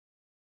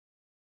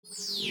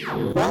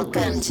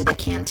Welcome to the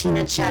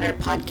Cantina Chatter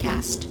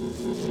podcast.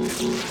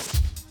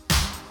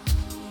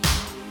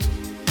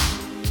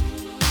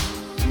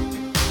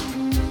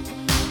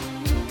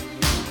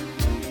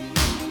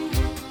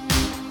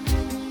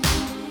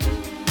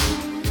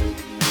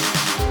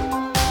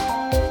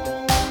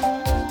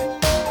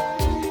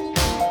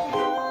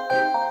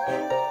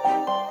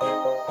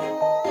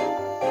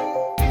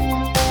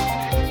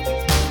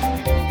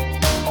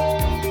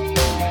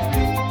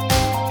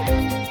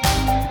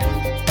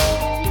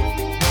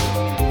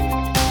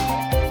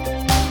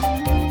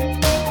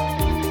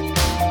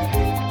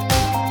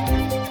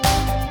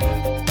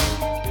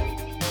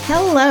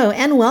 Hello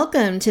and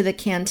welcome to the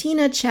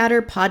Cantina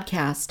Chatter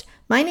podcast.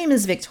 My name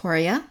is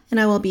Victoria and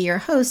I will be your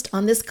host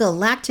on this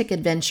galactic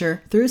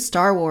adventure through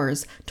Star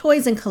Wars,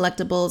 toys and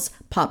collectibles,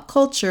 pop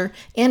culture,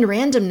 and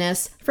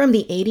randomness from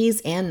the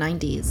 80s and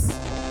 90s.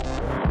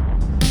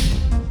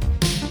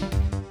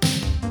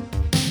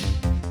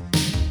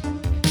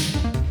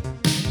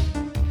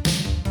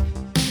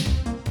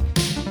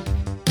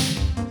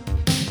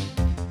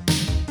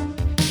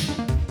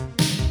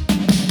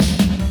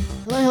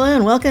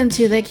 And welcome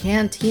to the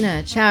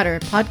Cantina Chatter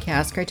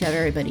podcast. Great to have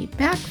everybody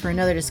back for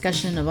another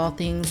discussion of all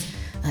things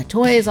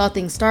toys, all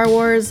things Star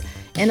Wars.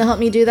 And to help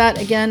me do that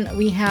again,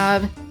 we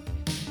have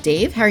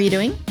Dave. How are you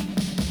doing?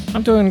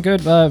 I'm doing good,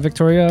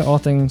 Victoria, all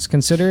things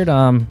considered.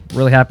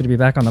 Really happy to be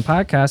back on the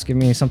podcast. Give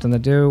me something to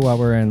do while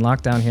we're in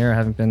lockdown here. I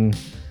haven't been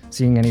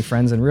seeing any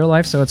friends in real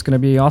life, so it's going to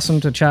be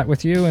awesome to chat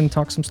with you and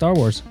talk some Star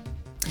Wars.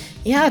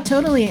 Yeah,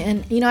 totally.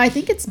 And, I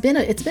think it's been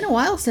a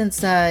while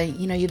since,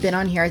 you've been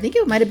on here. I think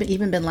it might have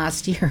even been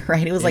last year,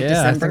 right? It was like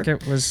December. I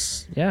think it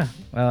was,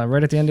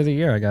 right at the end of the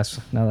year, I guess,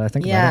 now that I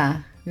think about it.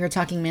 Yeah, we were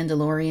talking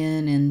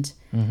Mandalorian and,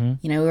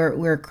 we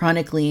were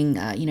chronicling,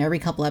 every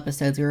couple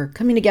episodes we were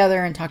coming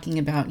together and talking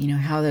about,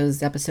 how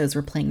those episodes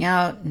were playing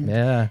out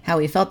and how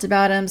we felt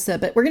about them. So,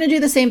 but we're going to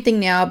do the same thing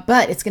now,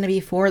 but it's going to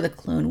be for the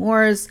Clone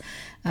Wars.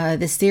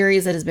 This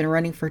series that has been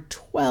running for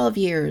 12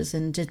 years,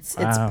 and it's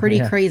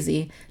pretty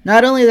crazy.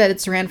 Not only that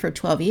it's ran for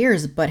 12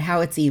 years, but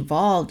how it's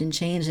evolved and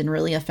changed and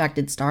really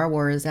affected Star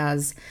Wars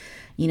as,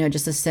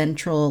 just a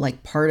central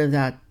part of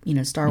that,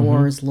 Star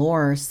Wars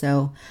lore.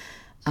 So,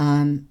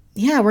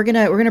 we're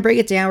gonna break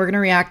it down. We're gonna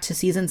react to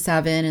season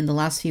 7 and the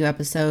last few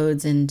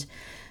episodes, and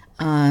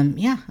I'm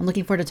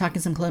looking forward to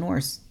talking some Clone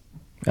Wars.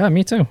 Yeah,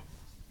 me too.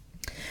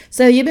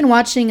 So you've been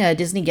watching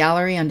Disney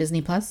Gallery on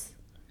Disney Plus?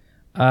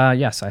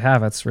 Yes, I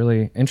have. It's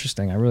really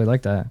interesting. I really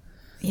like that.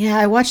 Yeah,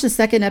 I watched the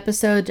second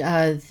episode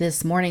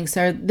this morning.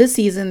 So this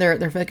season,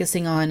 they're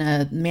focusing on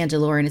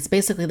Mandalorian. It's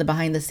basically the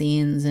behind the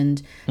scenes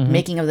and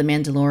making of the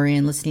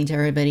Mandalorian, listening to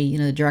everybody,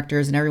 the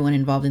directors and everyone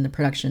involved in the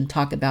production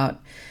talk about,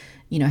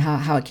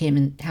 how it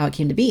came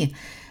to be.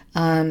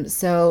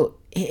 So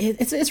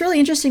it's really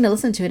interesting to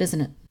listen to it,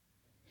 isn't it?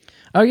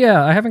 Oh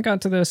yeah, I haven't gotten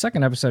to the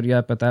second episode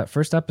yet, but that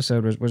first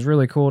episode was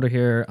really cool to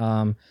hear.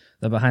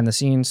 The behind the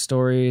scenes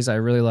stories. I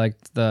really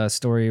liked the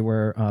story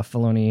where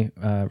Filoni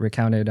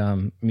recounted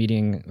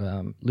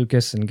meeting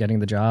Lucas and getting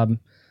the job,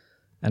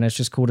 and it's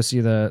just cool to see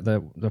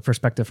the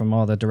perspective from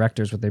all the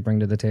directors, what they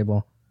bring to the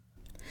table.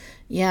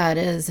 Yeah, it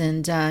is,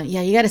 and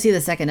you got to see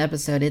the second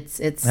episode.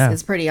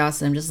 It's pretty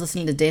awesome. Just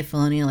listening to Dave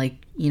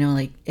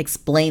Filoni,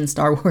 explain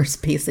Star Wars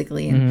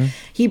basically, and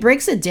he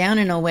breaks it down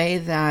in a way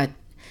that,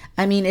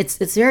 I mean,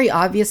 it's very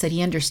obvious that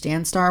he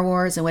understands Star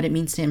Wars and what it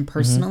means to him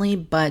personally,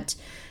 but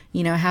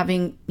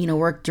having,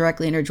 worked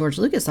directly under George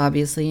Lucas,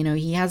 obviously,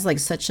 he has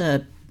such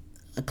a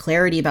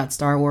clarity about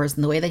Star Wars,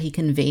 and the way that he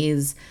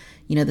conveys,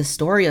 the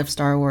story of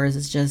Star Wars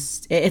is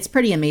just, it's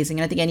pretty amazing.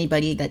 And I think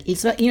anybody that,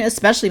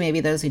 especially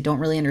maybe those who don't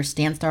really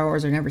understand Star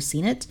Wars or never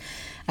seen it,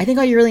 I think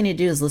all you really need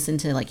to do is listen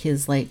to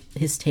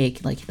his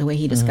take, the way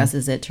he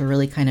discusses it, to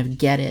really kind of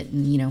get it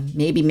and,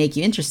 maybe make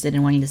you interested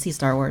in wanting to see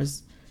Star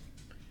Wars.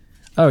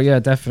 Oh yeah,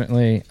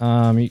 definitely.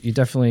 You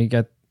definitely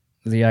get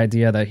the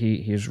idea that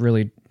he's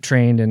really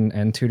trained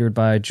and tutored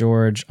by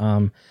George.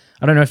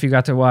 I don't know if you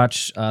got to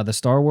watch the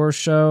Star Wars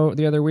show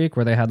the other week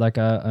where they had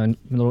a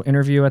little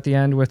interview at the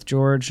end with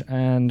George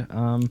and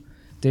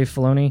Dave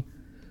Filoni,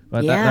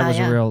 but that was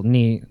a real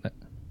neat.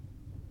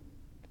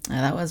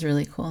 That was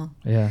really cool.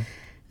 Yeah.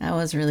 That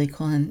was really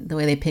cool, and the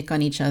way they pick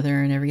on each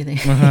other and everything.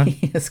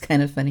 It's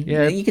kind of funny.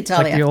 Yeah, you could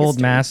tell the old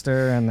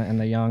master and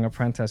the young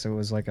apprentice. It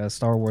was like a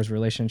Star Wars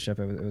relationship.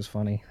 It was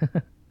funny.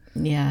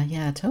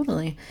 Yeah,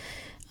 totally.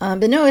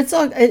 But no,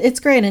 it's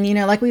great.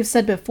 And, like we've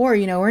said before,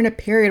 we're in a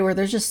period where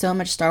there's just so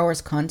much Star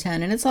Wars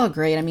content, and it's all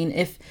great. I mean,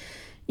 if,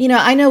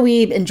 I know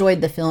we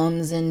enjoyed the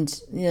films and,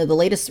 the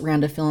latest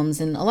round of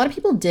films, and a lot of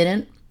people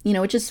didn't,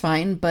 which is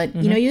fine. But,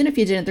 even if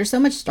you didn't, there's so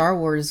much Star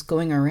Wars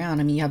going around.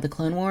 I mean, you have the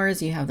Clone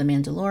Wars, you have the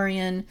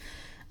Mandalorian,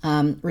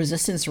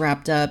 Resistance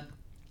wrapped up.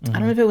 I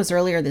don't know if it was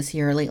earlier this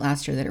year or late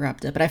last year that it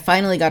wrapped up, but I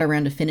finally got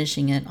around to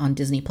finishing it on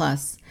Disney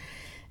Plus.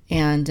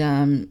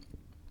 And,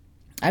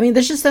 I mean,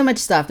 there's just so much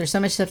stuff. There's so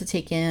much stuff to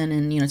take in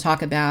and,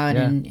 talk about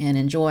and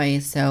enjoy.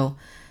 So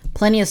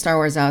plenty of Star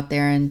Wars out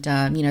there. And,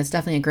 it's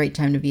definitely a great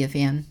time to be a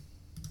fan.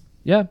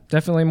 Yeah,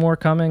 definitely more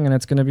coming. And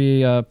it's going to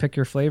be pick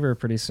your flavor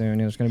pretty soon.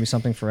 There's going to be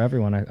something for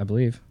everyone, I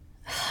believe.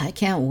 I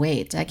can't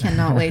wait. I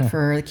cannot wait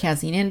for the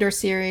Cassian Andor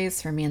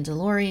series, for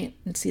Mandalorian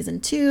season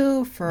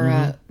 2,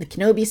 for the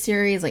Kenobi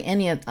series, like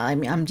any of. I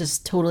mean, I'm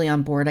just totally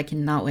on board. I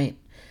cannot wait.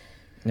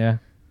 Yeah.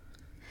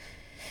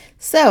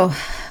 So,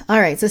 all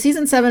right. So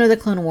season 7 of the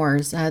Clone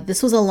Wars.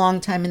 This was a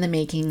long time in the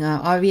making.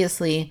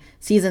 Obviously,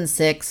 season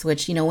 6,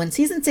 which, you know, when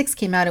season 6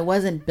 came out, it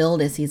wasn't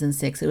billed as season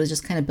 6. It was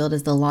just kind of billed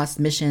as the Lost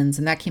Missions,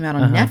 and that came out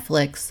on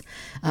Netflix.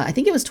 I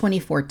think it was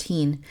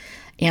 2014.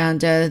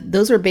 And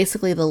those were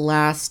basically the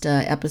last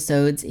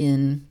episodes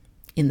in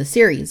the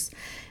series.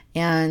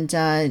 And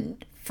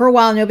for a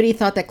while, nobody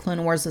thought that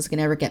Clone Wars was going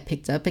to ever get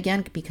picked up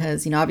again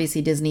because, you know,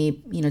 obviously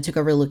Disney, you know, took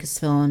over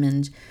Lucasfilm,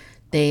 and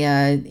they,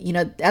 you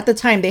know, at the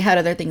time they had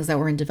other things that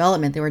were in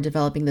development. They were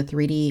developing the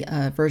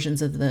 3D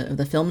versions of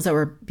the films that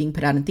were being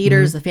put out in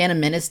theaters. The Phantom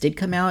Menace did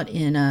come out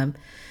in, It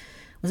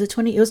was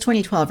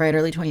 2012, right?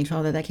 Early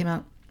 2012 that came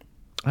out.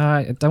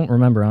 I don't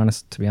remember,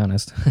 to be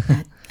honest.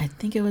 I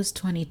think it was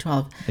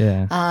 2012.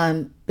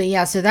 Yeah. But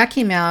yeah, so that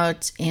came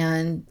out,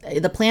 and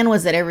the plan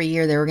was that every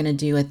year they were going to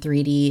do a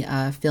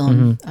 3D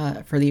film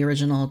for the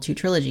original 2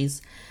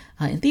 trilogies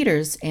in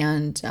theaters.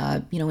 And,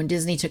 you know, when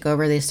Disney took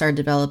over, they started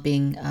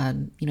developing,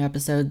 you know,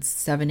 episodes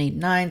 7, 8,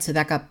 9. So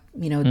that got,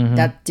 you know,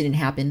 that didn't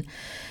happen.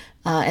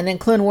 And then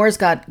Clone Wars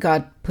got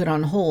put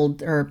on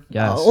hold, or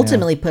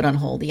ultimately put on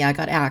hold. Yeah, it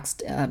got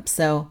axed.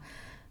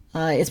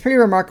 It's pretty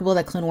remarkable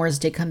that Clone Wars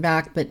did come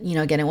back, but, you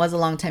know, again, it was a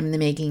long time in the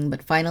making,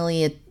 but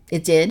finally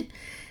it did.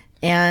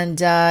 And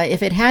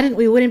if it hadn't,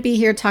 we wouldn't be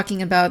here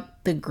talking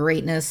about the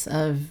greatness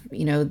of,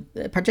 you know,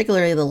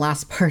 particularly the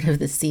last part of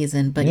the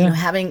season. But, you know,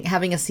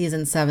 having a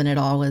season 7 at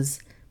all was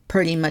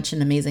pretty much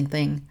an amazing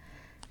thing.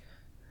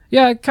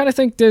 Yeah, I kind of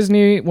think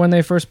Disney, when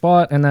they first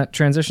bought and that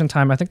transition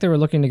time, I think they were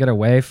looking to get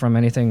away from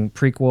anything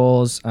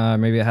prequels.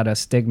 Maybe it had a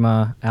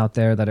stigma out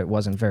there that it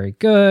wasn't very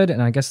good.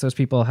 And I guess those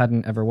people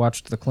hadn't ever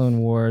watched the Clone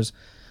Wars.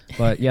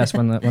 But yes,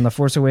 when the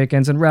Force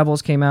Awakens and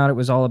Rebels came out, it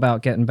was all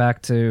about getting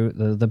back to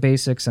the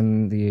basics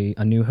and the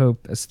A New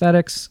Hope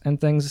aesthetics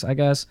and things, I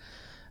guess.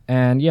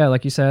 And yeah,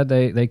 like you said,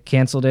 they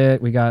canceled it.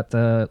 We got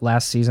the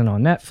last season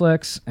on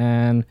Netflix,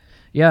 and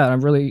yeah,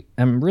 I'm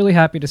really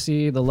happy to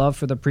see the love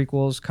for the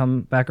prequels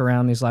come back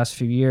around these last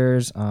few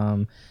years.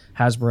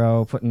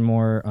 Hasbro putting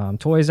more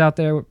toys out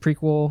there,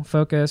 prequel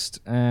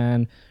focused,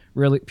 and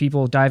really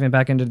people diving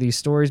back into these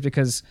stories,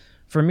 because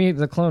for me,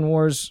 the Clone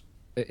Wars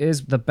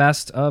is the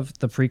best of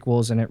the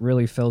prequels, and it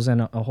really fills in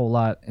a whole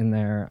lot in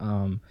there.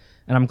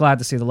 And I'm glad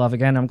to see the love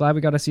again. I'm glad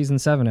we got a season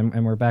 7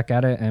 and we're back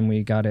at it, and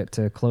we got it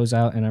to close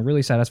out in a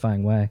really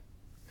satisfying way.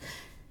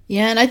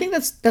 Yeah, and I think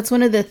that's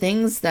one of the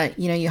things that,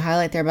 you know, you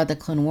highlight there about the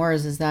Clone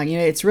Wars is that, you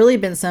know, it's really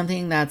been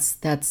something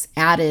that's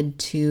added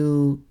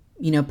to,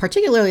 you know,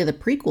 particularly the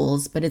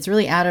prequels, but it's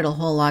really added a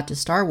whole lot to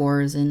Star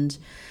Wars. And,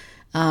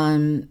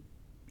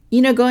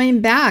 you know, going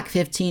back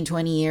 15,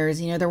 20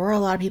 years, you know, there were a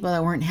lot of people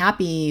that weren't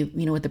happy,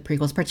 you know, with the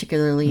prequels,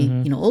 particularly,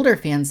 you know, older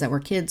fans that were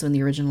kids when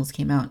the originals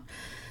came out.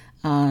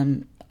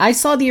 I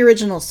saw the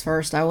originals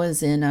first. I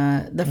was in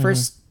the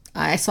first...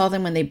 I saw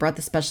them when they brought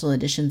the special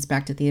editions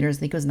back to theaters.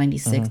 I think it was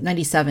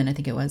 97, I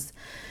think it was.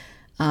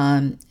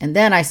 And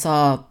then I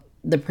saw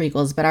the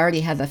prequels, but I already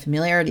had that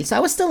familiarity. So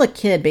I was still a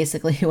kid,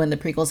 basically, when the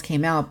prequels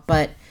came out.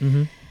 But,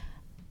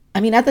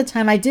 I mean, at the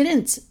time, I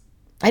didn't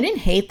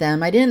hate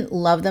them. I didn't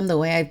love them the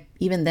way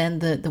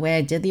the way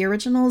I did the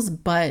originals.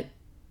 But,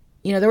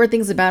 you know, there were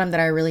things about them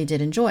that I really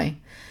did enjoy.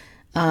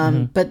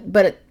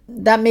 But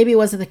that maybe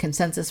wasn't the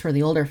consensus for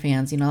the older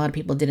fans. You know, a lot of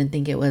people didn't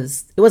think it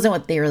wasn't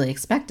what they really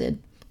expected.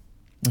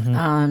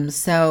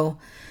 So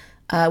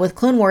with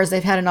Clone Wars,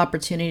 they've had an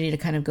opportunity to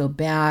kind of go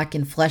back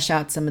and flesh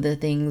out some of the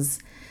things,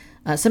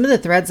 some of the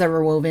threads that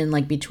were woven,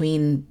 like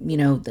between, you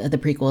know, the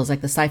prequels,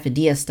 like the Sifo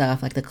Dyas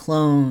stuff, like the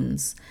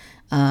clones,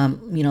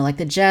 you know, like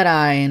the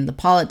Jedi and the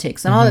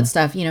politics and all that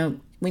stuff. You know,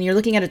 when you're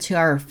looking at a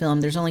 2-hour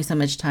film, there's only so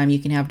much time you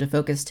can have to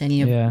focus to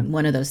any of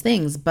one of those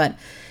things. But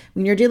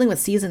when you're dealing with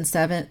season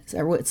 7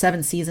 or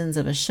 7 seasons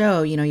of a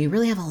show, you know, you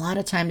really have a lot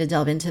of time to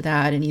delve into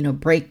that and, you know,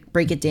 break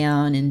it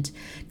down and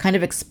kind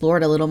of explore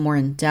it a little more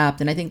in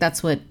depth. And I think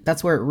that's where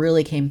it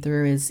really came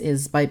through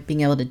is by being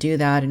able to do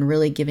that and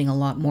really giving a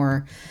lot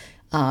more,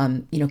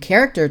 you know,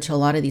 character to a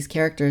lot of these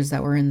characters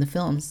that were in the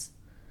films.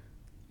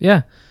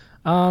 Yeah.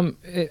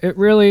 It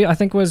really, I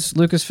think, was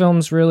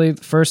Lucasfilm's really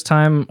first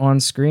time on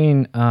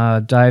screen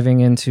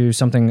diving into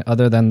something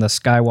other than the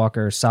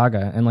Skywalker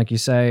saga. And like you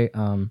say,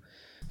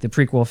 the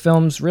prequel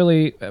films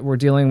really were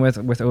dealing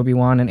with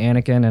Obi-Wan and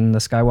Anakin and the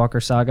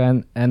Skywalker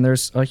saga. And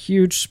there's a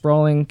huge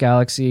sprawling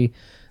galaxy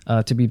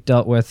to be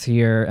dealt with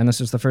here. And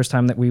this is the first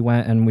time that we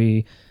went and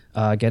we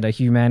get a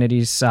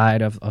humanities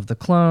side of the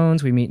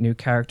clones. We meet new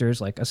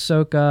characters like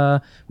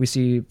Ahsoka. We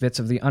see bits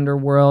of the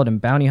underworld and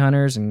bounty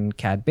hunters and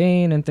Cad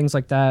Bane and things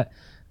like that.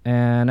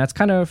 And that's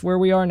kind of where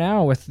we are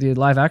now with the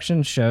live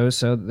action shows.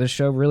 So the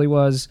show really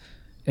was,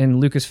 in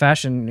Lucas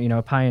fashion, you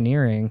know,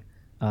 pioneering.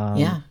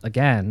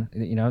 Again,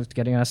 you know,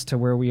 getting us to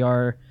where we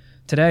are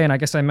today. And I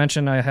guess I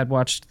mentioned I had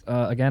watched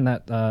again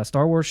that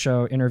Star Wars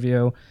show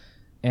interview,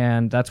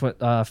 And that's what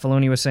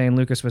Filoni was saying,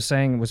 Lucas was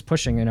saying, was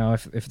pushing,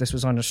 if this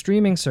was on a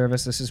streaming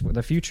service, this is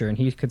the future. And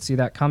he could see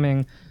that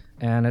coming.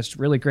 And it's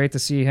really great to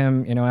see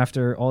him,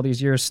 after all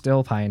these years,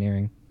 still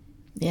pioneering.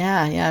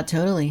 Yeah,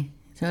 totally.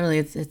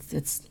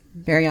 It's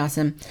very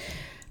awesome.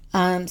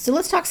 So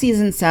let's talk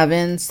season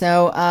 7.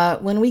 So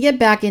when we get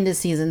back into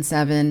season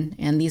 7,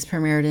 and these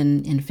premiered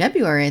in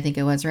February, I think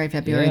it was, right?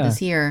 February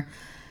this year.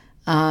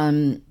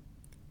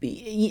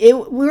 We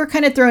were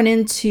kind of thrown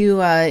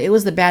into it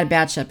was the Bad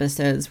Batch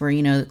episodes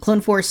where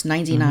Clone Force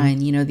 99,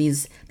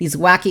 these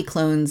wacky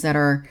clones that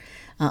are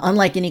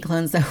unlike any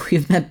clones that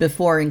we've met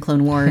before in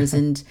Clone Wars,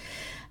 and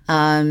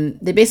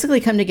they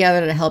basically come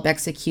together to help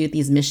execute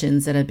these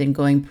missions that have been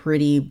going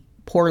pretty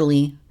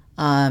poorly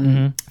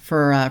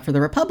for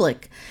the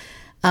Republic.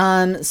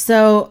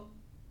 So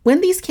when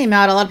these came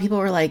out, a lot of people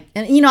were like,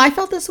 and I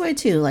felt this way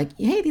too, like,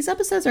 hey, these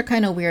episodes are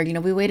kind of weird.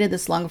 We waited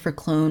this long for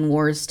Clone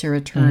Wars to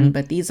return,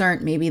 but these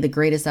aren't maybe the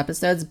greatest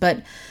episodes.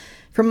 But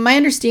from my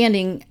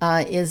understanding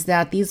is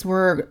that these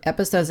were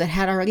episodes that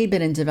had already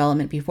been in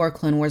development before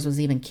Clone Wars was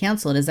even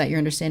canceled. Is that your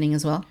understanding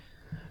as well?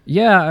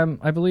 Yeah,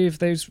 I believe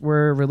these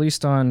were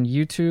released on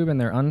YouTube in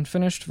their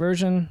unfinished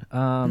version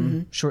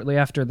shortly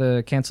after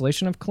the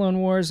cancellation of Clone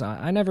Wars.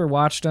 I never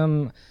watched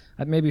them.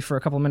 I maybe for a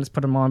couple of minutes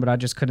put them on, but I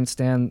just couldn't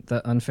stand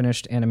the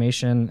unfinished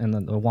animation and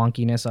the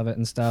wonkiness of it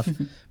and stuff.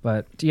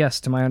 But yes,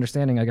 to my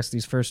understanding, I guess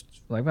these first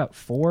about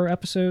 4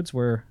 episodes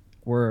were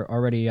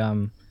already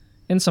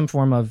in some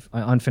form of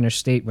unfinished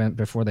state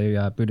before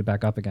they booted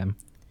back up again.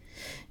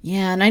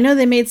 Yeah, and I know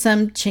they made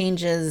some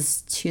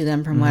changes to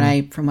them from what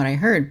I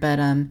heard, but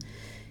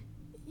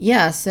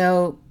yeah.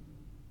 So,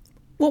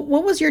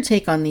 what was your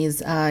take on these?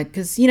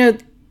 Because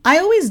I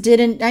always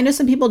didn't. I know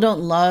some people don't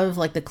love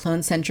like the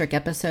clone-centric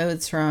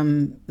episodes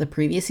from the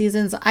previous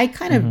seasons. I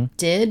kind of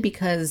did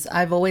because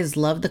I've always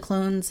loved the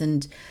clones,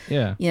 and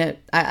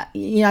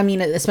I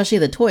mean, especially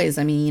the toys.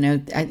 I mean,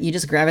 you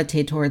just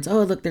gravitate towards.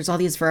 Oh, look, there's all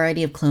these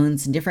variety of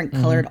clones and different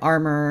colored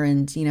armor,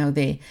 and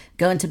they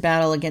go into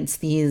battle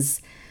against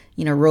these,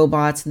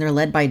 robots, and they're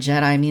led by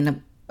Jedi. I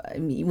mean,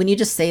 when you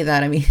just say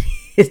that, I mean,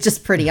 it's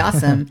just pretty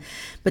awesome.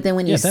 But then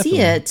when you see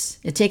it,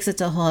 it takes it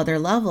to a whole other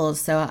level.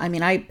 So, I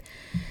mean,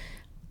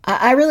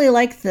 I really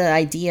like the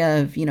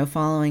idea of,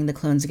 following the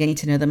clones, getting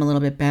to know them a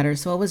little bit better.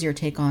 So what was your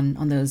take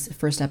on those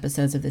first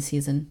episodes of the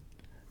season?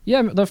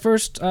 Yeah, the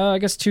first, I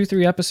guess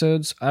 2-3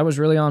 episodes, I was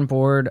really on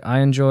board. I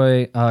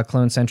enjoy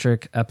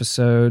clone-centric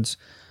episodes.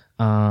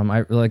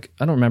 I don't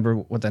remember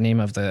what the name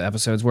of the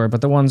episodes were,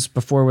 but the ones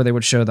before where they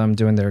would show them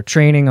doing their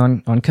training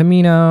on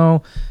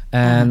Kamino,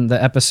 and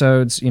the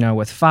episodes,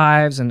 with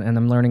Fives and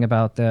them learning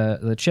about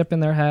the chip in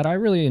their head. I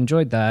really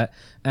enjoyed that.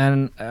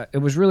 And it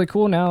was really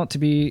cool now to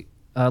be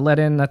let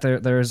in that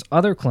there's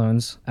other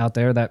clones out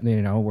there that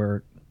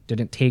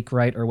didn't take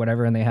right or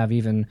whatever, and they have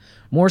even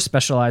more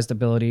specialized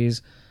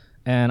abilities.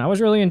 And I was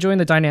really enjoying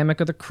the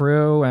dynamic of the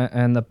crew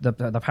and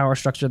the power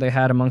structure they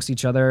had amongst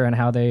each other and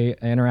how they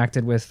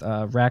interacted with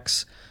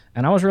Rex.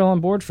 And I was real on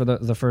board for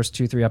the first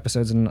 2-3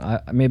 episodes. And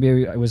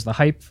maybe it was the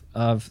hype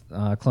of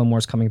Clone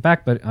Wars coming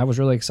back, but I was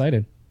really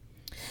excited.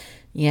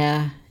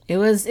 Yeah, it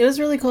was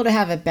really cool to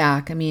have it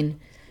back. I mean,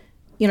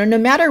 no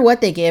matter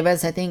what they gave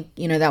us, I think,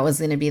 that was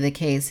going to be the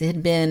case. It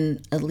had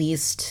been at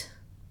least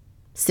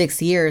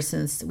 6 years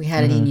since we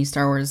had any new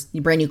Star Wars,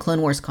 brand new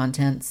Clone Wars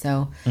content.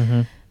 So,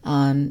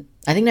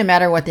 I think no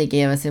matter what they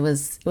gave us, it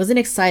was an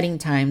exciting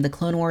time. The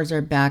Clone Wars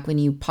are back. When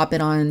you pop it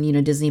on,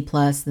 Disney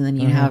Plus, and then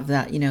you have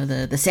that,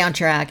 the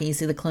soundtrack, and you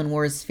see the Clone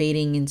Wars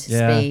fading into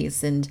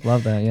space, and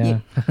love that.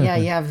 Yeah,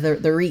 you have the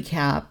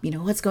recap.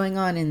 What's going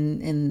on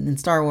in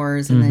Star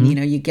Wars, and then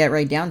you get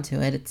right down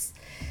to it.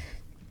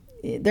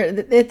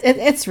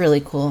 It's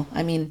really cool.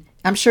 I mean,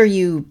 I'm sure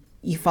you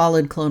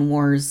followed Clone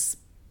Wars,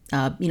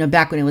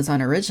 back when it was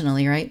on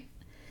originally, right?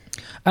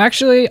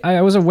 Actually,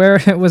 I was aware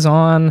it was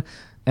on.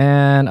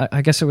 And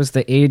I guess it was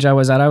the age I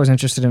was at. I was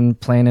interested in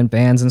playing in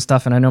bands and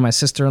stuff. And I know my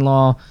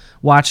sister-in-law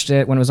watched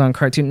it when it was on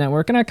Cartoon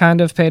Network, and I kind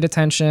of paid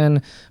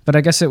attention. But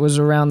I guess it was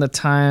around the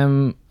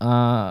time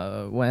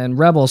when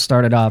Rebels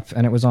started up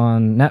and it was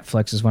on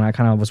Netflix is when I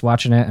kind of was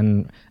watching it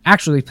and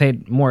actually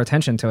paid more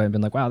attention to it and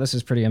been like, wow, this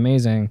is pretty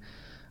amazing.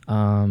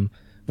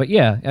 But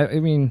yeah, I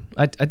mean,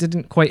 I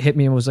didn't quite hit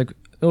me and was like,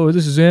 oh,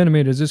 this is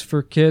animated. Is this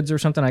for kids or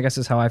something? I guess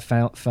is how I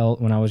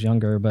felt when I was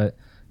younger. But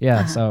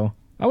yeah, so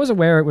I was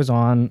aware it was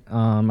on.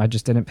 I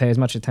just didn't pay as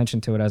much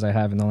attention to it as I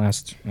have in the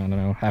last,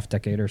 half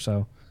decade or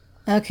so.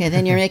 Okay,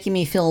 then you're making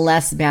me feel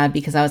less bad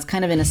because I was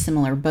kind of in a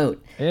similar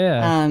boat.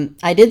 Yeah.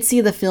 I did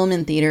see the film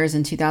in theaters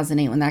in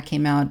 2008 when that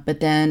came out, but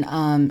then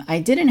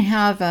I didn't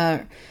have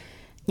a...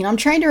 I'm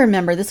trying to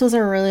remember. This was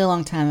a really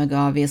long time ago,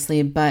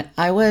 obviously, but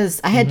I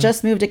had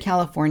just moved to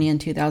California in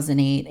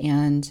 2008,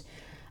 and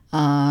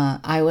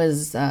I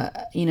was,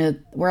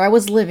 where I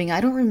was living,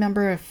 I don't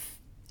remember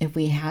if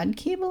we had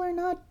cable or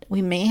not.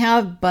 We may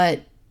have,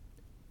 but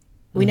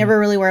we never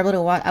really were able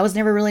to watch. I was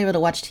never really able to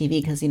watch TV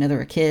because, there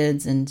were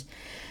kids, and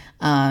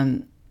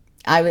I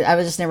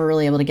was just never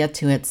really able to get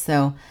to it.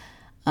 So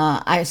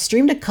I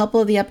streamed a couple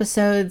of the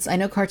episodes. I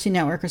know Cartoon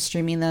Network was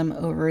streaming them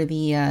over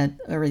the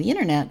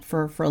internet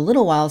for a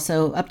little while.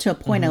 So up to a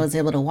point, I was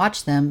able to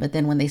watch them. But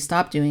then when they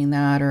stopped doing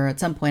that, or at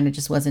some point,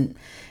 it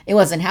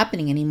wasn't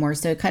happening anymore.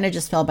 So it kind of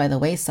just fell by the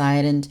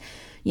wayside. And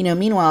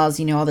meanwhile, as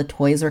all the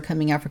toys were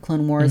coming out for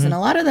Clone Wars, and a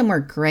lot of them were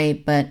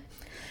great. But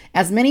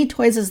as many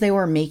toys as they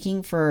were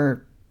making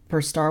for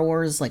Star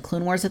Wars, like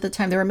Clone Wars at the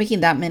time, they were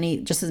making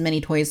just as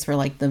many toys for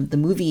like the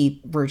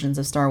movie versions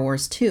of Star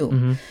Wars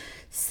too.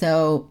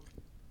 So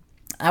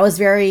I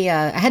was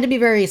I had to be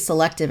very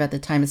selective at the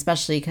time,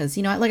 especially because,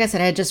 like I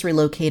said, I had just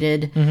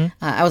relocated.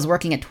 I was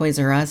working at Toys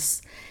R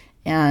Us,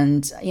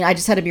 and, I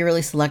just had to be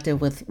really selective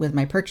with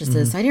my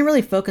purchases. So I didn't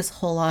really focus a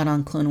whole lot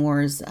on Clone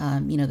Wars,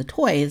 the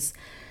toys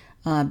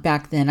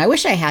back then. I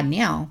wish I had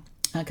now,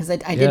 because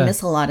I did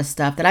miss a lot of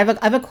stuff that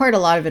I've acquired a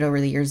lot of it over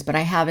the years, but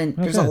I haven't.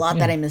 There's a lot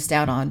that I missed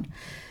out on.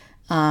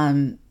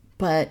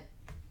 But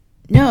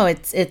no,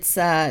 it's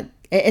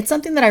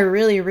something that I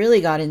really,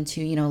 really got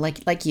into,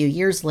 like you,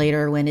 years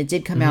later when it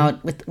did come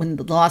out, when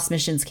the Lost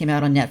Missions came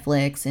out on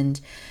Netflix,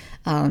 and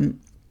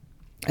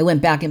I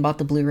went back and bought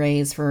the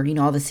Blu-rays for,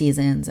 all the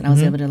seasons, and I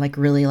was able to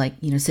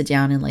really sit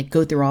down and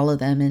go through all of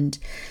them. And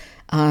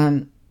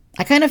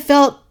I kind of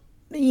felt,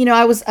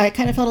 I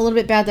kind of felt a little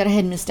bit bad that I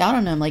had missed out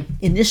on them,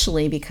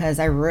 initially, because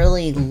I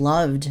really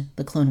loved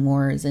the Clone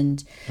Wars.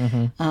 And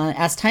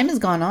as time has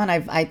gone on,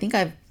 I think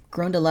I've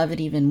grown to love it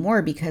even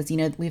more, because,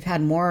 we've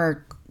had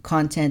more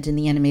content in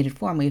the animated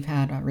form. We've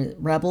had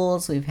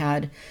Rebels, we've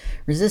had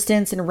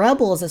Resistance, and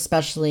Rebels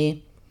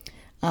especially,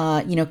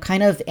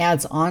 kind of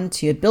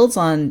builds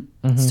on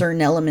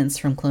certain elements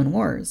from Clone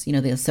Wars. The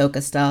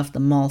Ahsoka stuff, the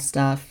Maul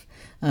stuff,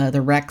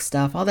 the Rex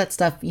stuff, all that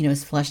stuff,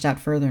 is fleshed out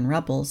further in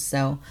Rebels.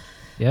 So,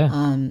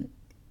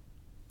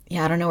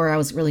 I don't know where I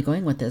was really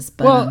going with this,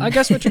 but I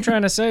guess what you're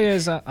trying to say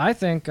is, I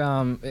think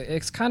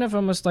it's kind of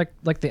almost like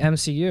the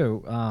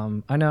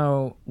MCU. I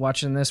know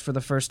watching this for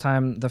the first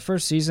time, the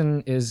first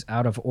season is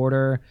out of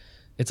order.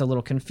 It's a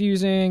little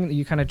confusing.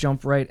 You kind of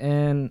jump right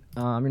in.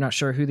 You're not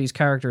sure who these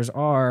characters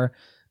are,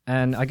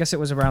 and I guess it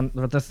was around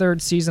the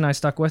third season I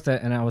stuck with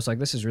it, and I was like,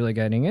 this is really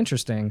getting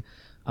interesting.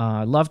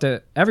 Loved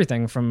it,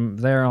 everything from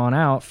there on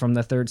out, from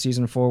the third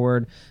season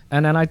forward.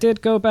 And then I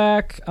did go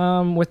back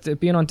with it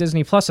being on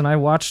Disney Plus, and I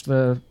watched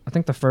I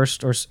think the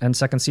first and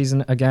second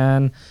season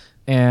again.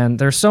 And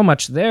there's so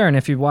much there. And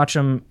if you watch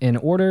them in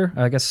order,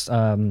 I guess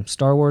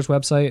Star Wars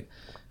website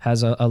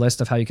has a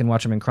list of how you can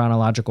watch them in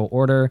chronological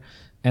order.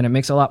 And it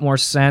makes a lot more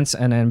sense.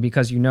 And then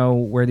because you know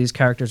where these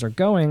characters are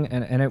going,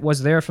 and it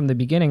was there from the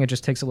beginning, it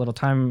just takes a little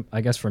time, I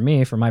guess, for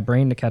my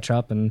brain to catch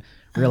up and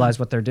realize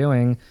what they're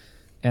doing.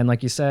 And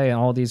like you say,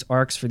 all these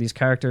arcs for these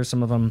characters,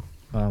 some of them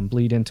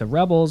bleed into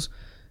Rebels.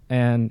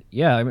 And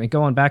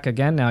going back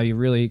again now, you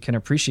really can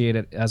appreciate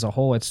it as a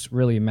whole. It's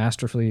really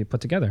masterfully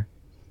put together.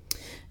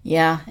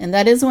 Yeah, and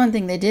that is one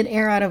thing. They did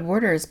air out of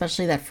order,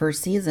 especially that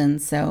first season.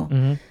 So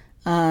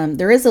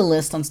there is a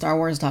list on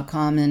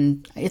StarWars.com,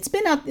 and it's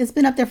been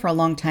up there for a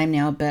long time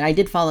now. But I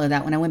did follow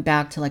that when I went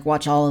back to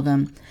watch all of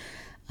them.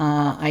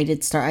 I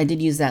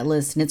did use that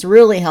list, and it's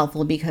really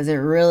helpful because it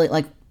really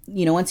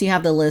once you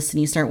have the list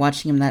and you start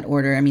watching them in that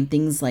order, I mean,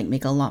 things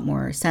make a lot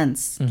more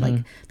sense.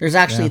 There's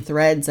actually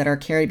threads that are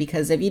carried,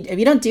 because if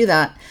you don't do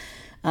that,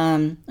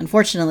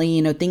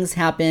 unfortunately, things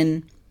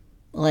happen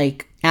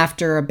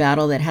after a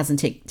battle that hasn't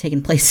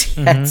taken place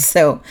yet.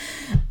 So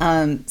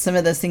some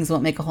of those things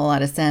won't make a whole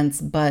lot of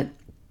sense. But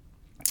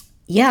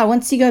yeah,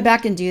 once you go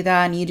back and do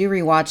that, and you do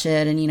rewatch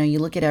it, and you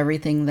look at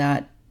everything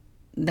that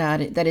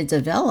it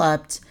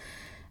developed.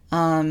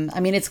 I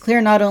mean, it's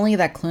clear not only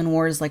that Clone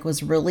Wars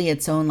was really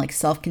its own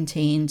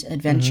self-contained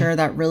adventure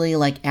that really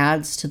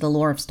adds to the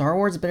lore of Star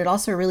Wars, but it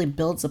also really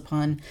builds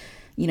upon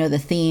the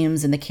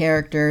themes and the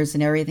characters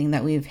and everything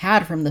that we've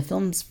had from the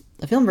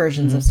film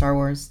versions of Star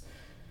Wars.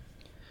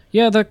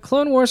 Yeah, the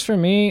Clone Wars for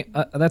me,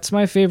 that's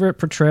my favorite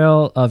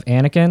portrayal of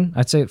Anakin.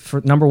 I'd say for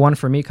number one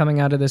for me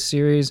coming out of this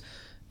series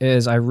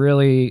is I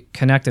really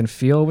connect and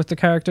feel with the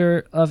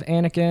character of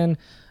Anakin.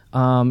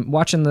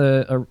 Watching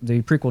the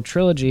prequel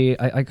trilogy,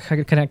 I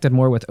connected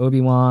more with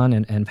Obi-Wan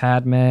and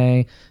Padme,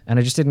 and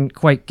I just didn't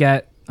quite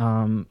get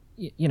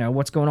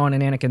what's going on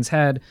in Anakin's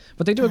head.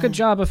 But they do a good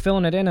job of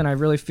filling it in, and I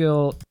really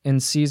feel in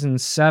season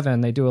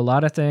 7 they do a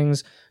lot of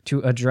things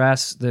to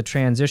address the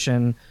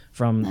transition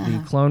from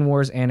the Clone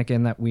Wars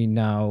Anakin that we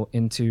know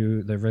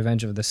into the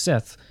Revenge of the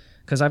Sith.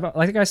 Because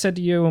I think I said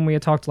to you when we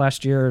had talked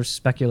last year,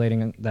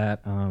 speculating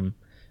that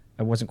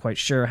I wasn't quite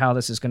sure how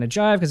this is going to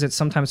jive, because it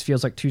sometimes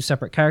feels like two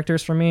separate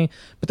characters for me.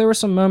 But there were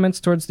some moments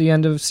towards the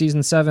end of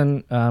season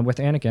 7 with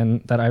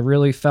Anakin that I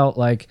really felt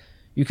like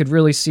you could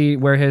really see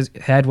where his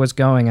head was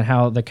going and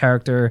how the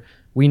character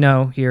we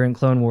know here in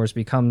Clone Wars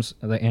becomes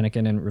the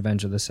Anakin in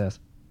Revenge of the Sith.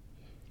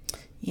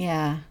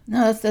 Yeah,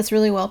 no, that's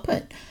really well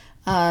put.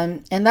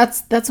 And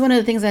that's one of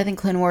the things I think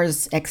Clone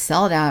Wars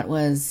excelled at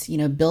was,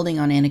 building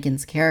on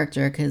Anakin's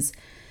character. Because,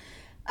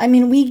 I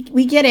mean,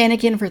 we get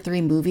Anakin for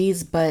 3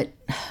 movies, but,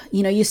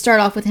 you start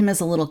off with him as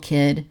a little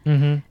kid.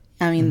 I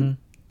mean,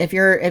 if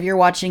you're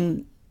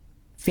watching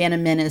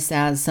Phantom Menace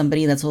as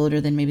somebody that's older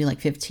than maybe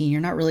like 15,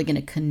 you're not really going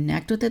to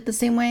connect with it the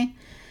same way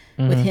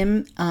with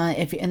him.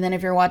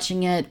 If you're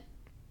watching it,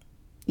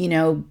 you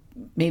know,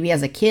 maybe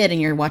as a kid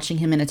and you're watching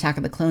him in Attack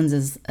of the Clones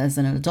as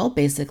an adult,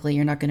 basically,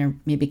 you're not going to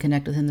maybe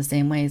connect with him the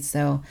same way.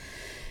 So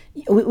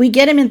we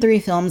get him in 3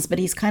 films, but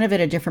he's kind of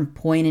at a different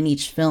point in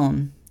each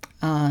film,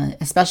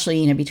 especially,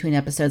 you know, between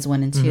episodes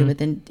 1 and 2. But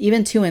then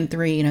even 2 and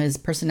 3, you know, his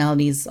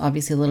personality is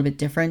obviously a little bit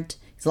different.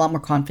 He's a lot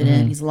more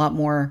confident. He's a lot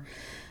more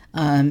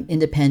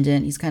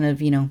independent. He's kind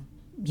of, you know,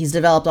 he's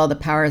developed all the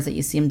powers that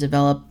you see him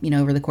develop, you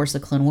know, over the course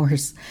of Clone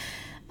Wars.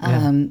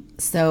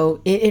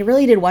 So it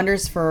really did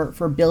wonders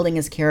for building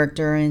his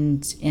character,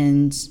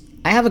 and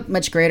I have a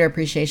much greater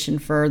appreciation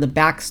for the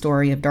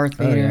backstory of Darth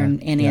Vader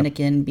and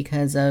Anakin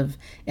because of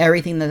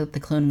everything that the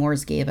Clone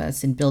Wars gave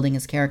us in building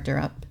his character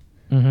up.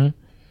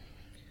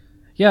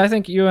 Yeah, I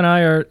think you and I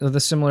are the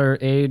similar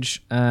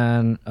age,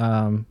 and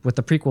with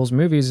the prequels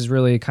movies is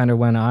really kind of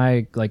when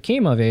I like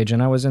came of age,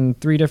 and I was in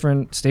 3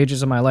 different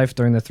stages of my life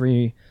during the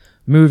 3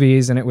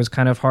 movies, and it was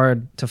kind of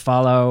hard to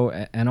follow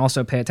and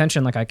also pay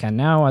attention like I can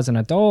now as an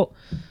adult.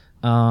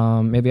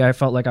 Maybe I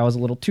felt like I was a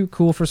little too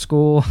cool for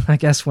school, I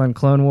guess, when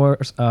Clone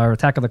Wars or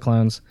Attack of the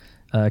Clones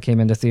came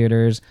into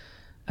theaters,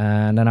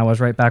 and then I was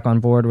right back on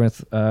board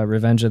with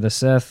Revenge of the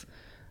Sith.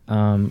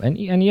 And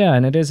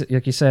it is,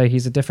 like you say,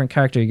 he's a different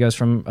character. He goes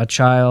from a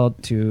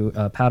child to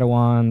a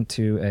Padawan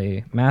to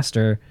a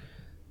master,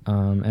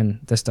 and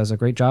this does a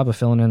great job of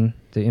filling in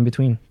the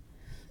in-between.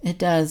 It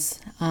does.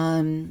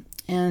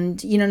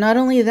 And, you know, not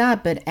only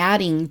that, but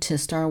adding to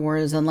Star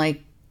Wars,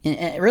 unlike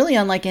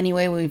any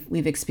way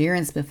we've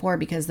experienced before,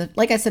 because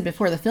like I said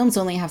before, the films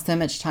only have so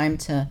much time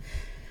to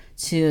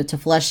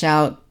flesh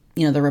out,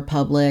 you know, the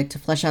Republic, to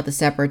flesh out the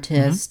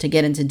Separatists, to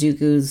get into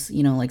Dooku's,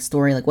 you know, like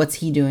story, like what's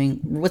he doing,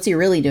 what's he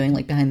really doing,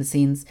 like behind the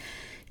scenes,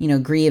 you know,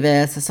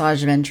 Grievous,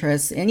 Asajj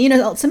Ventress, and, you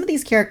know, some of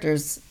these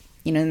characters,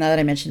 you know, now that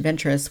I mentioned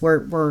Ventress,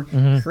 were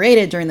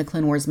created during the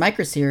Clone Wars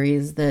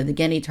microseries, the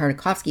Genndy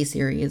Tartakovsky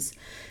series,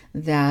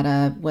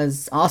 that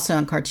was also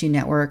on Cartoon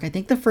Network. I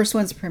think the first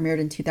one's premiered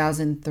in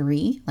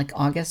 2003, like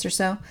August or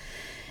so.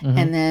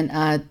 And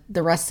then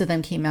the rest of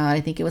them came out,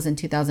 I think it was in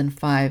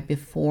 2005,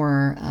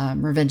 before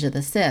Revenge of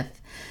the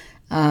Sith.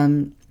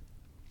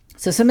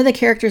 So some of the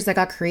characters that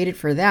got created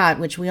for that,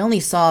 which we only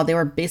saw, they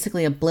were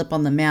basically a blip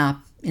on the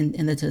map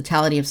in the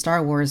totality of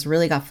Star Wars,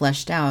 really got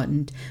fleshed out.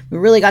 And we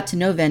really got to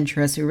know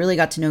Ventress, we really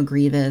got to know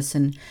Grievous,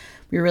 and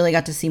we really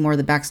got to see more of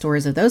the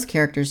backstories of those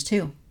characters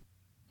too.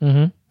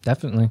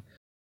 Definitely.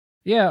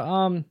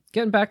 Yeah,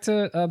 getting back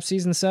to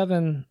season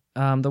 7,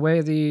 the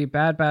way the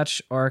Bad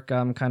Batch arc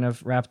kind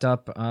of wrapped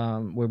up,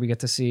 where we get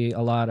to see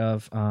a lot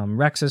of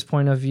Rex's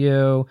point of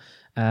view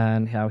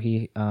and how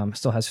he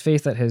still has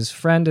faith that his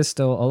friend is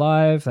still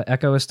alive, that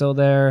Echo is still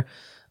there,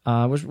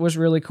 was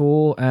really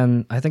cool.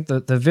 And I think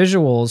the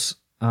visuals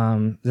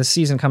this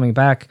season coming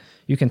back,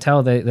 you can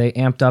tell they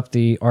amped up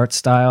the art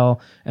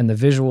style, and the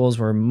visuals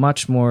were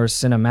much more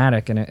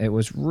cinematic, and it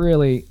was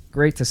really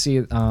great to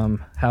see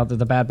how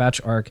the Bad Batch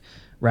arc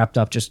wrapped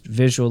up just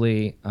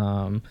visually.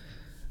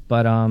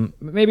 But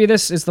maybe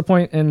this is the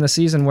point in the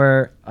season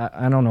where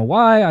I don't know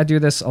why I do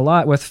this a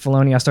lot with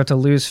Filoni. I start to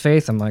lose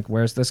faith. I'm like,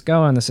 where's this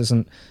going? This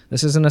isn't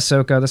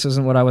Ahsoka. This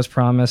isn't what I was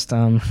promised.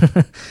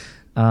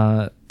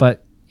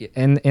 But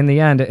in the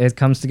end, it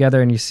comes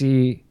together, and you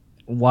see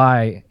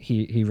why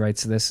he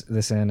writes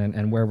this in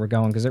and where we're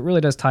going, because it really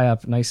does tie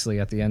up nicely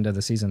at the end of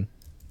the season.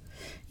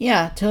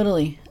 Yeah,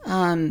 totally.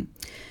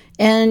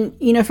 And,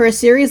 you know, for a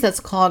series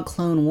that's called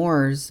Clone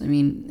Wars, I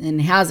mean,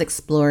 and has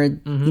explored,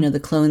 you know, the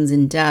clones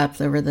in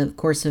depth over the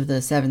course of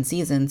the 7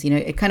 seasons, you know,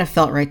 it kind of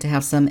felt right to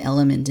have some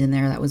element in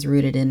there that was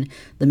rooted in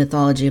the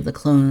mythology of the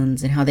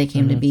clones and how they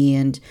came to be,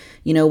 and,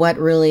 you know, what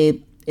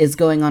really is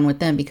going on with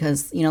them.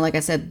 Because, you know, like I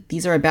said,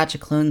 these are a batch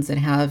of clones that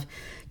have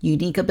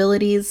unique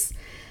abilities.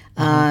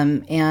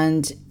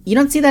 And you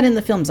don't see that in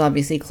the films,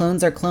 obviously.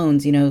 Clones are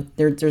clones, you know,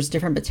 there's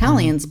different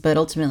battalions, but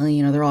ultimately,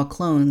 you know, they're all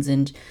clones.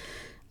 And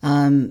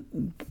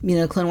you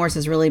know, Clone Wars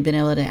has really been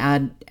able to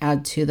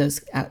add to those,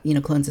 you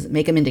know, clones,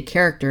 make them into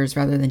characters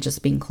rather than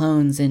just being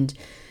clones. And,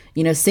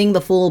 you know, seeing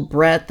the full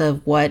breadth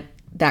of what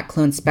that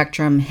clone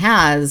spectrum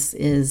has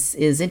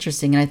is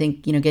interesting. And I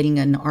think, you know, getting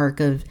an arc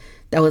of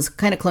that was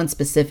kind of clone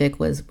specific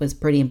was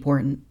pretty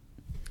important.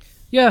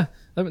 Yeah.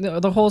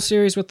 The whole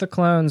series with the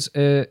clones,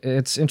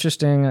 it's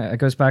interesting. It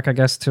goes back, I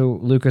guess, to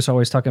Lucas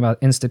always talking about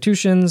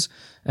institutions,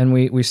 and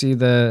we see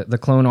the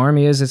clone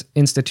army as an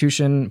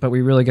institution, but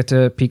we really get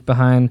to peek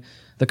behind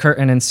the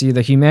curtain and see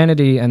the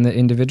humanity and the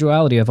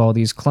individuality of all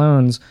these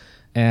clones,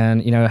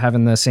 and, you know,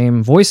 having the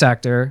same voice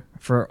actor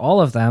for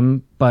all of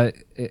them, but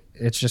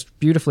it's just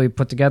beautifully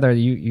put together.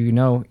 You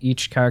know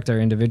each character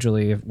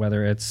individually,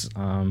 whether it's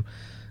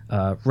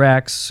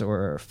Rex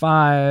or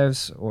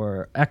Fives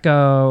or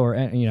Echo or,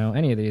 you know,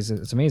 any of these.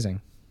 It's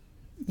amazing.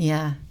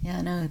 Yeah,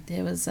 no,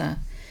 it was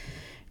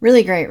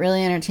really great,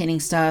 really entertaining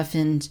stuff.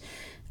 And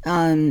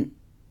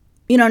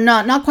you know,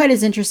 not quite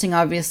as interesting,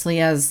 obviously,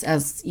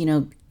 as you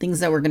know, things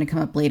that were going to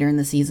come up later in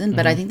the season,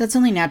 but I think that's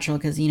only natural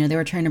because, you know, they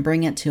were trying to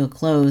bring it to a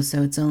close.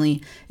 So it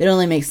only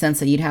makes sense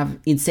that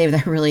you'd save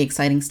that really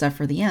exciting stuff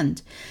for the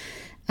end.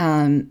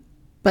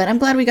 But I'm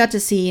glad we got to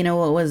see, you know,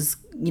 what was,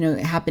 you know,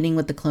 happening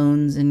with the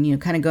clones and, you know,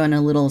 kind of go on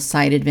a little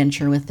side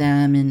adventure with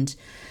them. And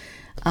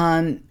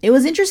it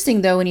was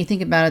interesting, though, when you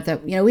think about it,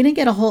 that, you know, we didn't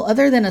get a whole,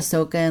 other than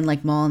Ahsoka and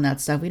like Maul and that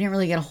stuff, we didn't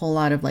really get a whole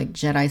lot of like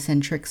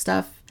Jedi-centric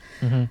stuff.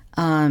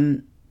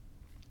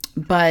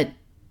 But,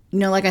 you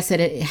know, like I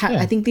said,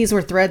 I think these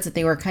were threads that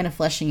they were kind of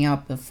fleshing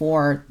out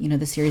before, you know,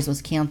 the series was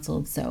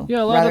canceled. So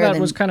yeah, a lot of that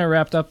was kind of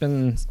wrapped up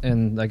in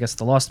I guess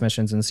the Lost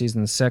missions in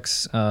season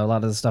 6. A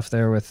lot of the stuff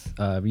there with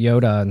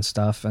Yoda and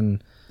stuff,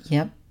 and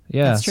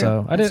yeah,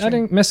 so I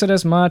didn't miss it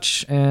as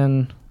much,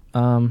 and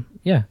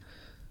yeah,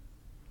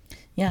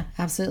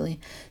 absolutely.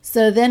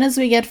 So then, as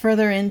we get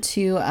further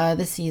into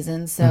the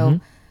season,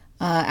 so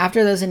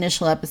after those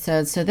initial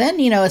episodes, so then,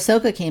 you know,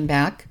 Ahsoka came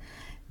back.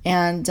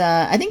 And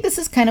I think this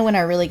is kind of when I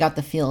really got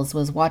the feels,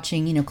 was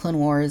watching, you know, Clone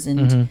Wars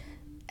and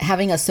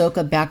having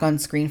Ahsoka back on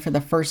screen for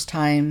the first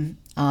time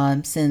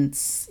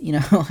since, you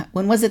know,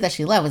 when was it that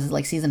she left? Was it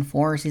like season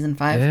 4 or season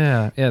 5?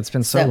 Yeah, it's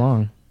been so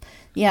long.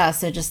 Yeah,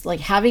 so just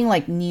like having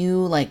like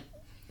new like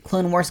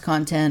Clone Wars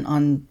content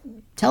on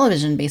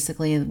television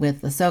basically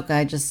with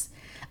Ahsoka,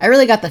 I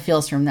really got the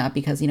feels from that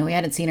because, you know, we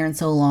hadn't seen her in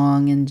so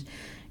long, and,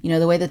 you know,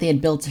 the way that they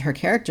had built her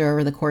character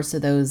over the course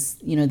of those,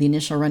 you know, the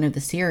initial run of the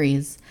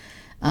series.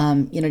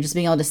 You know, just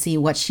being able to see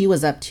what she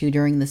was up to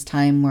during this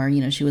time where, you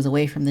know, she was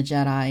away from the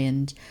Jedi,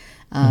 and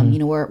you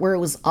know, where it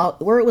was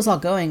all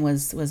going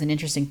was an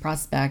interesting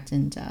prospect,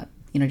 and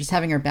you know, just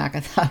having her back I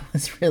thought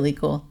was really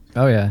cool.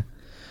 Oh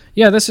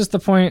yeah, this is the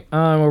point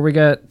where we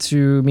get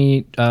to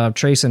meet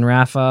Trace and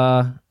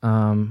Rafa,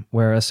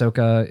 where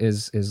Ahsoka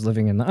is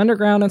living in the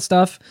underground and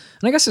stuff.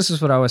 And I guess this is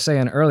what I was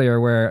saying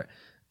earlier, where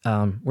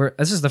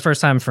this is the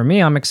first time for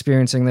me I'm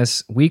experiencing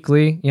this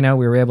weekly. You know,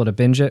 we were able to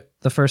binge it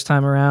the first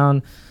time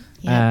around.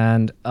 Yeah.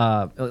 And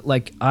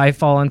like I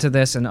fall into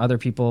this, and other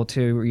people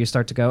too, where you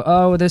start to go,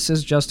 oh, this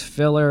is just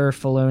filler,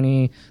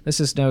 Filoni. This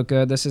is no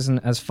good. This isn't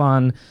as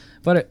fun.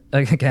 But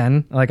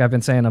again, like I've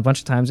been saying a bunch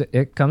of times,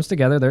 it comes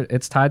together.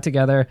 It's tied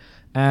together,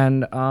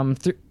 and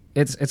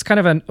it's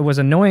kind of it was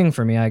annoying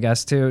for me, I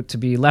guess, to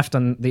be left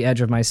on the edge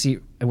of my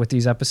seat with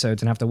these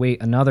episodes and have to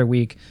wait another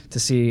week to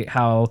see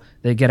how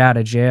they get out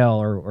of jail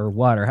or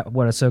what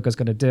Ahsoka's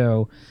going to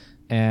do.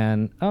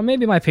 And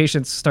maybe my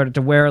patience started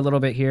to wear a little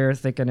bit here,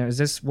 thinking, is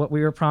this what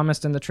we were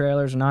promised in the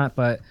trailers or not?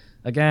 But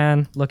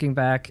again, looking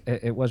back,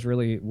 it was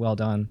really well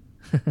done.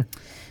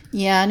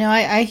 Yeah, no,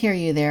 I hear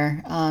you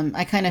there.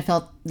 I kind of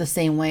felt the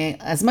same way.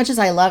 As much as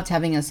I loved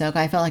having Ahsoka,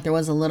 I felt like there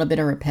was a little bit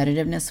of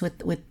repetitiveness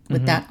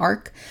with that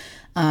arc.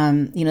 You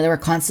know, they were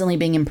constantly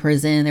being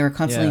imprisoned. They were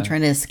constantly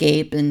trying to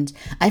escape. And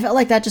I felt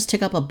like that just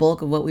took up a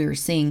bulk of what we were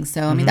seeing.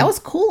 So, I mean, that was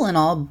cool and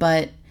all,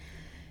 but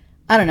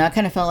I don't know. I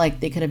kind of felt like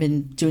they could have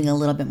been doing a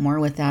little bit more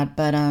with that.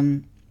 But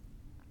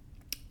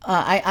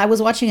I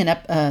was watching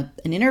an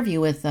interview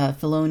with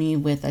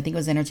Filoni with, I think it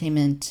was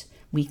Entertainment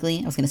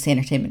Weekly. I was going to say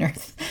Entertainment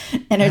Earth.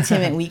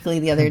 Entertainment Weekly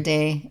the other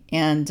day.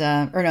 And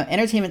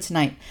Entertainment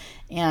Tonight.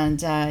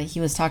 And he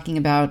was talking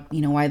about,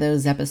 you know, why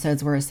those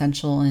episodes were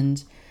essential.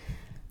 And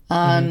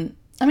I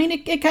mean,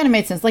 it kind of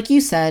made sense. Like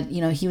you said, you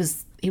know, he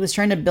was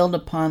trying to build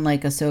upon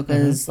like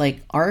Ahsoka's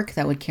like arc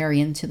that would carry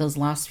into those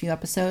last few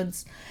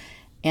episodes.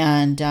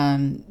 And,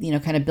 you know,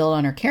 kind of build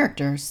on her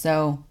character.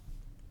 So,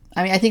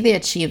 I mean, I think they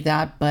achieved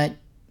that, but,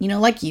 you know,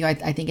 like you, I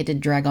think it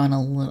did drag on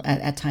a little,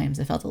 at times.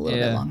 It felt a little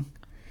bit long.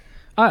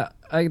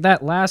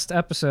 That last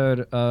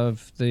episode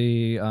of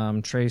the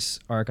Trace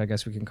arc, I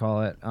guess we can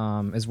call it,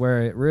 is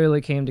where it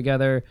really came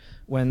together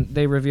when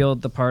they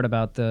revealed the part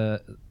about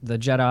the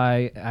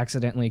Jedi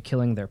accidentally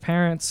killing their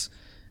parents.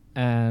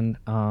 And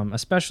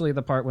especially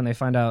the part when they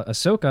find out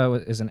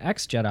Ahsoka is an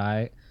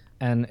ex-Jedi.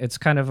 And it's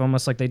kind of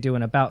almost like they do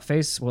an about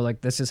face. Well, like,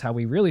 this is how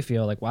we really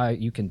feel. Like, why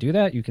you can do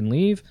that? You can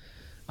leave.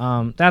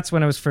 That's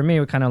when it was for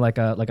me, kind of like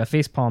a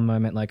facepalm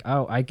moment. Like,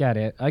 oh, I get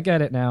it. I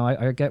get it now.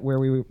 I get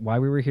why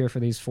we were here for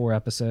these 4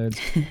 episodes,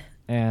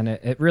 and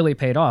it really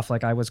paid off.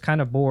 Like, I was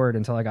kind of bored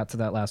until I got to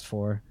that last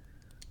 4.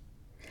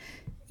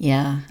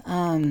 Yeah.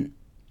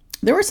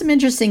 There were some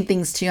interesting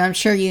things too. I'm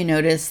sure you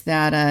noticed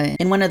that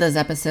in one of those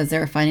episodes they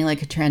were finding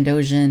like a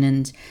Trandoshan,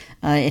 and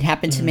it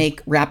happened to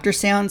make raptor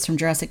sounds from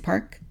Jurassic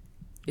Park.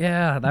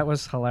 Yeah, that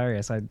was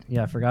hilarious. I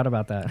forgot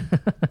about that.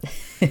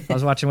 I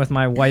was watching with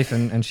my wife,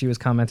 and she was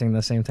commenting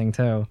the same thing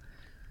too.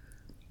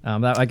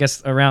 That I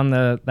guess around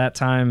that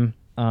time,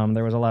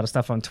 there was a lot of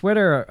stuff on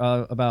Twitter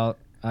about.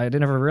 I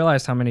didn't ever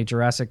realize how many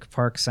Jurassic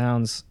Park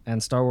sounds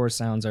and Star Wars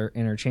sounds are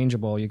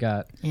interchangeable. You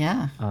got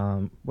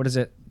what is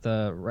it?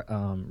 The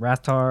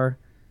Rathtar.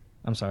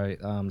 I'm sorry.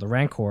 The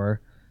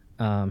Rancor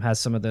has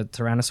some of the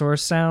Tyrannosaurus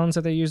sounds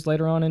that they used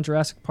later on in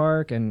Jurassic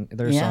Park, and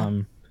there's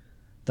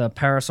the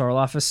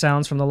Parasaurolophus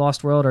sounds from the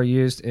Lost World are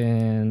used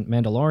in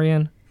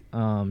Mandalorian.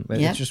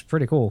 It's just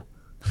pretty cool.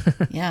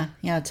 yeah,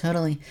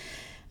 totally.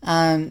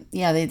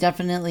 They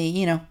definitely,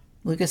 you know,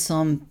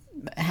 Lucasfilm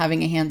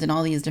having a hand in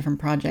all these different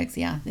projects.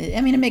 Yeah,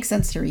 I mean, it makes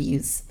sense to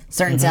reuse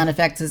certain sound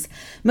effects. As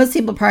most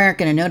people probably aren't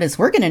going to notice.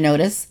 We're going to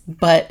notice,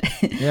 but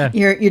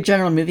your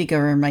general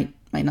moviegoer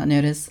might not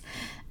notice.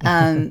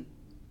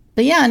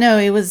 But yeah, no,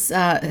 it was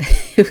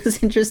it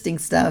was interesting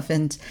stuff,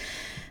 and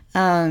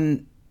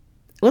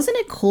wasn't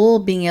it cool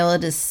being able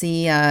to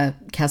see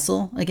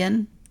Kessel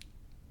again?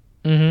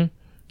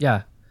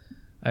 Yeah,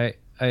 I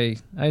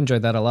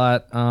enjoyed that a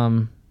lot.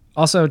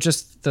 Also,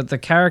 just the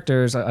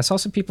characters. I saw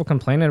some people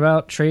complaining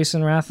about Trace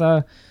and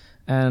Ratha,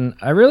 and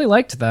I really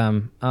liked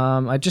them.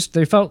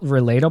 They felt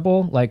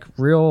relatable, like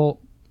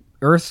real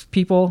Earth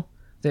people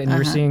that you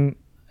were seeing,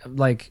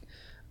 like,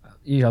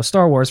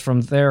 Star Wars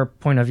from their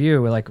point of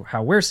view, like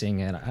how we're seeing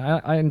it.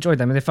 I enjoyed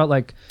them. I mean, they felt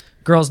like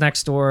girls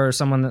next door, or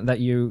someone that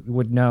you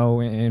would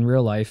know in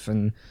real life.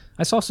 And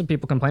I saw some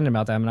people complaining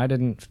about them, and I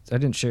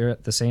didn't share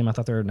it the same. I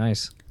thought they were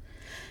nice.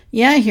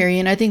 Yeah, I hear you.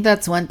 And I think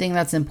that's one thing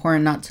that's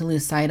important not to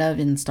lose sight of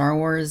in Star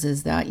Wars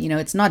is that,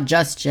 it's not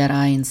just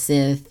Jedi and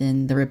Sith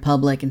and the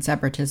Republic and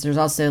Separatists. There's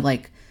also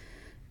like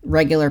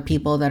regular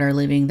people that are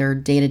living their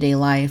day-to-day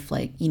life,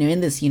 like,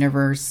 in this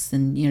universe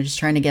and, just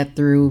trying to get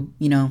through,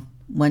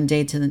 one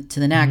day to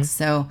the next.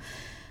 So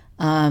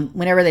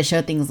whenever they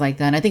show things like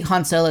that, and I think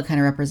Han Solo kind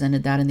of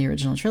represented that in the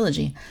original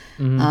trilogy.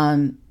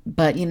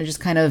 But, just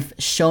kind of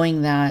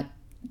showing that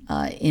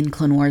in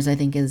Clone Wars, I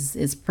think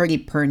is pretty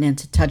pertinent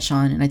to touch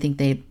on, and I think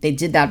they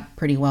did that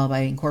pretty well by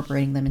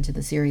incorporating them into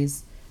the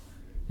series.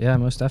 Yeah,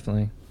 most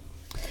definitely.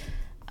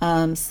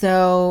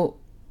 So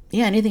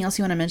yeah, anything else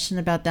you want to mention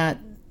about that?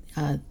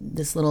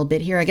 This little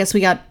bit here, I guess we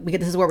get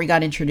this is where we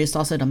got introduced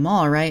also to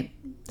Maul, right?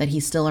 That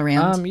he's still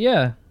around.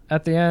 Yeah.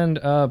 At the end,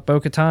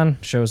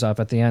 Bo-Katan shows up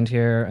at the end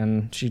here,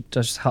 and she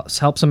just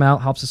helps him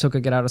out, helps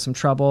Ahsoka get out of some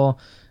trouble.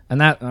 And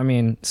that, I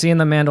mean, seeing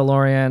The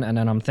Mandalorian, and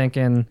then I'm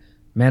thinking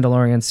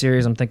Mandalorian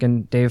series, I'm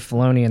thinking Dave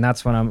Filoni, and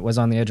that's when I was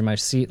on the edge of my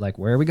seat, like,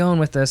 where are we going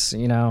with this,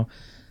 And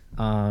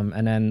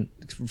then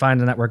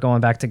finding that we're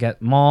going back to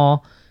get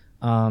Maul,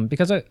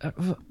 because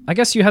I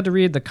guess you had to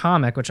read the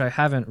comic, which I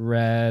haven't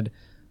read,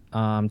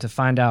 to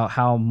find out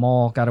how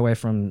Maul got away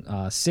from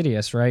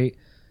Sidious, right?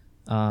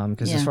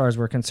 Because as far as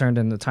we're concerned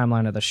in the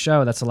timeline of the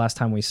show, that's the last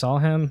time we saw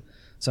him.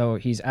 So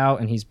he's out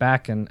and he's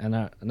back, and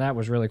that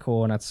was really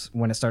cool, and that's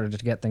when it started to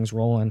get things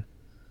rolling.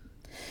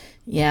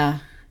 Yeah,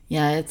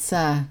 it's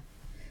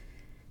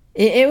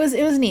it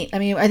was neat. I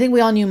mean, I think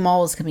we all knew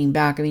Maul was coming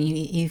back. I mean,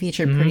 he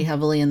featured pretty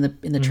heavily in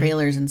the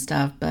trailers and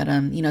stuff, but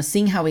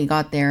seeing how he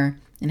got there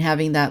and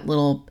having that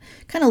little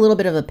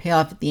bit of a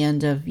payoff at the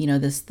end of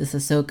this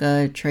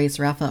Ahsoka Trace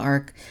Rafa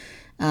arc,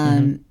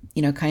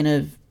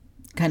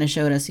 kind of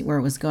showed us where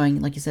it was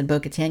going. Like you said,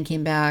 Bo-Katan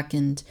came back,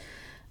 and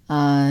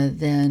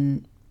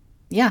then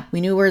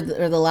we knew where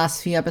the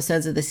last few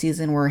episodes of the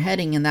season were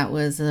heading, and that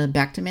was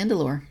back to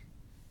Mandalore.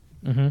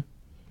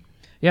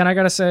 Yeah, and I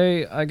gotta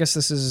say, I guess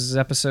this is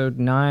episode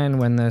 9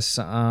 when this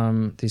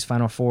these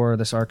final 4,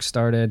 this arc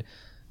started,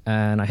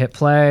 and I hit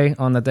play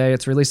on the day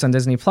it's released on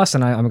Disney Plus,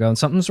 and I'm going,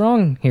 something's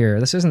wrong here.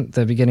 This isn't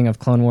the beginning of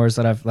Clone Wars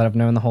that I've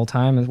known the whole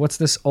time. What's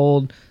this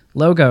old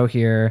logo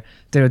here?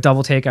 Did a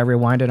double take, I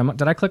rewinded.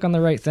 Did I click on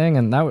the right thing?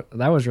 And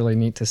that was really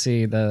neat to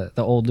see the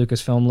old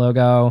Lucasfilm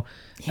logo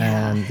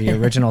and the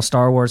original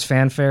Star Wars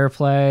fanfare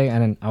play,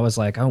 and I was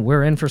like, oh,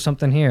 we're in for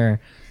something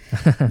here.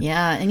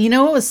 Yeah, and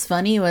what was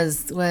funny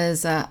was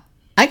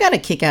I got a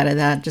kick out of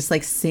that, just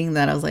like seeing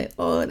that. I was like,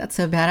 oh, that's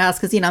so badass,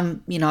 because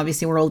I'm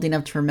obviously we're old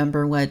enough to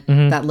remember what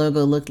that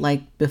logo looked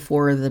like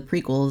before the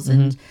prequels,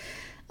 and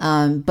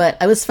but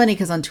it was funny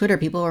because on Twitter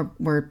people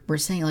were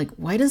saying, like,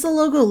 why does the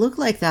logo look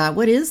like that?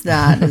 What is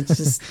that? It's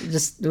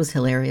just it was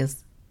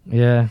hilarious.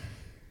 Yeah,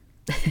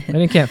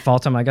 and you can't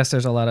fault them. I guess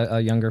there's a lot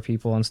of younger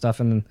people and stuff,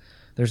 and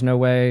there's no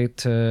way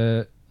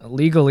to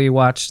legally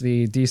watch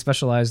the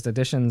despecialized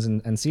editions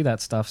and see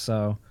that stuff.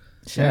 So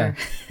sure.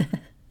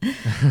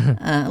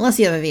 Unless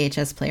you have a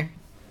VHS player.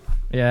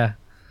 Yeah.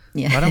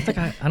 But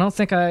I don't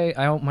think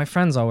I my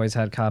friends always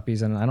had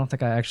copies, and I don't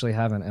think I actually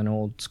have an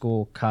old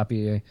school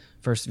copy.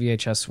 First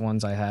VHS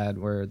ones I had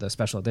were the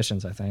special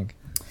editions, I think.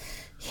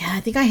 Yeah, I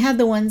think I had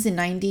the ones in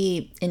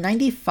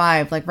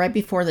 95, like right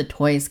before the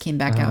toys came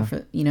back out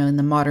for, in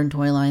the modern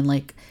toy line.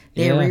 Like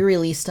they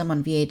re-released them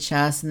on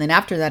VHS, and then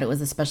after that it was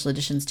the special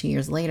editions 2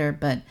 years later.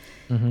 But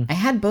I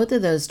had both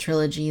of those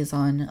trilogies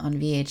on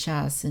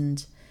VHS,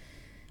 and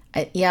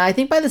I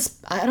think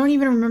I don't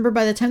even remember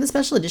by the time the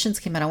special editions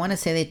came out. I want to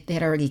say they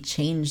had already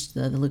changed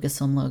the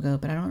Lucasfilm logo,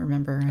 but I don't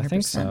remember 100%. I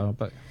think so,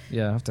 but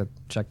yeah, I have to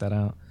check that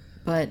out.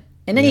 But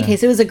in any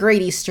case, it was a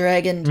great Easter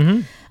egg,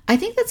 and I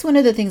think that's one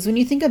of the things when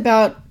you think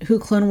about who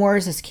Clone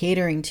Wars is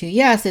catering to.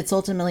 Yes, it's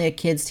ultimately a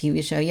kids'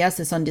 TV show. Yes,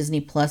 it's on Disney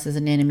Plus as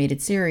an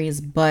animated series,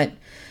 but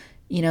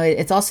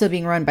it's also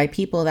being run by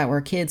people that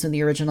were kids when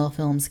the original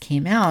films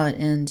came out,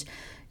 and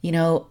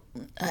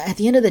at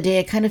the end of the day,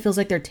 it kind of feels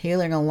like they're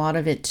tailoring a lot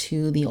of it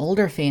to the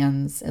older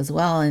fans as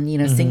well, and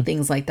seeing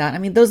things like that. I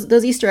mean,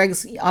 those Easter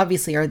eggs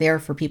obviously are there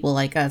for people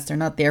like us. They're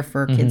not there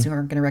for kids who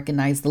aren't going to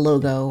recognize the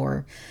logo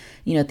or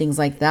things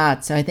like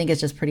that. So I think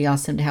it's just pretty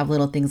awesome to have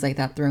little things like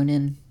that thrown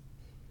in.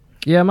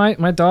 Yeah,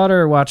 my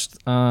daughter watched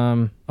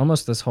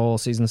almost this whole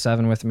season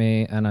 7 with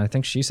me, and I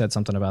think she said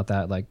something about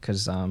that, like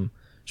because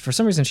for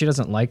some reason she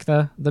doesn't like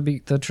the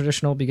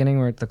traditional beginning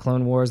where the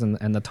Clone Wars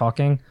and the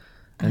talking,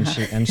 and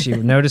she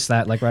noticed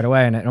that like right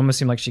away, and it almost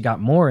seemed like she got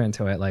more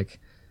into it, like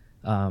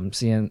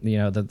seeing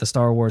the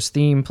Star Wars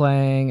theme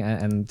playing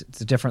and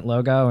the different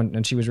logo,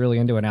 and she was really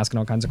into it, and asking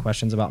all kinds of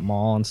questions about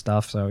Maul and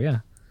stuff. So yeah.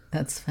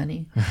 That's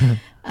funny.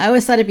 I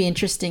always thought it'd be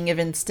interesting if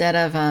instead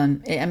of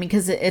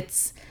because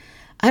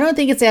I don't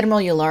think it's Admiral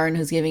Yularen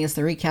who's giving us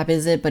the recap,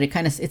 is it? But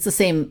it's the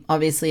same.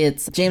 Obviously,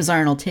 it's James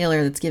Arnold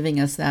Taylor that's giving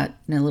us that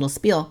little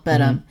spiel.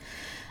 But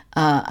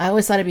I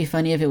always thought it'd be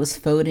funny if it was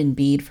Fode and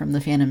Bede from the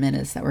Phantom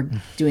Menace that were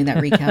doing that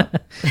recap.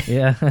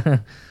 Yeah.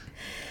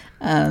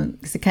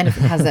 Because it kind of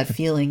has that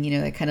feeling,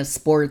 that kind of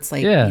sports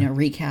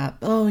recap.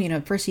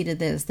 Oh, first he did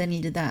this, then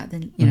he did that,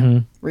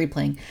 then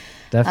replaying.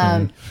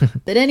 Definitely.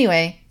 But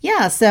anyway,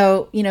 yeah.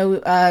 So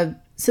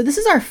so this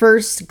is our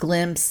first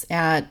glimpse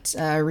at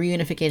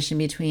reunification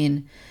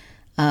between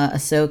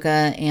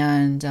Ahsoka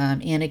and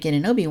Anakin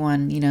and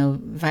Obi-Wan,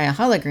 via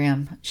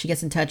hologram. She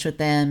gets in touch with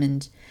them,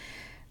 and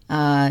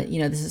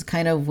this is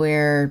kind of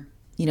where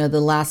the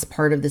last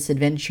part of this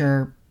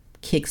adventure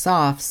kicks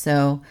off.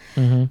 So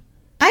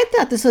I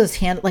thought this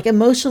was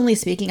emotionally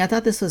speaking, I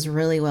thought this was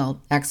really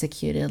well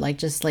executed. Like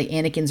just like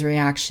Anakin's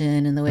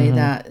reaction and the way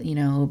that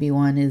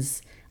Obi-Wan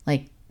is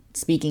like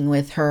speaking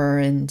with her,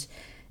 and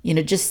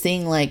just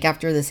seeing like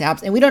after this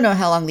absence, and we don't know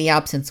how long the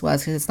absence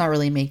was because it's not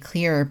really made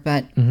clear,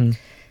 but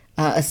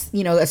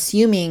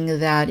assuming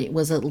that it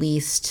was at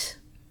least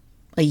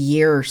a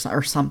year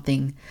or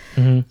something,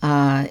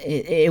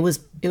 it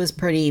was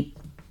pretty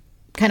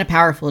kind of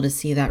powerful to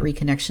see that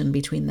reconnection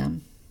between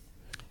them.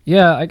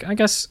 Yeah, I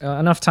guess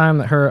enough time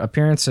that her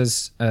appearance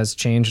has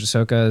changed.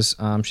 Ahsoka's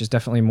she's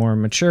definitely more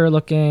mature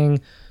looking.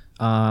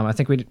 I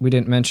think we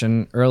didn't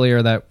mention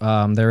earlier that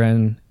they're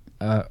in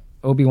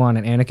Obi-Wan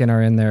and Anakin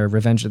are in their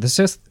Revenge of the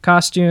Sith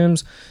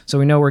costumes, so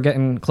we know we're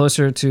getting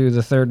closer to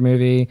the third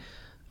movie.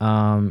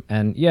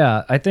 And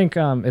yeah, I think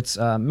it's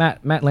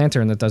Matt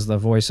Lanter that does the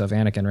voice of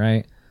Anakin,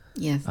 right?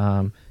 Yes.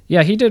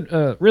 Yeah, he did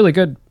a really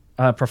good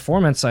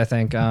performance, I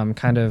think,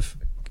 kind of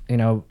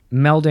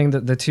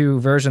melding the two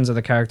versions of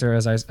the character,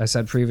 as I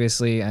said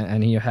previously,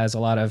 and he has a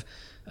lot of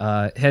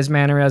his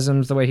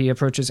mannerisms, the way he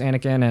approaches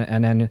Anakin,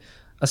 and then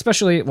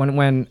especially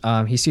when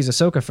he sees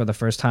Ahsoka for the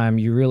first time,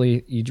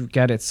 you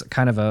get it's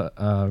kind of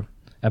a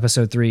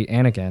episode 3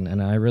 Anakin,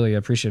 and I really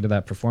appreciated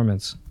that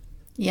performance.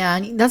 Yeah,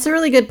 that's a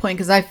really good point,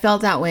 because I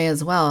felt that way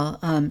as well.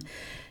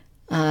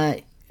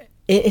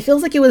 It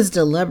feels like it was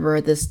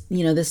deliberate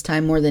this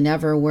time more than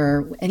ever,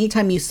 where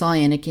anytime you saw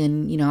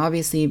Anakin,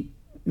 obviously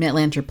Matt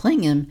Lanter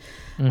playing him,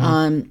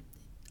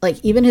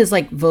 like even his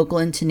like vocal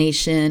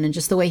intonation and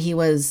just the way he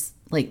was,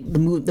 like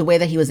the way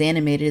that he was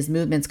animated, his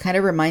movements kind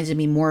of reminded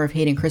me more of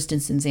Hayden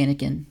Christensen's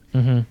Anakin.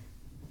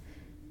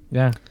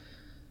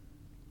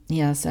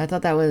 Yeah, so I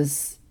thought that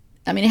was,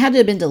 it had to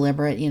have been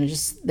deliberate,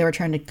 just they were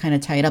trying to kind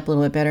of tie it up a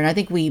little bit better, and I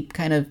think it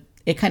kind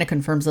of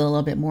confirms it a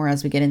little bit more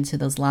as we get into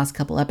those last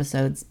couple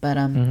episodes. But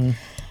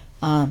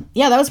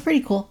yeah, that was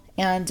pretty cool.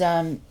 And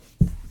so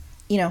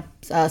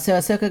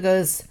Ahsoka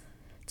goes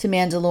to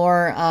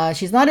Mandalore.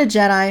 She's not a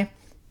Jedi,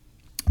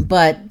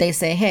 but they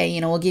say, hey,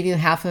 we'll give you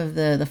half of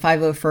the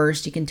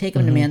 501st. You can take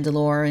them to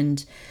Mandalore,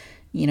 and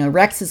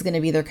Rex is going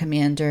to be their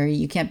commander.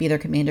 You can't be their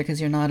commander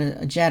because you're not a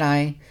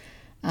Jedi.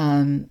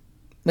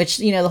 Which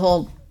the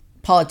whole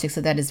politics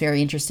of that is very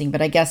interesting.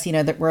 But I guess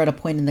that we're at a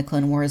point in the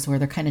Clone Wars where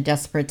they're kind of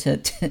desperate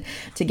to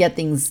get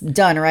things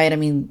done, right? I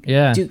mean,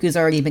 yeah. Dooku's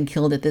already been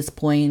killed at this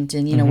point,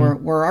 and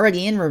we're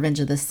already in Revenge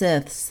of the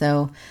Sith,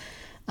 so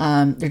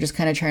they're just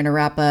kind of trying to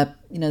wrap up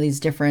these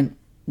different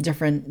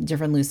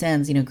loose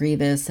ends,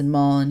 Grievous and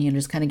Maul, and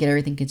just kind of get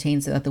everything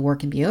contained so that the war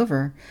can be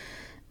over.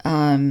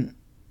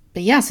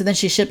 But yeah, so then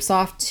she ships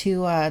off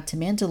to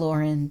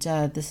Mandalore,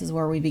 and this is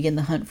where we begin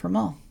the hunt for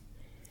Maul.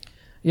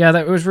 Yeah,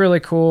 that was really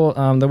cool.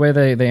 The way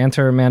they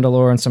enter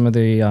Mandalore, and some of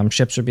the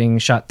ships are being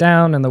shot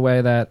down, and the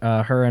way that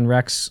her and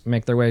Rex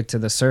make their way to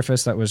the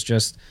surface, that was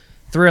just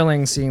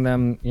thrilling, seeing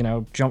them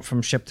jump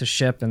from ship to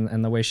ship,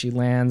 and the way she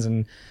lands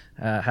and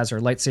has her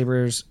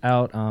lightsabers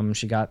out.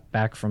 She got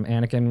back from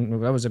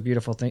Anakin. That was a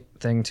beautiful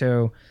thing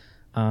too.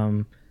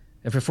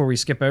 Before we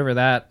skip over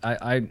that,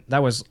 I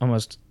that was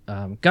almost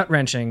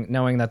gut-wrenching,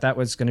 knowing that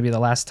was going to be the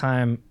last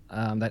time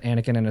that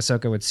Anakin and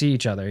Ahsoka would see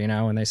each other,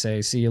 and they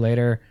say, see you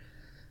later.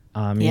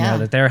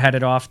 That they're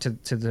headed off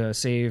to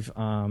save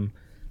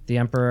the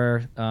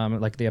Emperor,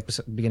 like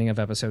the beginning of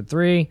episode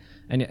 3,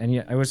 and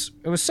it was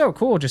so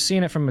cool just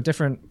seeing it from a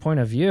different point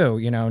of view,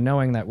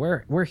 knowing that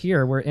we're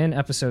here, we're in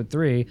episode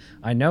 3.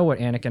 I know what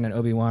Anakin and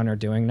Obi-Wan are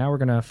doing. Now we're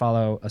gonna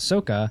follow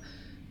Ahsoka,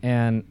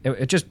 and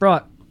it just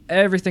brought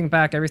everything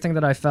back, everything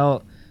that I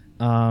felt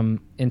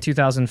in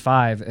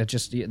 2005. It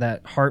just,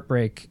 that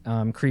heartbreak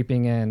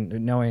creeping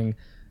in, knowing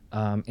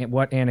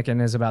what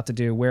Anakin is about to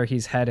do, where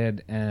he's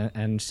headed,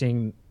 and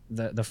seeing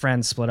the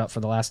friends split up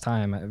for the last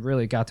time. It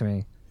really got to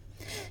me.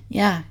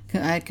 Yeah,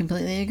 I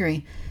completely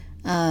agree.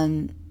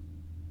 And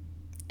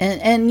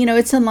And you know,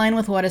 it's in line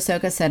with what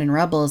Ahsoka said in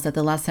Rebels, that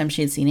the last time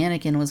she had seen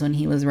Anakin was when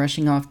he was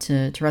rushing off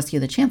to rescue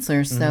the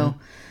Chancellor. So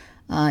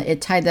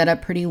it tied that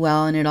up pretty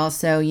well, and it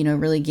also, you know,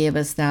 really gave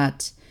us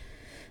that,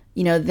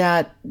 you know,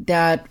 that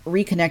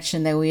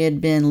reconnection that we had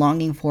been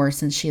longing for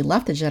since she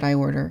left the Jedi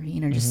Order.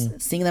 You know,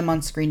 just seeing them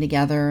on screen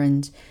together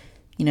and,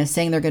 you know,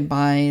 saying their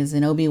goodbyes,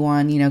 and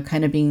Obi-Wan, you know,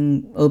 kind of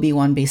being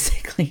Obi-Wan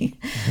basically.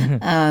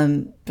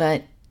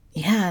 But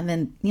yeah, and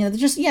then, you know,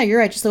 just, yeah, you're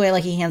right. Just the way,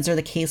 like, he hands her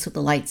the case with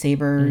the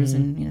lightsabers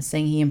and, you know,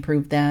 saying he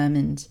improved them.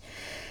 And,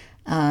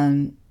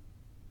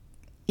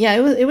 yeah,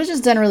 it was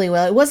just done really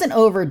well. It wasn't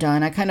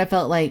overdone. I kind of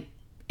felt like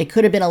it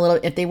could have been a little,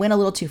 if they went a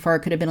little too far, it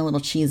could have been a little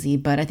cheesy,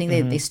 but I think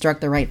they struck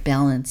the right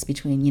balance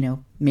between, you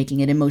know, making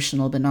it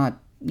emotional, but not,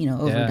 you know,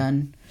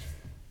 overdone.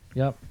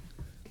 Yep.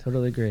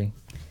 Totally agree.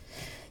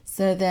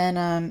 So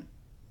then,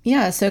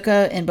 yeah,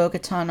 Ahsoka and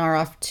Bo-Katan are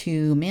off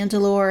to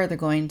Mandalore. They're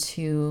going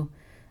to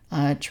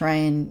try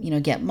and, you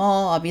know, get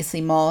Maul. Obviously,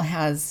 Maul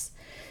has,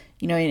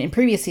 you know, in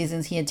previous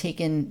seasons, he had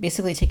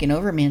basically taken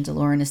over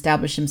Mandalore and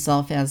established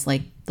himself as,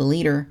 like, the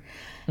leader.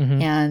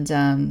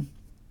 And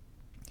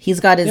he's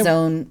got his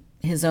own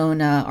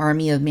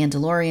army of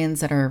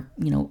Mandalorians that are,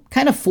 you know,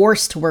 kind of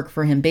forced to work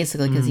for him,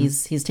 basically, because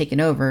he's taken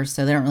over,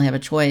 so they don't really have a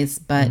choice.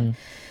 But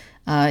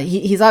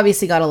he's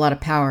obviously got a lot of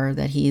power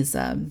that he's,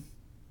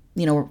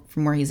 you know,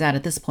 from where he's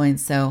at this point.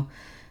 So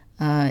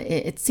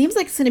it seems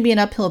like it's going to be an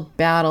uphill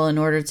battle in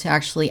order to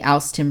actually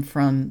oust him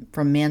from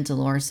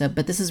Mandalore. So,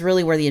 but this is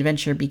really where the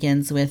adventure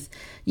begins with,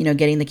 you know,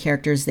 getting the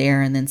characters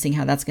there and then seeing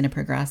how that's going to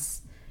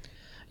progress.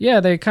 Yeah,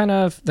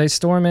 they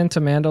storm into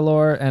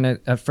Mandalore, and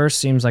it at first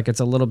seems like it's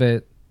a little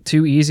bit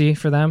too easy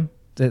for them.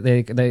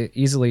 They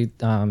easily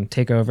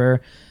take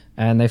over,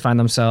 and they find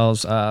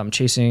themselves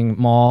chasing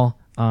Maul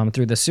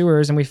through the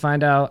sewers, and we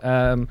find out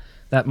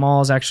that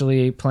Maul is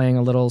actually playing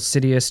a little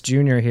Sidious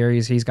Jr. here.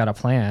 He's got a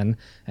plan,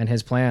 and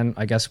his plan,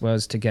 I guess,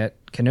 was to get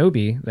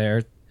Kenobi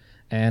there,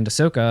 and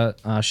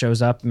Ahsoka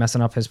shows up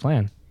messing up his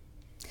plan.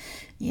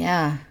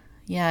 Yeah,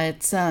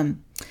 it's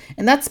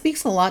and that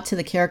speaks a lot to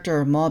the character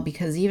of Maul,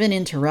 because even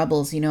into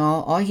Rebels, you know,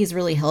 all he's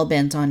really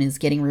hell-bent on is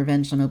getting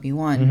revenge on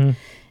Obi-Wan.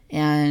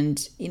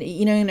 And,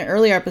 you know, in the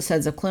earlier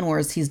episodes of Clone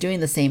Wars, he's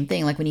doing the same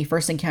thing. Like when he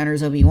first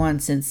encounters Obi-Wan,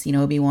 since, you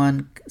know,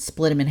 Obi-Wan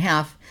split him in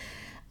half,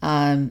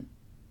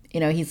 you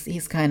know,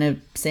 he's kind of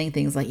saying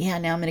things like, yeah,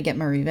 now I'm going to get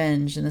my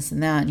revenge and this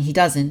and that. And he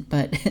doesn't,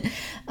 but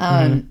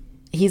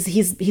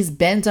he's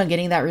bent on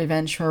getting that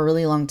revenge for a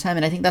really long time.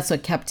 And I think that's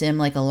what kept him,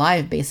 like,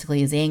 alive, basically,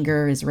 his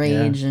anger, his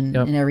rage, and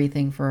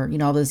everything for, you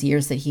know, all those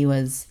years that he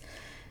was,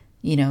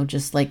 you know,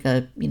 just like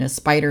a, you know,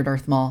 spider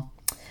Darth Maul.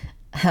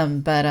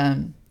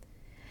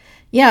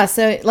 Yeah,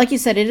 so like you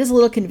said, it is a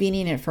little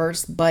convenient at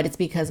first, but it's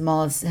because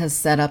Maul has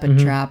set up a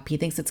trap. He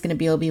thinks it's going to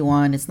be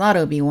Obi-Wan. It's not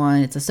Obi-Wan.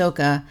 It's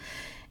Ahsoka.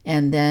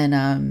 And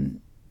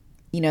then,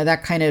 you know,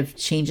 that kind of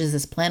changes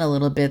his plan a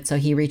little bit. So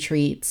he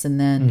retreats, and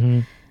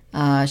then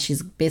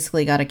she's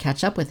basically got to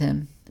catch up with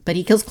him. But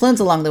he kills clones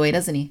along the way,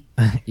 doesn't he?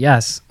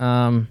 Yes,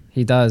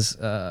 he does.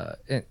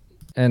 And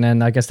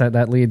then I guess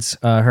that leads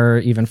her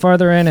even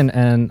farther in,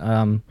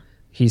 and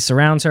he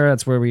surrounds her.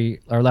 That's where we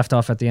are left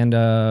off at the end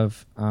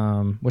of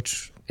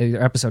which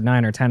either episode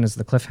 9 or 10 is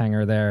the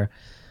cliffhanger there.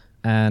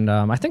 And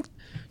I think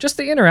just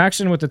the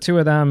interaction with the two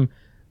of them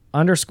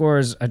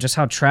underscores just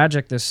how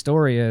tragic this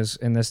story is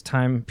in this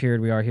time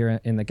period we are here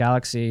in the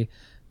galaxy.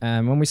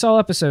 When we saw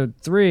episode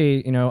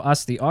 3, you know,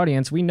 us, the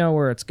audience, we know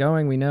where it's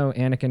going. We know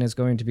Anakin is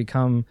going to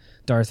become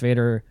Darth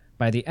Vader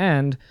by the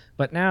end.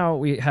 But now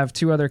we have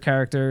two other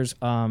characters,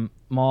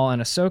 Maul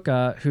and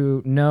Ahsoka,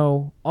 who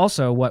know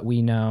also what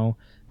we know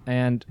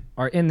and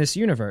are in this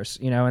universe,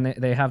 you know, and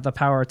they have the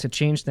power to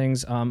change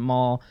things.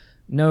 Maul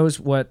knows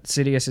what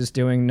Sidious is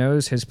doing,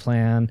 knows his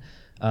plan,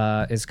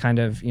 is kind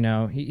of, you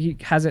know, he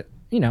has it,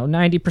 you know,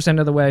 90%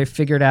 of the way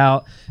figured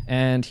out,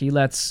 and he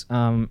lets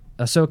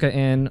Ahsoka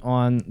in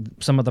on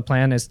some of the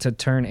plan is to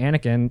turn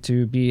Anakin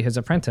to be his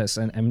apprentice,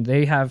 and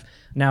they have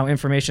now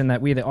information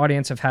that we, the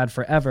audience, have had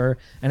forever,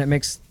 and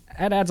it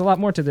adds a lot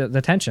more to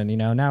the tension, you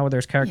know. Now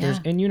there's characters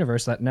in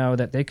universe that know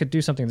that they could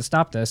do something to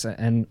stop this,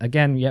 and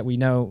again, yet we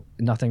know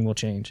nothing will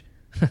change.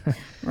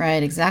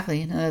 Right,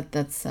 exactly. No,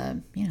 that's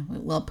you know,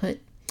 well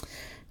put.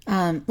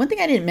 One thing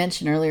I didn't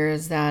mention earlier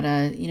is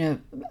that you know,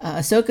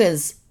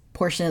 Ahsoka's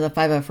portion of the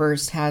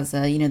 501st has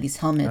you know, these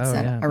helmets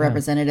that are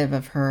representative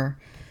of her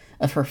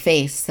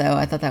face. So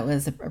I thought that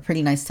was a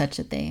pretty nice touch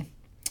that they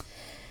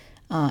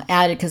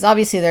added, because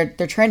obviously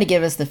they're trying to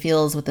give us the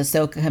feels with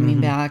Ahsoka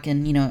coming back,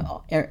 and you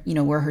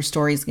know where her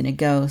story is going to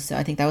go. So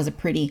I think that was a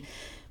pretty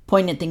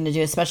poignant thing to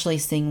do, especially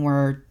seeing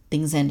where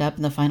things end up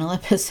in the final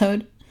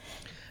episode.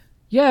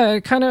 Yeah,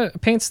 it kind of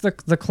paints the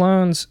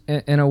clones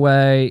in a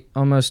way,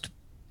 almost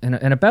in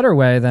a better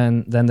way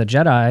than the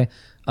Jedi.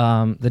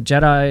 The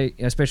Jedi,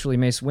 especially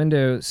Mace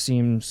Windu,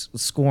 seems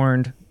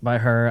scorned by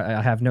her.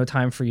 I have no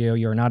time for you.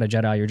 You're not a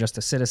Jedi. You're just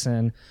a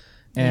citizen.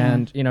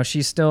 And, you know,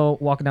 she's still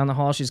walking down the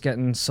hall. She's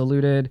getting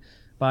saluted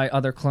by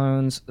other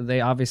clones. They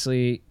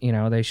obviously, you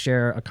know, they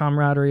share a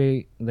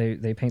camaraderie.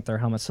 They paint their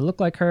helmets to look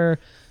like her.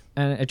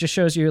 and it just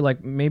shows you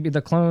like maybe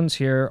the clones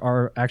here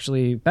are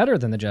actually better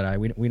than the Jedi.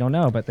 We don't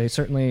know, but they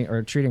certainly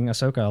are treating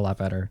Ahsoka a lot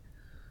better.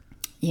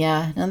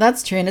 Yeah, no,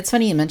 that's true. And it's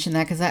funny you mentioned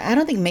that because I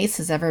don't think Mace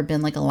has ever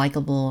been like a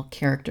likable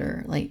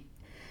character. Like,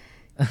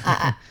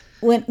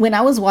 when I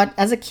was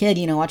as a kid,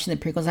 you know, watching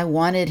the prequels, I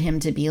wanted him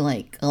to be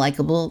like a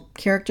likable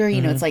character.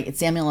 You know, it's like it's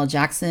Samuel L.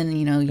 Jackson.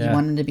 You know, you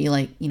want him to be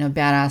like, you know,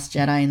 badass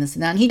Jedi and this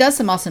and that. And he does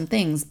some awesome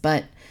things,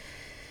 but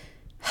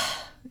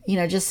you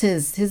know, just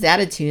his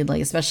attitude,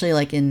 like especially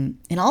like in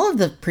all of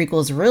the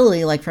prequels,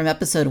 really, like from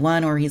episode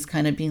 1, where he's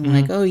kind of being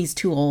like, oh, he's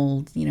too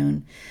old, you know.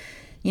 And,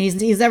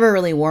 he's never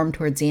really warmed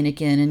towards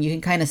Anakin, and you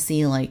can kind of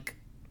see like,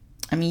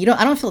 I mean,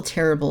 I don't feel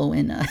terrible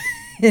when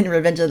in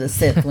Revenge of the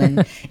Sith when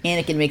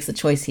Anakin makes the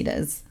choice he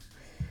does.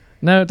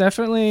 No,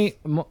 definitely.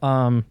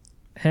 Him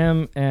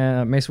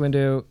and Mace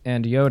Windu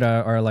and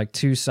Yoda are like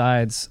two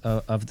sides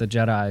of the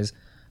Jedis,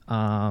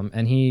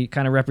 and he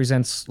kind of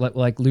represents,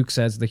 like Luke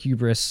says, the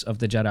hubris of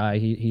the Jedi.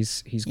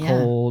 He's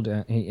cold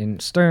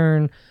and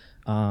stern.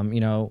 You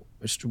know,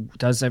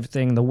 does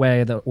everything the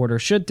way the Order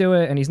should do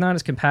it, and he's not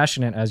as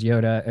compassionate as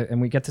Yoda,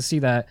 and we get to see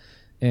that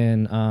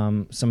in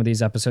some of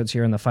these episodes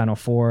here in the Final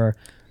Four.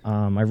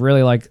 I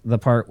really like the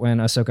part when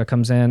Ahsoka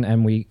comes in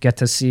and we get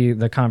to see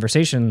the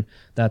conversation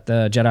that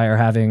the Jedi are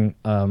having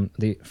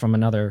from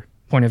another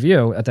point of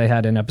view that they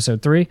had in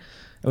episode 3. It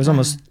was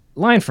almost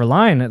line for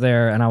line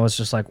there, and I was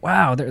just like,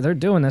 wow, they're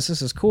doing this.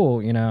 This is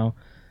cool, you know.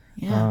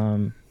 Yeah.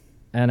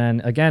 And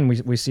then again,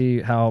 we see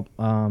how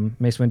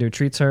Mace Windu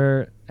treats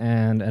her,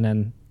 and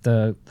then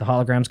the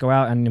holograms go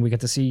out, and we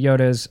get to see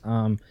Yoda's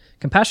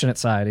compassionate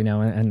side, you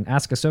know, and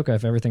ask Ahsoka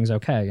if everything's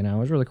okay. You know, it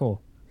was really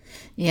cool.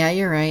 Yeah,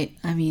 you're right.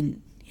 I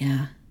mean,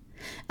 yeah.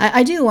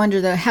 I do wonder,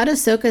 though, how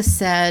Ahsoka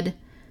said,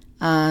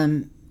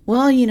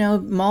 well, you know,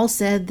 Maul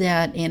said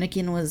that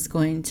Anakin was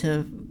going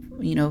to,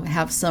 you know,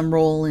 have some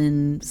role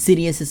in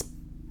Sidious's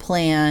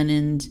plan,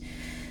 and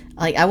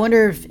like, I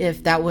wonder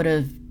if that would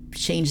have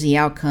changed the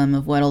outcome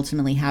of what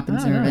ultimately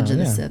happens in Revenge of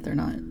the Sith or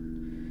not.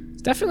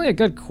 It's definitely a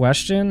good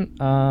question,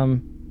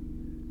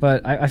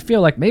 but I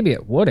feel like maybe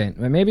it wouldn't.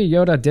 Maybe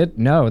Yoda did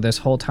know this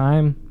whole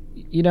time.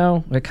 You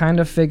know, they kind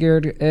of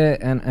figured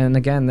it, and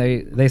again,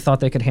 they thought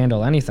they could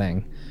handle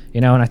anything, you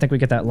know, and I think we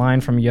get that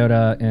line from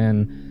Yoda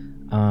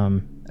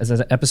in, as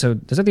an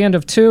episode, is it the end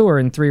of 2 or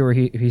in 3 where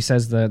he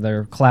says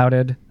they're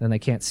clouded and they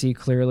can't see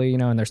clearly, you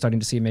know, and they're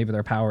starting to see maybe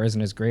their power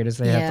isn't as great as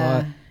they had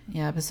thought.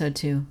 Yeah, episode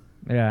 2.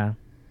 Yeah.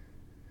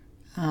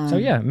 So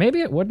yeah,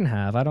 maybe it wouldn't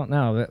have, I don't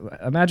know.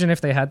 Imagine if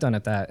they had done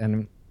it that,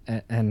 and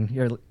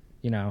you're,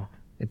 you know,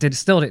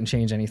 still didn't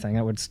change anything.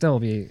 That would still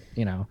be,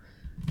 you know,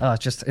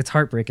 it's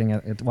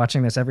heartbreaking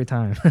watching this every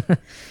time.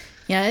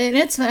 Yeah, and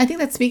I think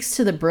that speaks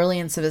to the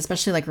brilliance of,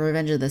 especially like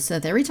Revenge of the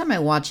Sith. Every time I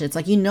watch it, it's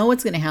like, you know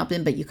what's going to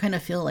happen, but you kind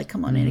of feel like,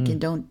 come on, Anakin,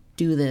 don't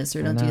do this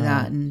or don't do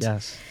that. And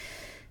yes,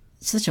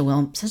 it's such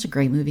a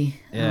great movie.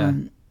 Yeah.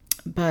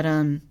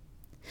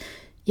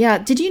 Yeah,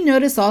 did you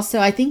notice also,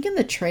 I think in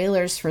the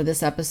trailers for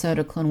this episode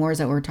of Clone Wars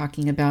that we're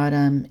talking about,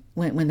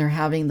 when they're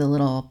having the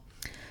little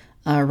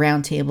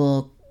round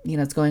table, you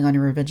know, it's going on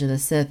in Revenge of the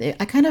Sith,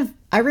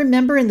 I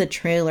remember in the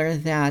trailer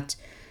that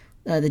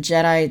the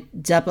Jedi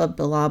Depa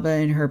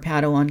Billaba and her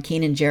Padawan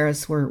Kanan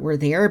Jarrus were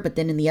there, but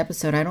then in the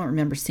episode I don't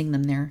remember seeing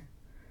them there.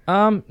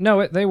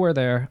 No, they were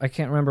there. I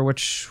can't remember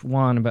which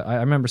one, but I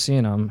remember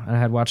seeing them. I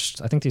had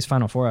watched, I think these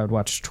Final Four I would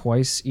watch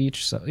twice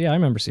each, so yeah, I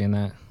remember seeing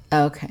that.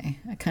 Okay,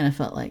 I kind of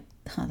felt like,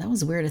 that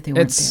was weird if they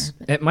weren't there.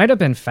 But it might have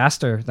been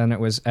faster than it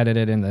was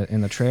edited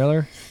in the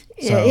trailer.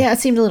 So. Yeah, it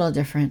seemed a little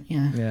different.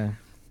 Yeah. Yeah.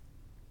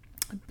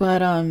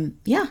 But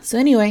yeah. So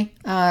anyway,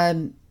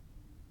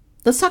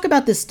 let's talk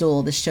about this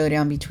duel, this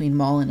showdown between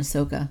Maul and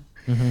Ahsoka.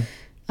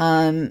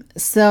 Mm-hmm.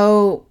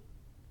 So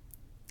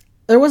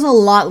there was a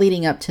lot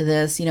leading up to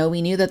this. You know,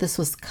 we knew that this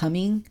was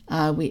coming.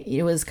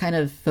 It was kind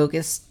of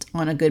focused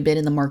on a good bit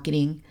in the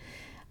marketing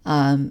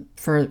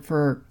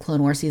for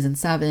Clone Wars Season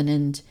 7,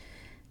 and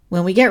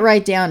when we get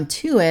right down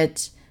to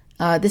it,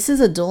 this is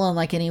a duel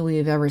unlike any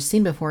we've ever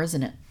seen before,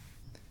 isn't it?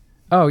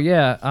 Oh,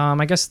 yeah.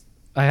 I guess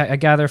I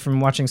gather from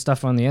watching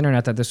stuff on the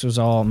internet that this was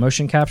all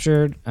motion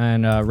captured,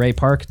 and Ray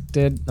Park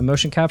did a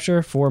motion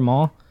capture for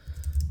Maul,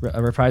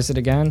 reprised it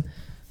again.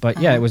 But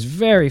yeah, it was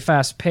very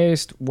fast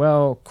paced,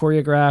 well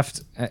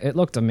choreographed. It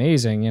looked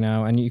amazing, you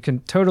know, and you can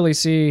totally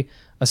see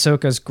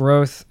Ahsoka's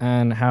growth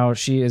and how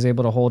she is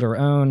able to hold her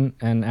own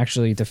and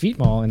actually defeat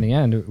Maul in the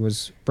end. It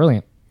was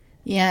brilliant.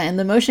 Yeah, and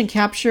the motion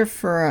capture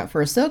for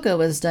Ahsoka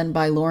was done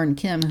by Lauren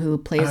Kim, who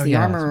plays the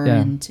armorer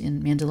in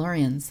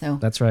Mandalorian. So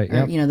that's right.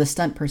 Yeah, you know, the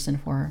stunt person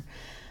for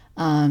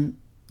her.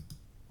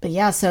 But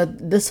yeah, so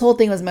this whole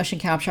thing was motion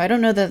capture. I don't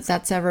know that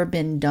that's ever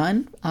been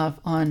done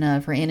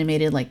for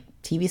animated like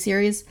TV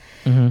series,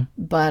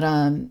 but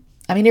I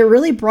mean, it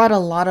really brought a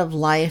lot of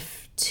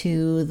life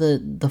to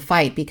the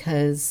fight,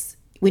 because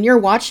when you're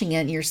watching it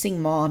and you're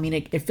seeing Maul, I mean,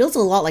 it feels a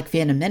lot like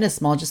Phantom Menace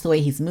Maul, just the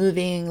way he's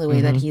moving, the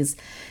way that he's,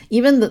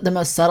 even the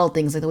most subtle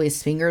things, like the way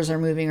his fingers are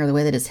moving or the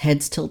way that his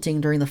head's tilting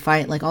during the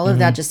fight, like all of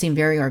that just seemed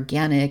very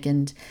organic.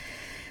 And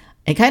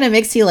it kind of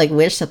makes you like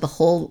wish that the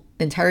whole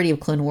entirety of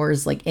Clone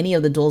Wars, like any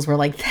of the duels were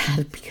like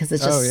that, because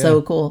it's just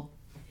so cool.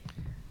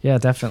 Yeah,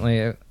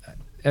 definitely.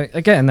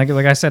 Again, like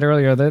I said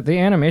earlier, the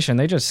animation,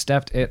 they just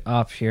stepped it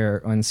up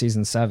here on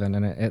season 7,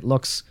 and it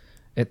looks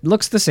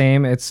the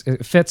same. It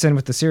fits in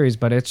with the series,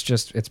 but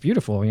it's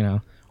beautiful. You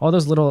know, all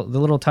those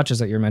little touches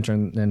that you're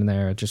mentioning in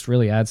there, it just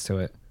really adds to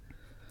it.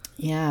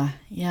 Yeah,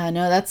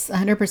 no, that's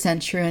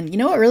 100% true. And you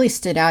know what really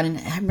stood out, and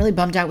I'm really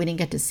bummed out we didn't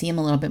get to see him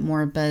a little bit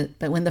more, but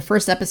when the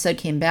first episode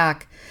came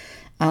back,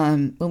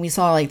 when we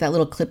saw like that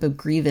little clip of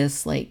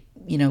Grievous, like,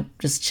 you know,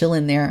 just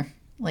chilling there,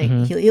 like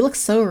he looks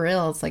so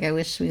real. It's like, I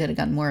wish we could have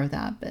gotten more of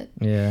that, but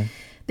yeah,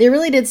 they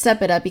really did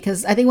step it up,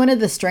 because I think one of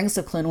the strengths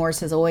of Clone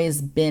Wars has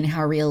always been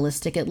how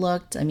realistic it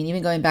looked. I mean,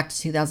 even going back to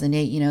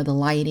 2008, you know, the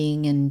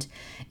lighting and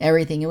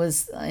everything, it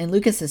was, and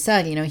Lucas has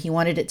said, you know, he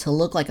wanted it to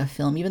look like a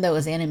film. Even though it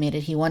was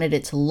animated, he wanted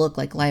it to look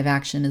like live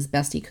action as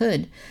best he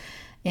could.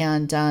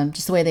 And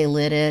just the way they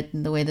lit it,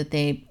 and the way that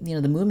they, you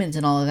know, the movement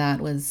and all of that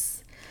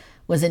was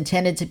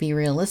intended to be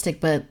realistic.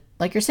 But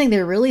like you're saying,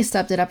 they really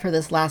stepped it up for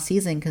this last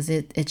season, because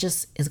it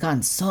just has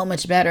gotten so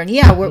much better. And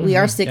yeah, we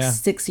are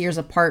six years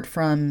apart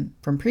from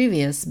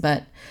previous,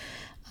 but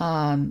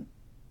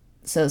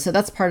so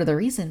that's part of the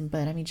reason.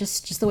 But I mean,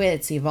 just the way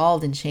it's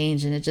evolved and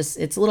changed, and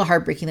it's a little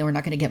heartbreaking that we're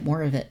not going to get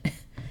more of it.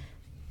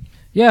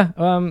 Yeah.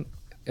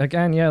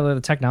 Again, yeah,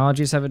 the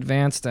technologies have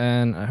advanced,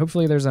 and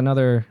hopefully there's I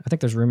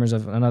think there's rumors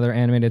of another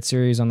animated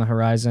series on the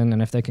horizon.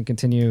 And if they can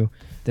continue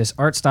this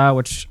art style,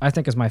 which I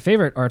think is my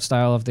favorite art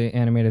style of the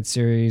animated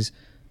series,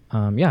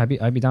 yeah,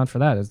 I'd be down for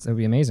that. It'd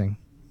be amazing.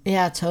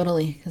 Yeah,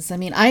 totally. Because I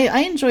mean,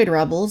 I enjoyed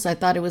Rebels. I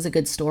thought it was a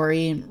good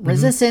story.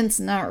 Resistance,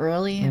 not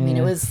really. I mean,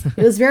 it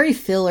was very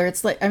filler.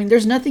 It's like, I mean,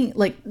 there's nothing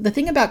like, the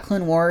thing about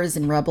Clone Wars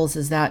and Rebels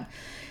is that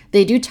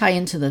they do tie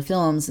into the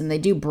films, and they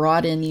do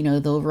broaden, you know,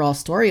 the overall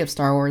story of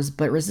Star Wars.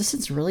 But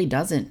Resistance really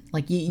doesn't.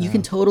 Like, you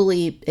can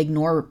totally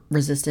ignore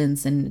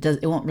Resistance, and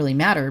it won't really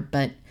matter.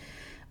 But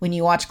when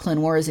you watch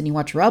Clone Wars and you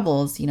watch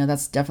Rebels, you know,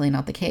 that's definitely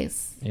not the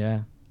case.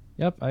 Yeah.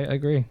 Yep, I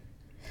agree.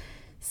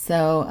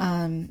 So,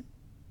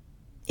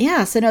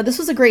 yeah, so no, this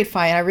was a great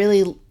fight. I really,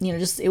 you know,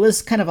 it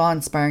was kind of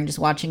awe-inspiring just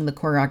watching the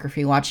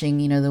choreography, watching,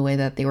 you know, the way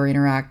that they were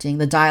interacting,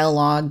 the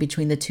dialogue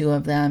between the two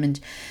of them. And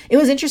it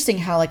was interesting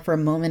how, like, for a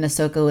moment,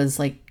 Ahsoka was,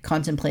 like,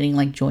 contemplating,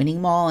 like,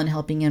 joining Maul and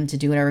helping him to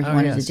do whatever he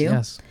wanted to do.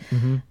 Yes.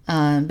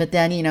 But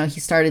then, you know,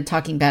 he started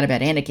talking bad about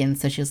Anakin,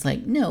 so she was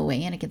like, no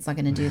way, Anakin's not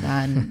going to do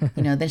that. And,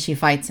 you know, then she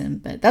fights him.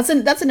 But that's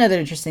another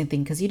interesting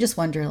thing, because you just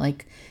wonder,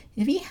 like,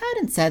 if he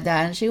hadn't said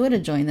that and she would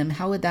have joined them,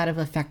 how would that have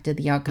affected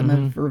the outcome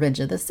of Revenge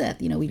of the Sith?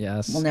 You know,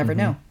 we'll never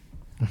know.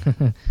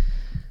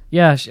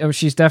 Yeah,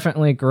 she's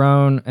definitely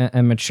grown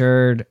and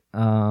matured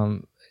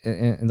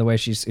in the way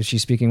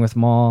she's speaking with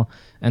Maul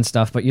and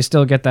stuff. But you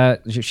still get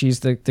that she's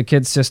the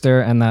kid's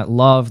sister, and that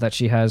love that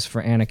she has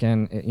for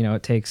Anakin. You know,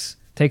 it takes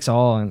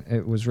all, and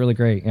it was really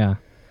great. Yeah.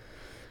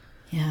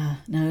 Yeah,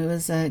 no, it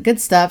was good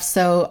stuff.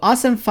 So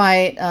awesome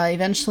fight.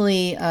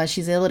 Eventually,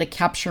 she's able to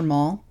capture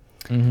Maul.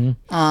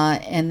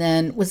 And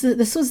then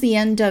this was the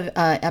end of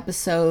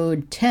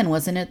episode 10,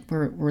 wasn't it?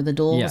 Where the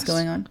duel was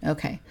going on?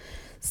 Okay.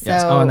 So,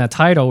 yes. Oh, and that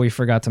title we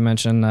forgot to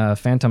mention,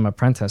 Phantom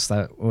Apprentice.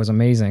 That was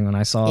amazing. When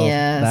I saw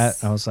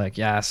that, I was like,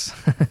 yes.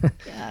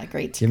 Yeah,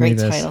 great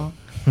title.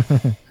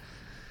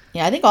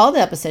 Yeah, I think all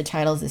the episode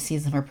titles this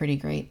season were pretty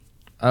great.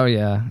 Oh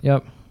yeah,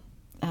 yep.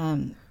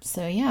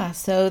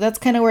 So that's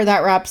kind of where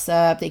that wraps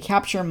up. They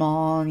capture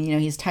Maul, and, you know,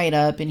 he's tied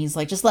up, and he's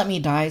like, just let me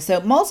die. So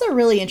Maul's a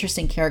really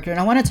interesting character, and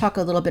I want to talk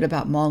a little bit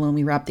about Maul when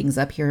we wrap things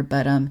up here,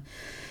 but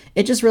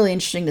it's just really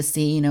interesting to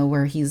see, you know,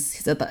 where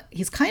he's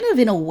kind of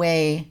in a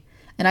way,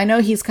 and I know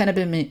he's kind of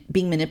been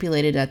being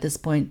manipulated at this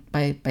point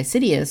by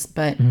Sidious,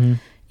 but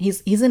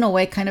he's in a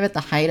way kind of at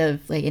the height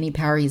of like any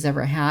power he's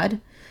ever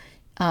had.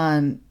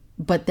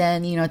 But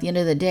then, you know, at the end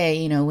of the day,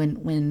 you know,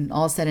 when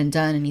all's said and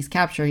done and he's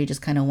captured, he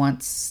just kind of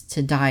wants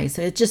to die.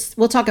 So it just,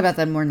 we'll talk about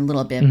that more in a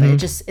little bit, but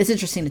it's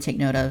interesting to take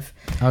note of.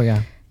 Oh,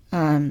 yeah.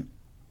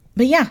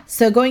 But yeah,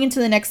 so going into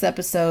the next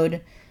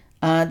episode,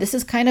 this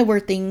is kind of where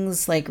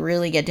things like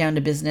really get down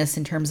to business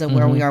in terms of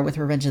where we are with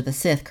Revenge of the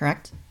Sith,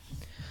 correct?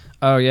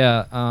 Oh,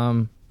 yeah.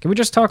 Can we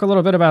just talk a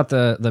little bit about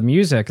the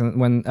music?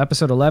 When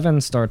episode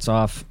 11 starts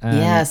off, and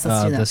yes,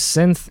 let's do that. The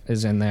synth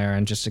is in there,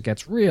 and just it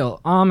gets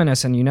real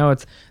ominous, and you know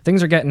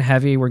things are getting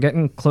heavy. We're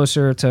getting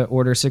closer to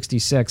Order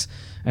 66,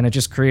 and it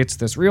just creates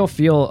this real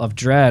feel of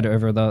dread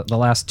over the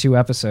last 2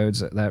 episodes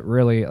that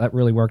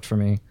really worked for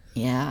me.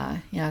 Yeah,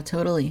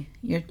 totally.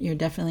 You're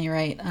definitely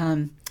right.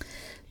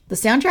 The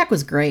soundtrack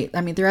was great.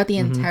 I mean, throughout the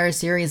entire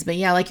series, but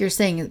yeah, like you're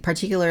saying,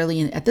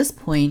 particularly at this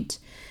point,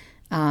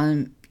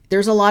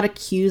 there's a lot of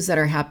cues that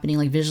are happening,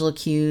 like visual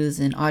cues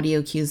and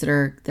audio cues that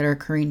are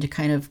occurring to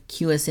kind of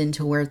cue us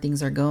into where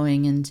things are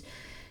going. And,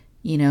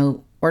 you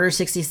know, Order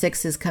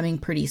 66 is coming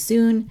pretty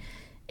soon.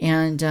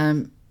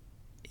 And,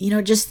 you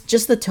know,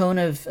 just the tone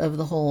of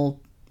the whole,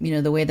 you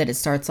know, the way that it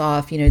starts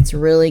off, you know, it's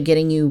really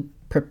getting you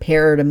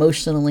prepared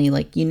emotionally.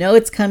 Like, you know,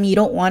 it's coming, you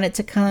don't want it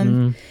to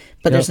come,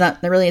 but there's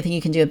not really anything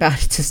you can do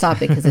about it to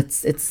stop it, because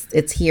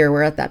it's here.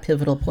 We're at that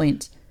pivotal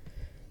point.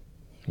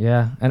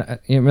 Yeah,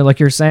 and like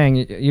you're saying,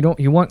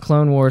 you want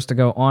Clone Wars to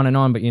go on and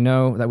on, but you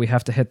know that we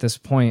have to hit this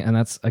point, and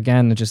that's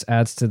again, it just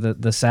adds to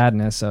the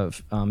sadness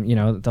of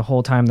the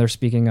whole time they're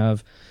speaking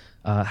of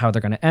how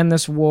they're going to end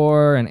this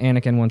war, and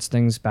Anakin wants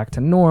things back to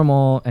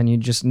normal, and you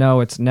just know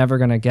it's never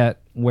going to get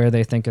where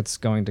they think it's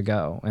going to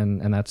go,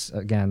 and that's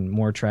again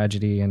more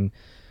tragedy, and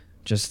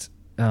just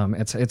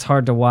it's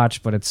hard to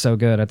watch, but it's so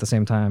good at the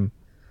same time.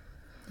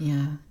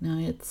 Yeah, no,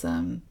 it's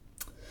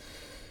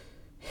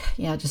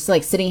yeah, just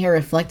like sitting here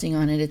reflecting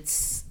on it,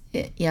 it's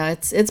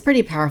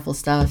pretty powerful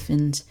stuff.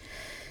 And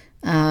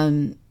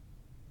I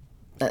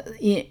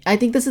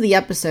think this is the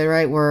episode,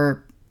 right,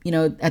 where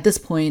at this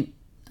point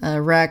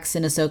Rex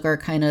and Ahsoka are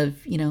kind of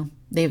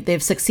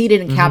they've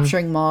succeeded in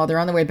capturing Maul. They're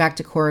on their way back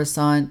to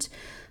Coruscant.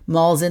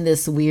 Maul's in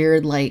this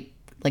weird like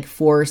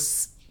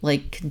force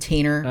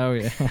container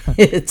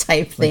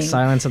type thing, like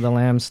Silence of the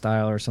Lambs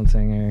style or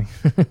something.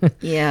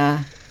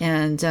 Yeah,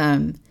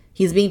 and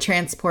he's being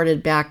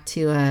transported back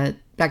to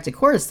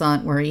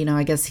Coruscant, where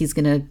I guess he's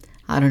gonna,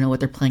 I don't know what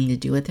they're planning to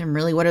do with him,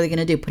 really. What are they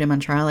gonna do, put him on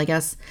trial, I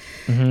guess?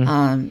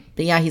 But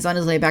yeah, he's on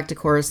his way back to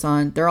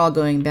Coruscant. They're all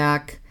going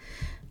back.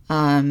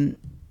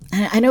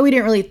 I know we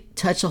didn't really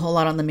touch a whole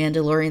lot on the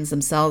Mandalorians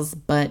themselves,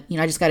 but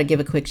I just got to give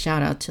a quick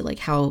shout out to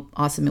how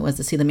awesome it was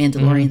to see the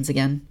Mandalorians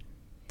again,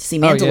 to see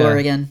Mandalore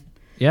again.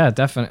 Yeah,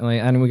 definitely.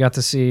 And we got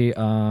to see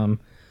I'm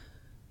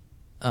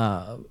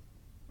sorry,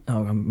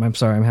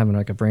 I'm having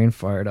like a brain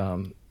fart.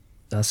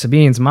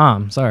 Sabine's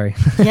mom. Sorry.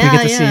 Yeah, we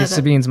get to see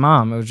Sabine's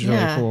mom. It was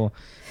really cool.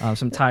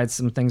 Tied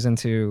some things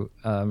into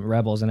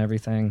Rebels and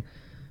everything.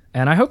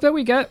 And I hope that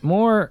we get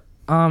more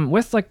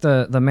with like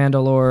the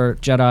Mandalore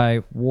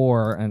Jedi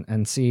War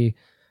and see.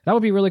 That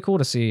would be really cool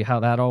to see how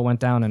that all went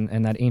down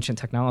and that ancient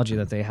technology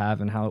that they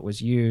have and how it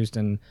was used.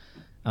 And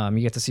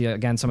you get to see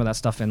again some of that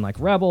stuff in like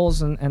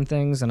Rebels and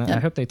things. And I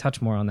hope they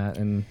touch more on that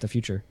in the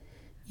future.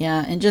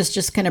 Yeah, and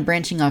just kind of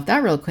branching off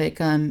that real quick,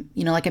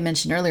 like I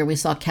mentioned earlier, we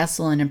saw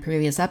Kessel in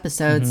previous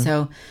episodes.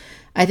 So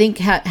I think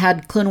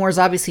had Clone Wars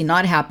obviously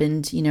not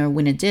happened,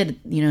 when it did,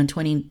 in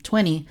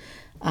 2020,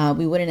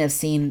 we wouldn't have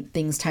seen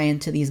things tie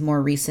into these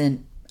more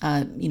recent,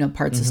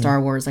 parts of Star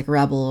Wars, like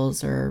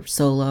Rebels or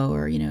Solo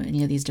or,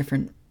 any of these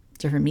different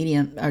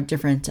medium or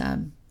different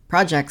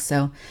projects.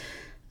 So,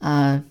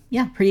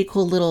 pretty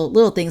cool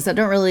little things that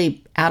don't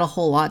really add a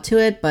whole lot to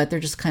it, but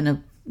they're just kind of,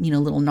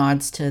 little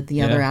nods to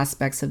the other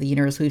aspects of the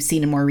universe we've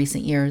seen in more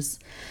recent years.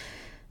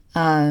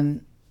 I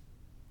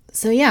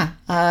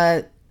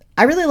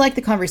really like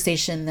the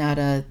conversation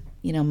that,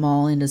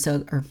 Maul and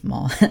Ahsoka, or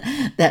Maul,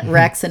 that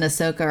Rex and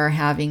Ahsoka are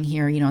having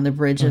here, on the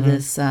bridge of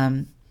this,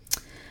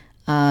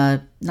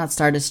 not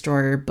Star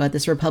Destroyer, but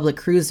this Republic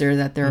cruiser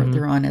that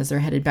they're on as they're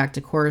headed back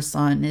to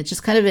Coruscant. And it's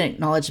just kind of an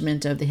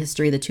acknowledgement of the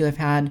history the two have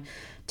had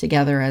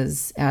together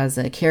as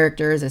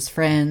characters, as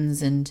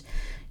friends, and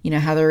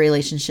how their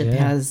relationship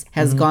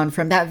has gone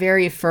from that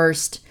very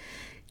first,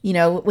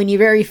 when you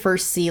very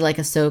first see like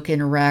Ahsoka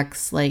and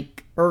Rex,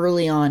 like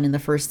early on in the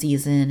first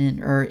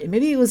season, or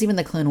maybe it was even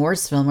the Clone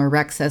Wars film, where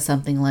Rex says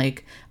something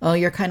like, "Oh,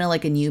 you're kind of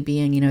like a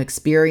newbie, and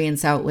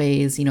experience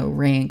outweighs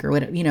rank or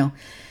whatever."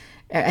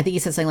 I think he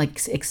said something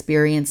like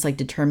experience like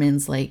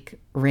determines like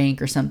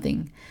rank or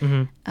something.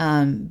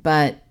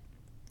 But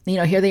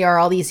here they are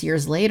all these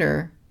years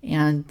later,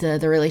 and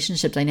the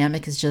relationship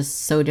dynamic is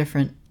just so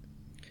different.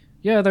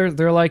 Yeah,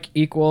 they're like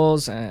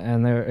equals,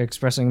 and they're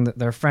expressing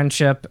their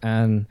friendship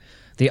and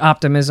the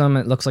optimism.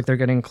 It looks like they're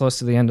getting close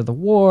to the end of the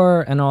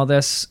war and all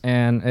this.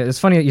 And it's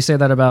funny that you say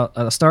that about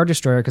a Star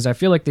Destroyer, because I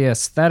feel like the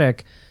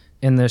aesthetic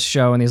in this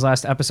show, in these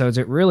last episodes,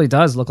 it really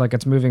does look like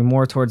it's moving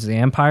more towards the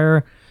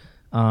Empire.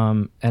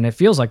 And it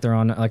feels like they're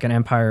on like an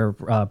Empire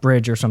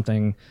bridge or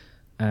something.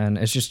 And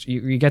it's just,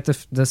 you get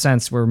the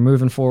sense we're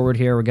moving forward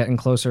here. We're getting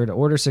closer to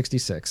Order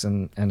 66.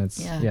 And it's,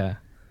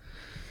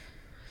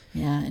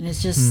 Yeah, and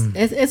it's just,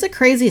 it's a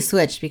crazy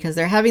switch, because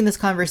they're having this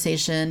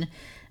conversation.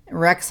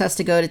 Rex has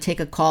to go to take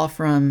a call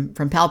from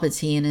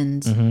Palpatine,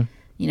 and,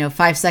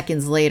 5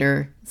 seconds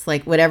later, it's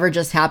like whatever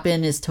just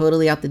happened is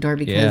totally out the door,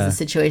 because the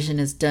situation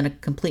has done a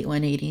complete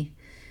 180.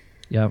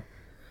 Yep.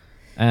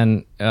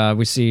 And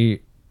we see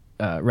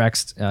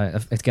Rex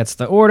it gets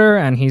the order,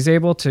 and he's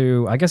able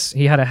to, I guess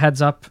he had a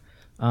heads up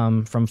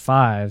from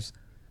Fives.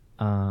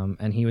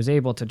 And he was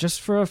able to,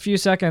 just for a few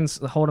seconds,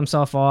 hold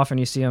himself off, and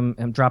you see him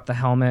drop the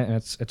helmet, and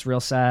it's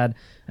real sad.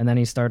 And then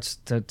he starts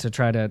to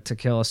try to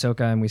kill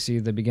Ahsoka, and we see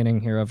the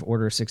beginning here of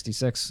Order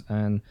 66.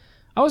 And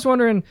I was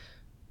wondering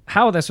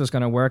how this was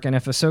going to work, and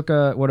if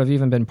Ahsoka would have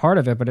even been part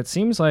of it. But it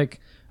seems like,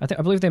 I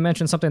believe they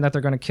mentioned something that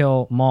they're going to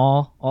kill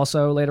Maul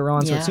also later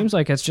on. So it seems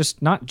like it's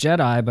just not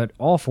Jedi, but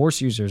all Force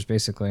users,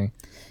 basically.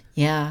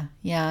 Yeah.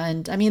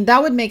 And I mean,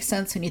 that would make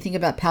sense when you think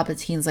about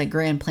Palpatine's like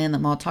grand plan that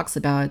Maul talks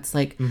about. It's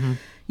like,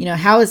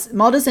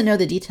 Maul doesn't know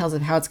the details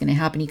of how it's going to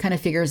happen. He kind of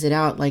figures it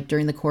out like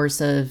during the course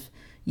of,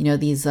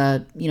 these,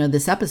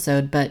 this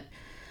episode, but,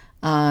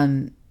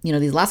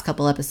 these last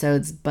couple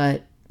episodes.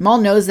 But Maul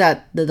knows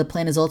that the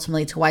plan is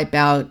ultimately to wipe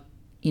out,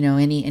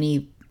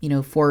 any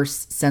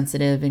Force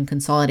sensitive and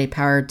consolidate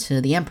power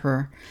to the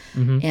Emperor.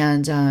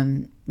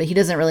 And, but he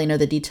doesn't really know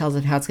the details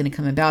of how it's going to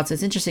come about. So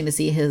it's interesting to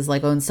see his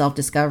like own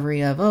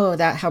self-discovery of,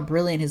 that how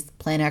brilliant his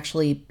plan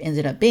actually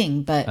ended up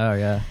being. But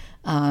yeah,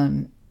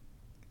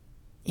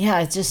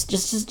 it's just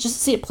to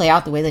see it play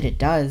out the way that it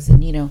does.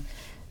 And,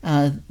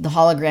 the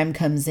hologram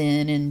comes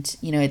in and,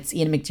 it's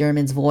Ian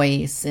McDiarmid's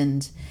voice.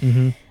 And,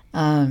 yeah,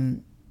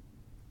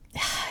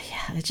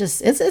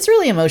 it's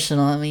really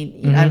emotional. I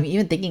mean, I'm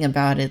even thinking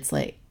about it. It's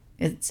like,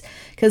 it's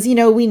because,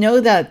 we know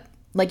that,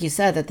 like you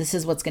said, that this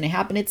is what's going to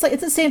happen. It's like,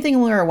 it's the same thing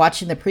when we were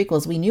watching the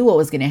prequels. We knew what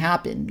was going to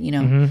happen. We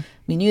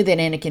knew that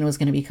Anakin was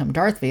going to become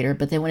Darth Vader,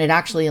 but then when it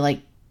actually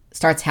like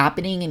starts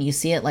happening and you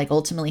see it like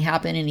ultimately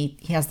happen and he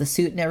has the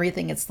suit and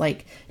everything, it's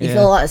like you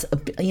feel a lot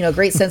of,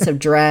 great sense of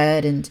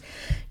dread and,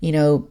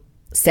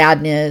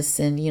 sadness.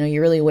 And,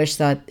 you really wish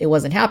that it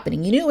wasn't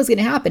happening. You knew it was going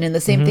to happen. And the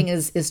same thing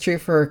is true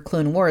for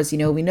Clone Wars. We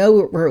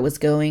know where it was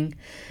going.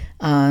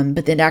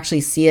 But then to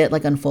actually see it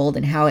like unfold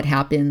and how it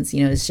happens,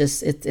 it's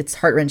just, it's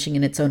heart-wrenching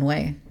in its own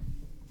way.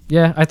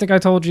 Yeah, I think I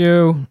told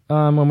you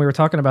when we were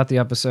talking about the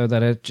episode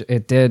that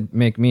it did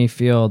make me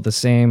feel the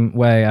same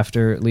way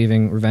after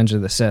leaving Revenge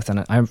of the Sith.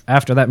 And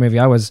after that movie,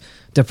 I was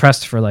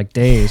depressed for like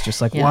days, just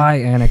like,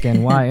 why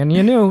Anakin, why? And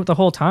you knew the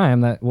whole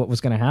time that what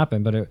was going to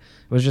happen, but it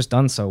was just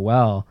done so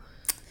well.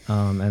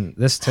 And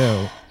this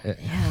too.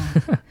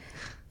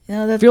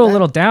 I feel a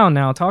little down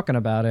now talking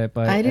about it,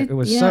 but it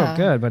was so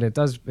good, but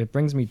it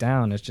brings me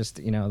down. It's just,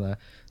 the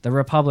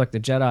Republic, the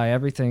Jedi,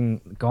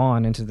 everything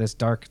gone into this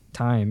dark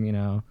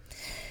time,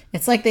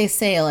 It's like they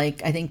say,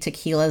 like, I think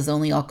tequila is the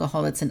only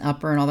alcohol that's an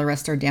upper and all the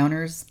rest are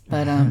downers.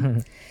 But,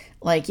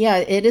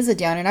 it is a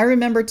down. And I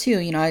remember,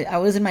 too, I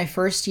was in my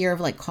first year of,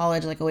 like,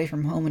 college, like, away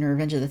from home when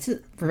Revenge of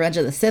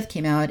the Sith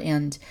came out.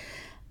 And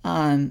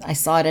I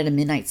saw it at a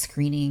midnight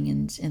screening.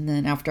 And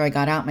then after I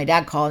got out, my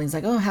dad called. And he's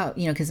like, oh, how,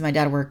 because my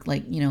dad worked,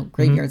 like,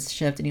 graveyard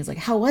shift. And he was like,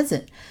 how was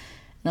it?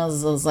 And I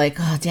was like,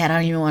 oh, Dad, I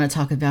don't even want to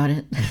talk about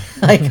it.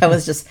 Like,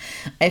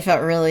 I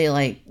felt really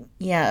like,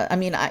 I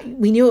mean,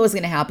 we knew it was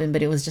going to happen,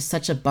 but it was just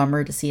such a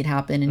bummer to see it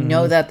happen and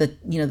know that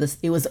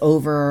it was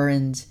over.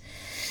 And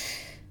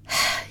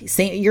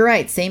you're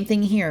right. Same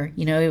thing here.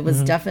 It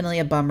was definitely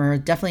a bummer,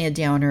 definitely a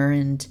downer.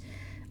 And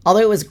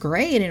although it was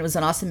great and it was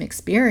an awesome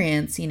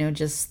experience,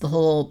 just the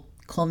whole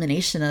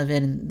culmination of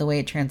it and the way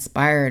it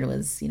transpired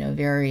was,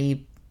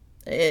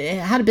 it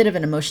had a bit of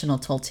an emotional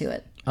toll to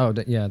it. Oh,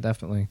 yeah,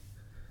 definitely.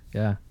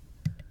 Yeah.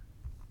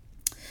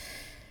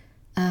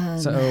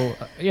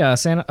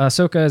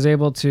 Ahsoka is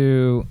able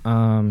to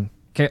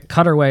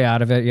cut her way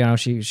out of it.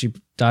 She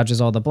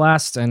dodges all the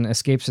blasts and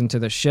escapes into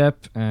the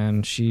ship,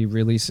 and she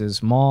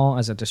releases Maul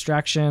as a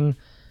distraction.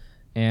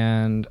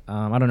 And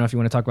I don't know if you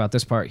want to talk about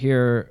this part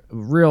here.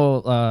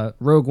 Real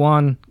Rogue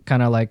One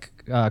kind of like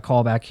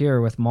callback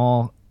here with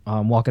Maul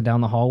walking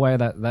down the hallway.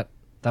 That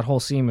whole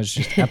scene was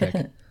just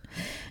epic.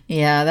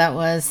 Yeah, that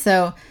was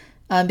so.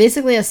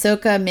 Basically,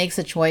 Ahsoka makes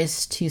a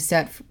choice to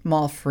set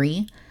Maul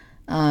free,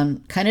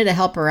 kind of to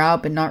help her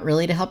out, but not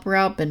really to help her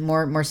out, but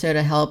more so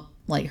to help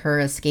like her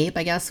escape,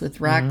 I guess, with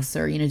Rex,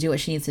 or do what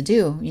she needs to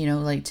do,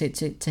 like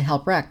to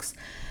help Rex.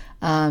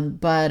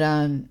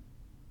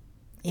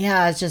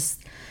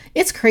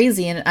 It's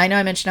crazy, and I know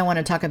I mentioned I want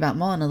to talk about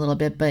Maul in a little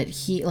bit, but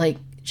he like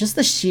just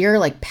the sheer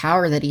like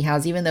power that he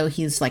has, even though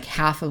he's like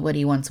half of what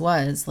he once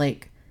was,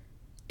 like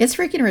it's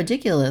freaking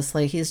ridiculous.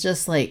 Like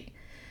he's like,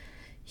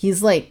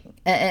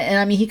 and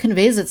I mean, he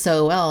conveys it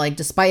so well, like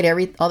despite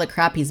all the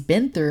crap he's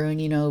been through,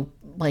 and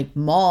like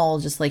Maul,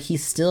 just like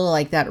he's still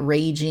like that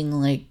raging,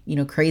 like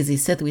crazy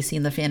Sith we see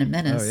in the Phantom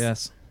Menace. Oh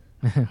yes.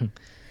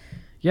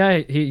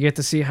 Yeah, you get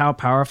to see how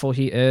powerful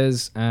he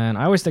is, and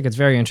I always think it's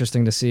very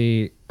interesting to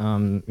see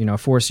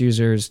Force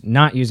users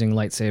not using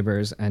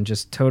lightsabers and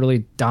just totally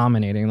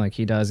dominating like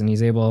he does, and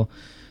he's able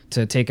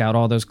to take out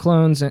all those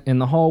clones in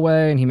the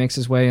hallway, and he makes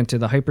his way into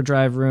the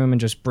hyperdrive room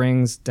and just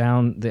brings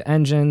down the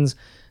engines.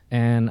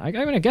 And I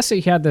mean, I guess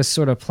he had this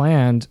sort of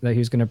planned that he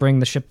was going to bring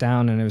the ship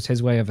down, and it was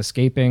his way of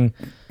escaping.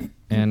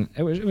 And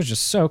it was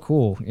just so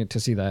cool to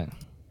see that.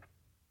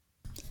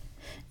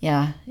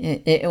 Yeah,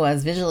 it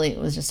was. Visually, it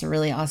was just a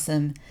really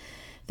awesome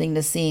thing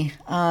to see.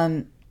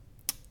 And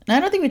I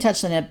don't think we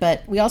touched on it,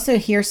 but we also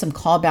hear some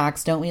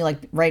callbacks, don't we? Like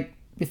right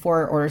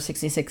before Order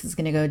 66 is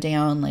going to go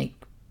down, like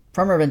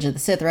from Revenge of the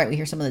Sith, right? We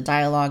hear some of the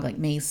dialogue, like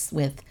Mace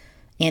with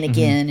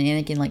Anakin, and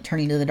Anakin like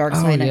turning to the dark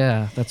side. Oh,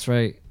 yeah, that's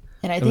right.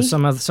 And I think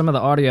some of the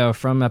audio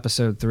from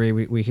Episode 3,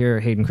 we hear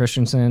Hayden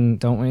Christensen,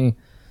 don't we?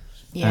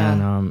 Yeah.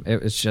 And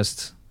it was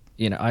just,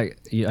 I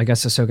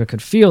guess Ahsoka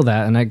could feel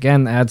that, and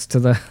again adds to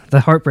the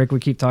heartbreak we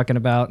keep talking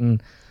about,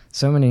 and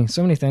so many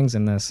things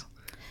in this.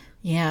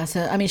 Yeah.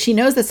 So I mean, she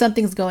knows that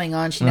something's going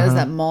on. She knows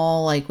that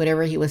Maul, like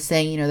whatever he was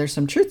saying, there's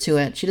some truth to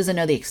it. She doesn't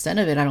know the extent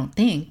of it, I don't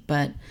think,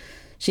 but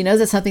she knows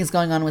that something's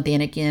going on with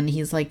Anakin.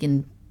 He's like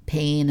in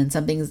pain, and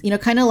something's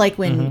kind of like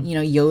when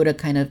Yoda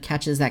kind of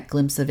catches that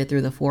glimpse of it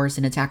through the Force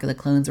in Attack of the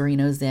Clones, where he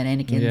knows that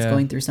Anakin's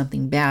going through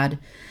something bad.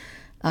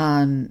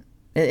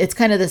 It's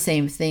kind of the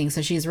same thing.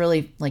 So she's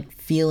really like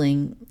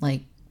feeling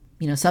like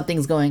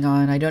something's going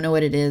on. I don't know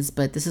what it is,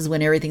 but this is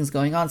when everything's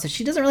going on. So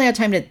she doesn't really have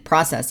time to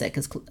process it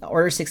because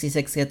Order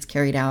 66 gets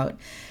carried out.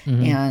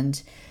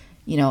 And,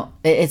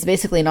 it's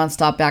basically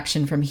nonstop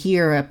action from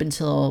here up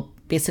until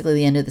basically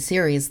the end of the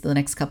series, the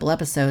next couple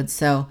episodes.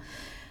 So,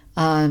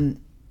 so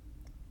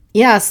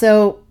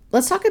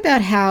let's talk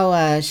about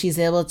how she's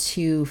able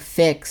to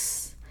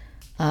fix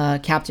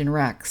Captain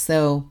Rex,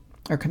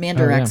 or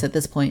Commander Rex at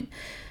this point.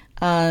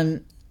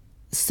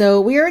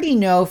 So we already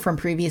know from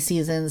previous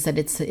seasons that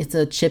it's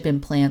a chip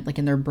implant, like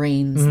in their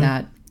brains,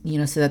 that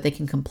so that they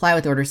can comply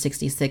with Order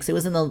 66. It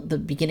was in the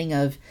beginning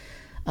of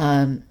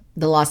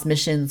the Lost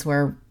Missions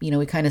where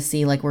we kind of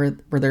see like where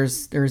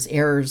there's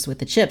errors with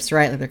the chips,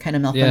 right? Like they're kind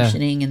of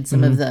malfunctioning, and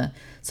some of the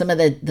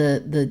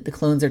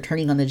clones are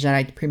turning on the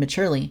Jedi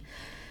prematurely,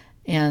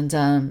 and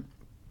so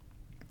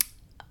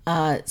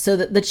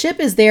the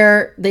chip is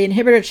there, the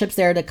inhibitor chip's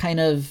there to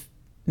kind of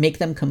make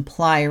them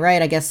comply,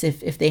 right? I guess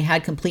if they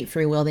had complete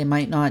free will, they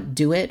might not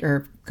do it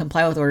or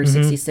comply with Order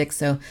 66.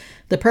 So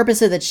the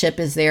purpose of the chip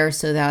is there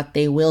so that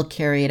they will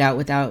carry it out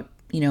without,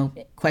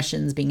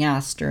 questions being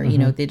asked, or,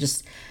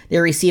 they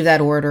receive that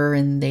order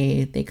and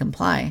they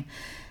comply.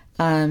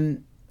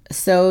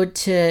 So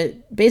to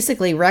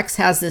basically Rex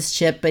has this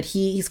chip, but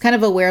he's kind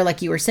of aware,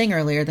 like you were saying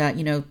earlier, that,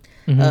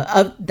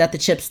 that the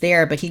chip's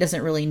there, but he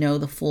doesn't really know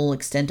the full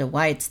extent of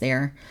why it's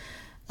there.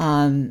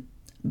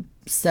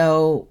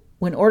 So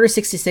when Order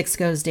 66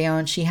 goes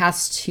down, she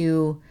has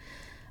to,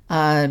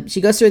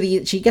 she gets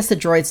the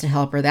droids to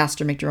help her, the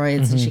astromech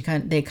droids,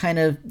 and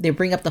they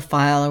bring up the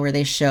file where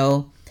they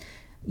show,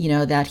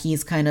 that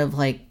he's kind of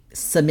like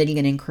submitting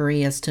an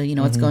inquiry as to,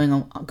 what's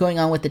going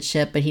on with the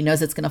chip, but he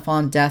knows it's going to fall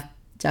on deaf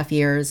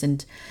ears,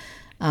 and,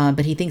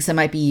 but he thinks it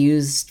might be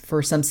used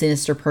for some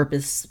sinister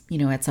purpose,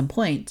 at some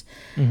point.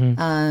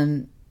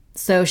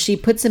 So she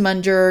puts him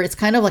under, it's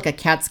kind of like a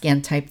CAT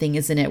scan type thing,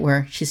 isn't it?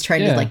 Where she's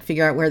trying to like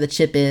figure out where the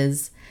chip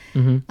is.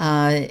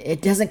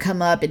 It doesn't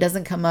come up.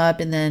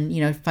 And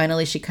then,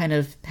 finally she kind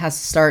of has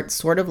to start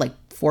sort of like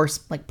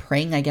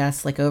praying, I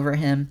guess, like over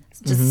him. It's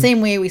just the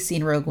same way we see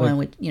in Rogue One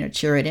with,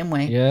 Chirrut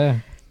Imwe. Yeah.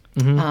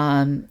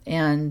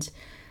 And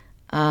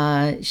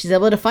she's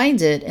able to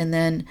find it. And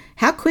then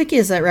how quick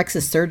is that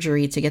Rex's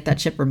surgery to get that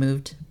chip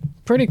removed?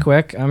 Pretty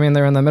quick. I mean,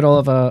 they're in the middle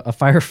of a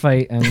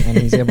firefight and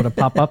he's able to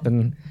pop up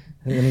and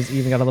he's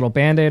even got a little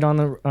Band-Aid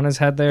on his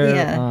head there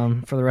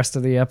for the rest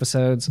of the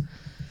episodes.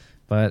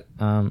 But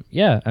I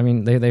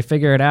mean, they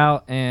figure it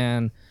out,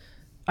 and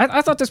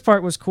I thought this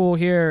part was cool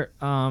here,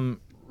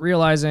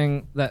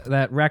 realizing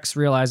that Rex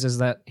realizes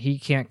that he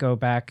can't go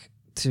back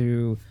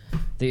to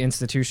the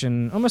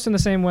institution, almost in the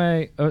same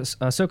way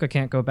Ahsoka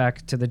can't go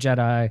back to the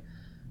Jedi,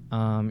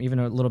 even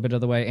a little bit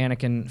of the way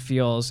Anakin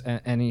feels,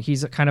 and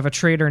he's kind of a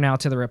traitor now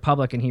to the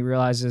Republic, and he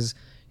realizes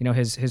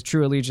his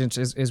true allegiance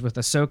is with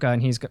Ahsoka,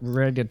 and he's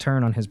ready to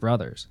turn on his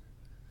brothers.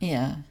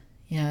 Yeah,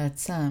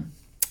 it's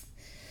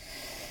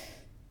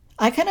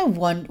I kind of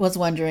was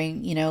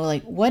wondering,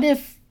 like, what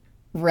if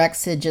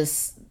Rex had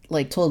just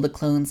like told the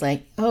clones,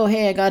 like, oh,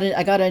 hey, I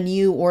got a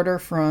new order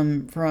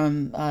from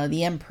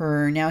the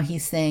Emperor. Now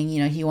he's saying,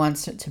 he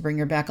wants to bring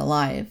her back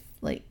alive.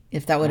 Like,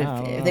 if they would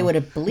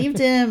have believed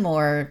him,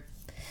 or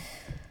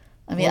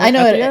I mean, I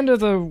know at the end of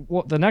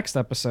the next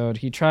episode,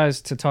 he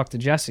tries to talk to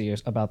Jesse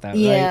about that, right?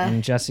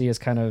 And Jesse is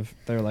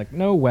they're like,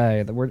 no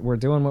way, that we're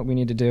doing what we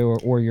need to do,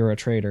 or you're a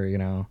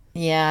traitor,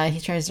 Yeah, he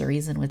tries to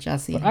reason with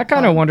Jesse. But I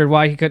kind of wondered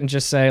why he couldn't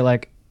just say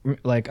like,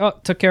 oh,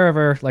 took care of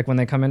her, like when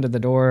they come into the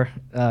door,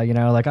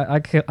 like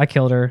I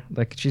killed her,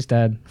 like she's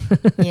dead.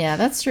 Yeah,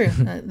 that's true.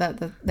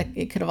 that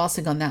it could have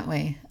also gone that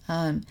way.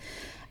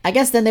 I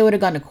guess then they would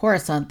have gone to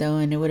Coruscant though,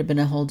 and it would have been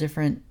a whole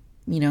different.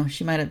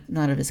 She might have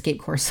not have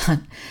escaped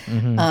Coruscant.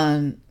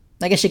 I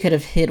guess she could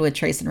have hid with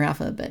Trace and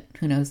Rafa, but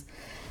who knows?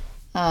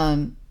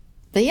 But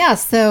yeah,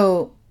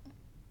 so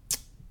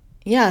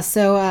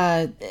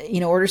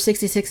Order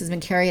 66 has been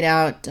carried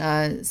out.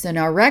 So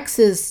now Rex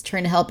is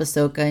trying to help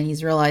Ahsoka, and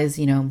he's realized,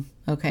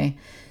 okay,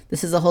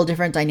 this is a whole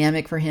different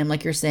dynamic for him.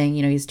 Like you're saying,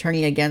 he's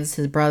turning against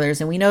his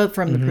brothers, and we know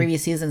from the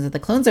previous seasons that the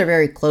clones are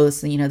very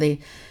close, and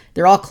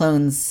they're all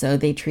clones, so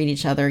they treat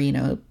each other,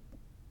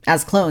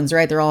 as clones,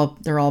 right? They're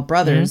all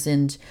brothers,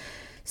 and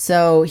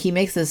so he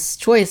makes this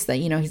choice that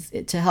he's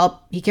to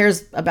help. He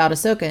cares about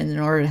Ahsoka, and in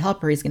order to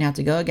help her, he's going to have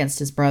to go against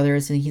his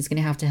brothers, and he's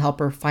going to have to help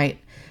her fight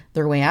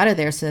their way out of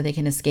there so that they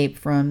can escape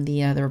from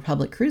the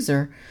Republic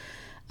cruiser.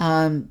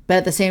 But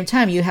at the same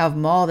time, you have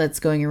Maul that's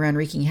going around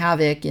wreaking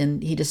havoc,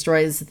 and he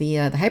destroys the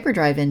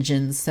hyperdrive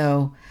engines.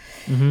 So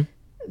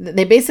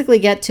they basically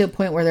get to a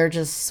point where they're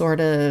just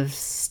sort of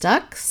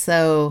stuck.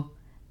 So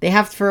they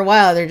have for a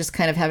while, they're just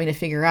kind of having to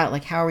figure out,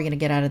 like, how are we going to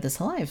get out of this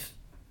alive?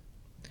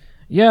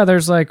 Yeah,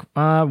 there's like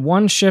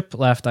one ship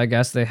left, I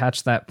guess. They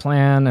hatched that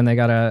plan, and they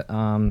got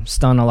to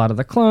stun a lot of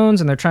the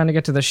clones, and they're trying to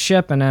get to the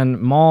ship, and then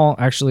Maul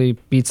actually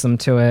beats them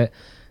to it,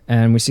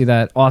 and we see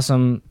that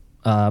awesome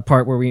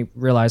part where we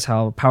realize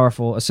how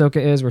powerful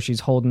Ahsoka is, where she's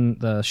holding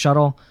the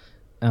shuttle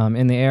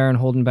in the air and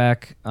holding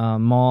back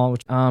Maul.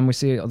 We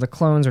see the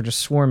clones are just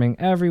swarming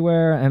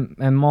everywhere,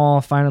 and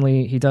Maul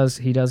finally he does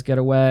get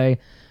away.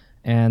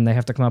 and they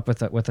have to come up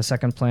with a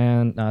second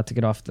plan to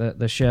get off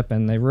the ship.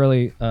 And they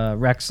really,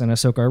 Rex and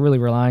Ahsoka are really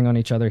relying on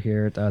each other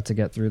here to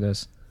get through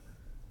this.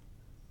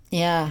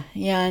 Yeah,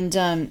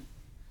 and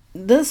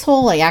this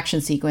whole like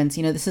action sequence,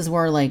 this is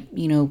where like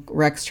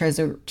Rex tries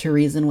to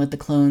reason with the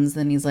clones.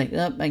 Then he's like,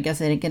 "Oh, I guess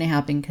it ain't gonna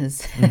happen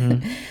because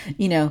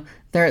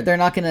they're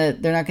not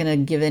gonna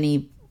give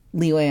any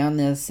leeway on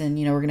this, and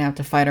we're gonna have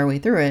to fight our way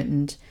through it."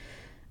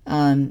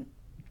 And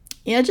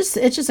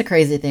it's just a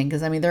crazy thing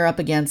because they're up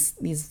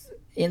against these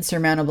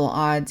insurmountable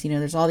odds.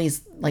 There's all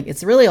these like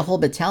it's really a whole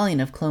battalion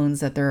of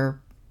clones that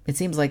it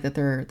seems like that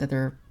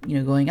they're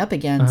going up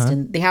against,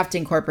 and they have to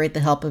incorporate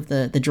the help of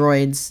the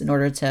droids in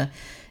order to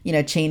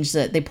change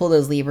they pull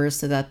those levers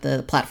so that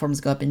the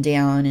platforms go up and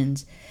down.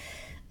 And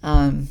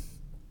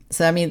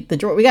so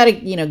we got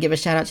to give a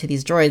shout out to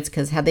these droids,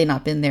 because had they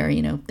not been there,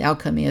 the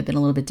outcome may have been a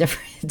little bit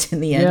different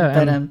in the end.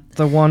 Yeah, but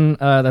the one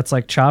that's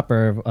like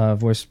Chopper,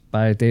 voiced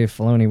by Dave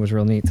Filoni, was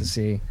real neat to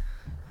see.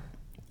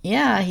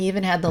 Yeah, he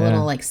even had the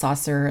little like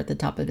saucer at the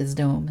top of his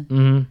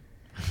dome.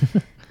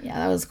 Yeah,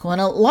 that was cool.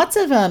 And lots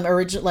of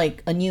original,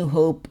 like A New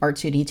Hope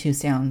R2-D2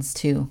 sounds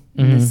too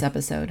in this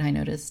episode, I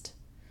noticed.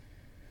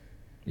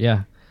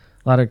 Yeah,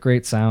 a lot of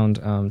great sound,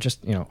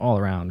 just all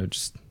around.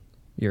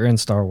 You're in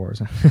Star Wars.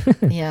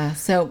 Yeah.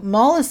 So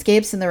Maul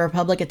escapes and the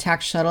Republic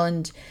attacks shuttle,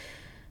 and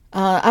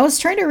I was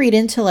trying to read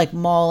into like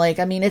Maul. Like,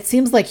 it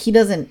seems like he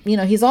doesn't.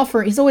 He's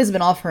always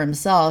been all for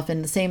himself,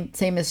 and the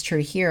same is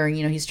true here.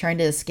 He's trying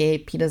to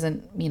escape. He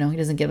doesn't. He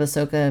doesn't give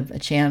Ahsoka a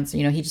chance.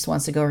 He just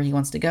wants to go where he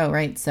wants to go,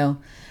 right? So.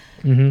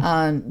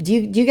 Do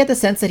you get the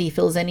sense that he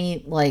feels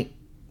any like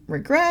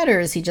regret, or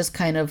is he just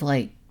kind of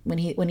like when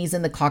he's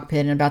in the cockpit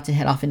and about to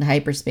head off into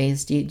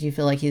hyperspace, do you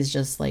feel like he's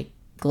just like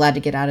glad to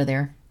get out of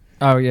there?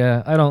 Oh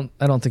yeah, I don't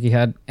think he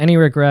had any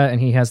regret,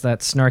 and he has that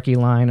snarky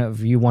line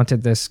of "you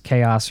wanted this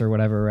chaos" or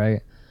whatever,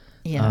 right?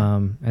 Yeah.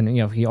 And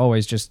he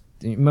always just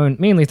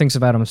mainly thinks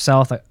about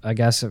himself, I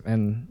guess,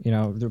 and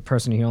the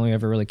person he only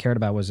ever really cared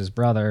about was his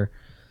brother.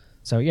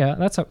 So yeah,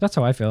 that's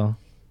how I feel.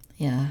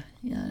 Yeah,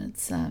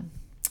 it's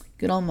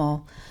good old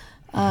Maul.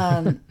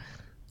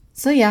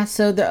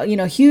 So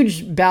the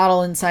huge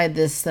battle inside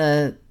this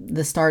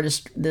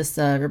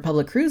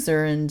Republic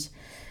cruiser, and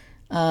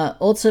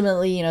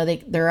ultimately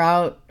they're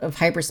out of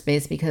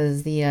hyperspace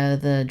because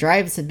the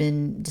drives had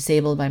been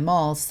disabled by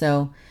Maul.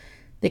 So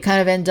they kind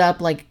of end up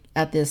like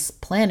at this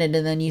planet,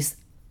 and then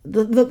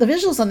the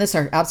visuals on this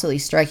are absolutely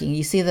striking.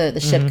 You see the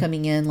ship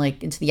coming in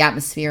like into the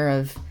atmosphere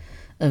of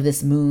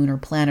this moon or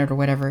planet or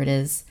whatever it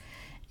is.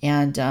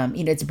 And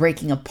it's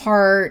breaking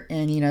apart,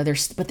 and they're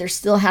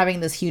still having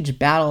this huge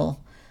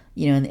battle,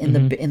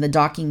 in the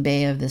docking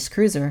bay of this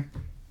cruiser.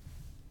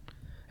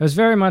 It was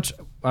very much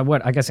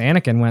what I guess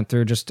Anakin went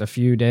through just a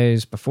few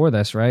days before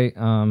this, right?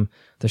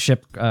 The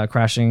ship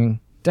crashing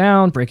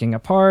down, breaking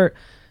apart,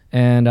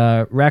 and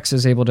Rex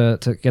is able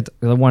to get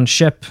the one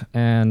ship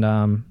and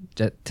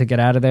to get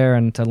out of there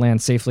and to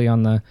land safely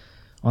on the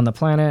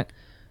planet.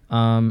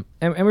 And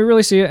we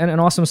really see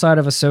an awesome side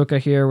of Ahsoka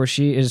here, where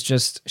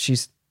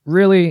she's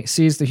really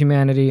sees the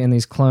humanity in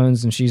these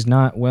clones, and she's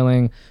not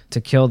willing to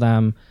kill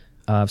them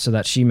so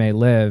that she may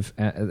live,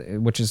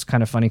 which is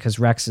kind of funny because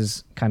Rex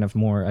is kind of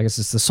more, I guess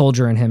it's the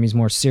soldier in him. He's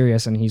more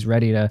serious, and he's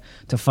ready to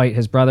fight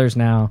his brothers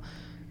now.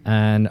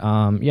 And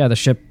the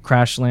ship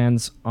crash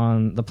lands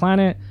on the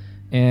planet,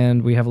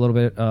 and we have a little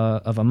bit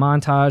of a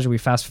montage. We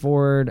fast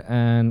forward,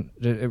 and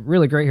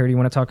really great here. Do you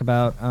want to talk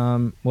about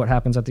what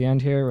happens at the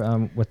end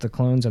here with the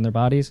clones and their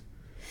bodies?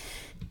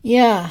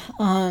 Yeah.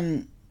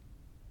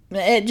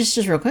 Just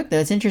real quick though,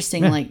 it's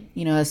interesting. Yeah. Like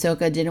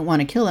Ahsoka didn't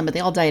want to kill them, but they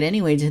all died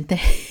anyway, didn't they?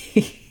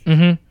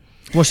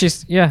 Well,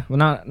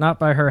 not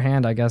by her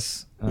hand, I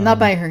guess. Not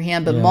by her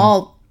hand, but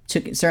Maul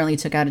certainly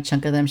took out a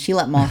chunk of them. She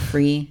let Maul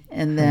free,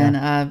 and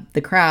then the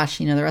crash.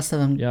 The rest of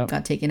them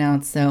got taken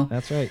out. So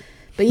that's right.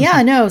 But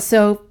yeah, no.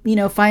 So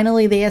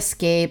finally they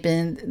escape,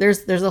 and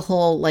there's a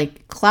whole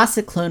like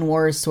classic Clone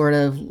Wars sort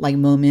of like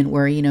moment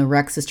where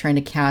Rex is trying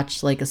to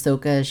catch like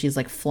Ahsoka. She's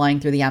like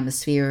flying through the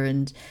atmosphere,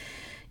 and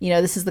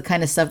this is the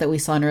kind of stuff that we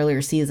saw in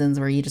earlier seasons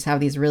where you just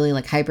have these really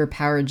like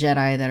hyper-powered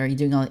Jedi that are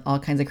doing all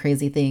kinds of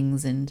crazy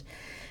things. And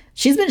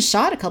she's been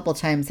shot a couple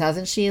times,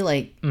 hasn't she?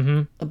 Like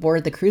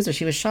aboard the cruiser,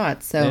 she was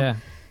shot. So,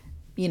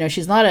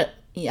 she's not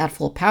at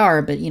full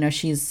power, but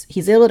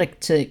he's able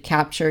to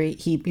capture.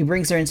 He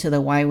brings her into the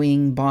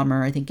Y-wing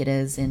bomber, I think it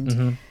is,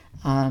 and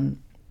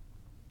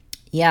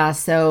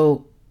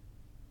So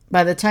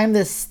by the time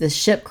this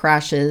ship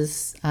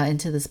crashes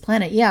into this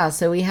planet,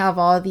 so we have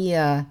all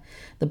the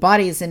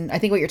bodies, and I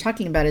think what you're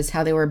talking about is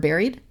how they were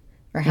buried,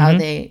 or how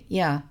they,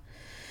 It's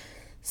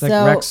so,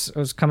 like Rex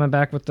was coming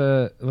back with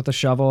the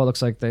shovel. It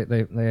looks like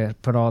they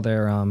put all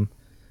their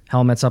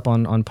helmets up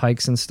on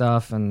pikes and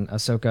stuff, and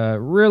Ahsoka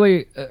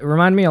really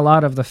reminded me a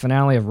lot of the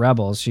finale of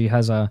Rebels. She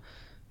has the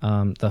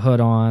hood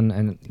on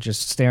and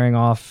just staring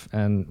off,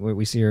 and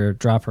we see her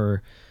drop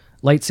her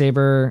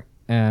lightsaber,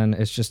 and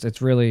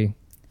it's really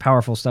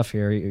powerful stuff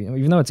here.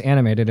 Even though it's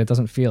animated, it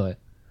doesn't feel it.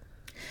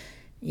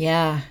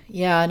 No,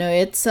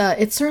 it's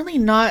certainly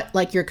not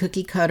like your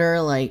cookie cutter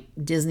like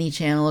Disney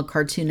Channel,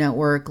 Cartoon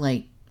Network,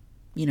 like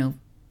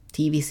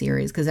TV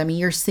series. Because I mean,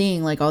 you're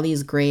seeing like all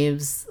these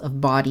graves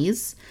of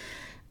bodies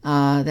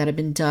that have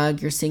been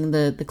dug. You're seeing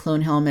the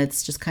clone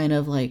helmets just kind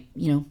of like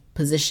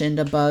positioned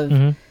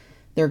above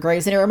their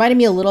graves, and it reminded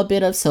me a little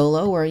bit of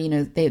Solo, where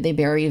they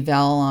bury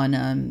Vel on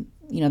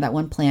that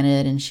one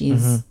planet, and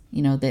she's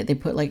they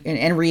put like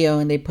and Rio,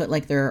 and they put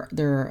like their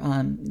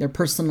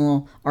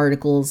personal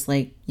articles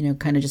like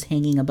kind of just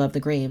hanging above the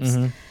graves.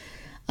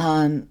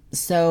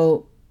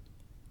 So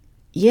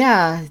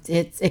yeah,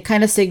 it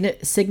kind of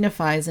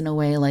signifies in a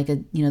way like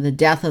the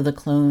death of the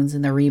clones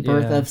and the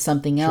rebirth of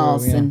something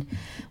else. True, yeah. And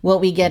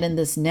what we get in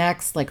this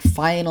next like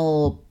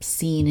final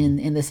scene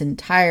in this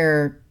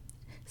entire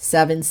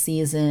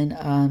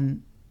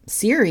 7-season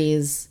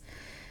series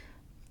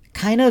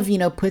kind of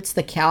puts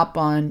the cap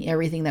on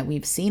everything that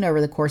we've seen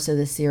over the course of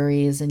the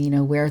series,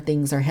 and where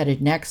things are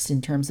headed next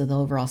in terms of the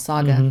overall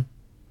saga.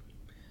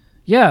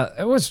 Yeah,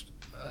 it was.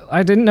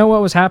 I didn't know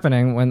what was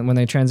happening when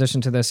they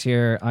transitioned to this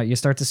here. You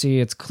start to see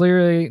it's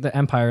clearly the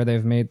Empire.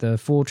 They've made the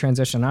full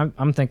transition.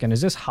 I'm thinking,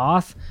 is this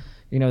Hoth?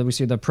 We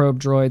see the probe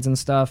droids and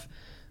stuff.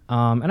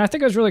 And I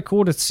think it was really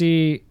cool to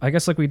see, I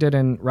guess like we did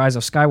in Rise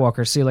of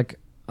Skywalker, see like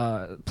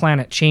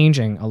planet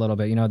changing a little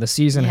bit. The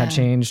season had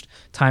changed,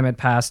 time had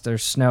passed,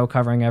 there's snow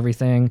covering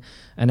everything,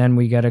 and then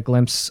we get a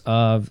glimpse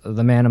of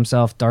the man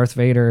himself, Darth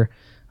Vader,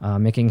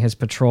 making his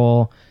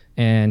patrol,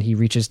 and he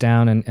reaches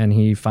down and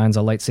he finds a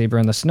lightsaber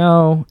in the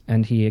snow,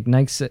 and he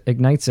ignites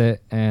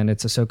it, and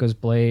it's Ahsoka's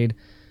blade,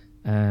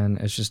 and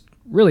it's just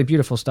really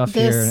beautiful stuff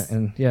here.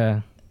 And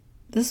yeah,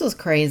 this was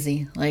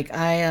crazy. Like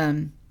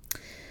none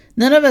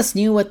of us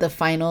knew what the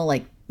final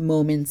like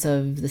moments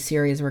of the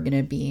series were going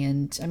to be,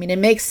 and I mean it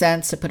makes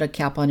sense to put a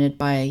cap on it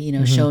by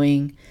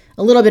showing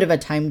a little bit of a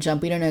time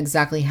jump. We don't know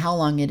exactly how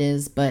long it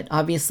is, but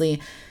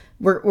obviously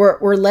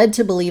we're led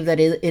to believe that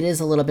it is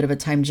a little bit of a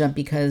time jump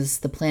because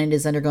the planet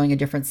is undergoing a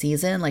different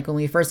season. Like when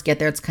we first get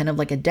there, it's kind of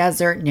like a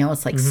desert. Now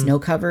it's like snow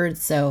covered.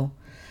 So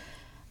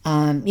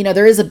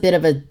there is a bit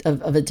of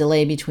a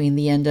delay between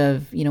the end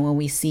of when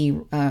we see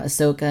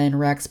Ahsoka and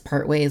Rex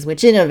part ways,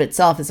 which in and of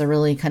itself is a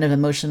really kind of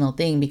emotional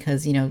thing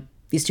because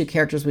these two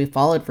characters we've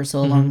followed for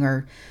so long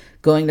are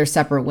going their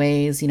separate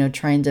ways,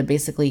 trying to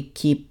basically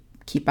keep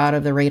out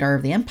of the radar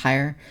of the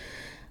Empire.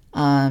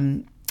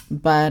 It's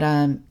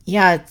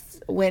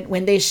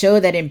when they show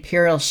that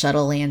Imperial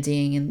shuttle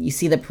landing and you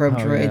see the probe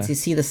droids, you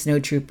see the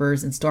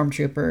snowtroopers and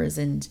stormtroopers,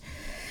 and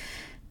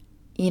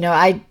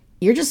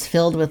you're just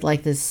filled with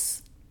like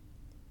this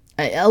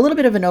a little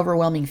bit of an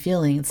overwhelming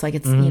feeling. It's like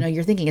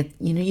you're thinking it,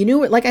 you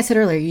knew it, like I said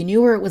earlier, you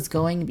knew where it was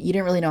going, but you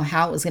didn't really know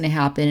how it was going to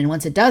happen. And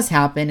once it does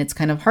happen, it's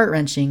kind of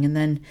heart-wrenching. And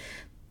then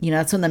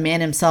that's when the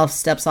man himself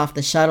steps off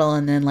the shuttle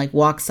and then like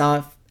walks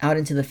off out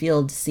into the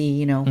field to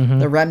see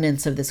the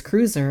remnants of this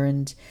cruiser.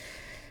 And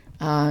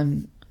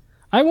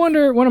I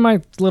wonder, one of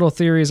my little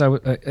theories,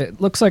 it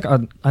looks like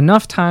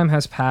enough time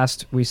has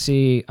passed. We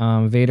see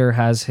Vader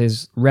has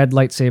his red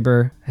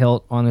lightsaber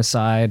hilt on his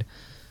side.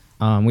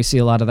 We see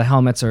a lot of the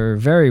helmets are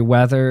very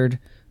weathered,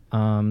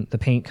 the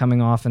paint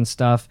coming off and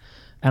stuff.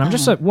 And I'm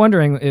just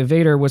wondering if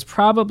Vader was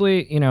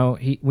probably,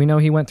 we know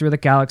he went through the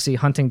galaxy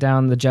hunting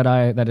down the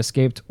Jedi that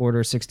escaped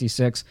Order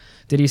 66.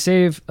 Did he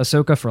save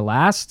Ahsoka for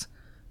last?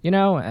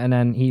 And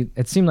then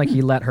it seemed like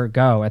he let her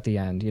go at the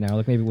end,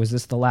 like maybe was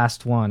this the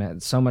last one?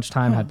 And so much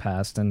time had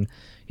passed, and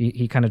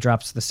he kind of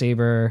drops the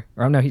saber,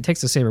 or no, he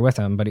takes the saber with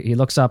him, but he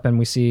looks up and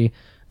we see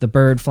the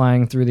bird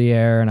flying through the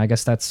air, and I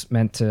guess that's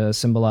meant to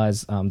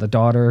symbolize the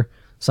daughter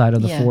side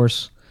of the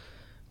Force.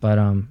 But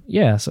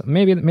so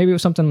maybe it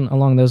was something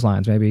along those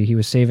lines. Maybe he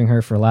was saving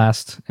her for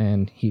last,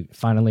 and he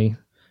finally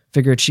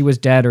figured she was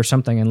dead or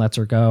something and lets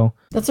her go.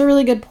 That's a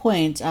really good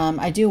point.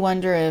 I do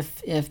wonder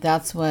if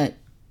that's what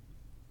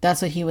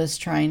he was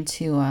trying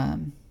to.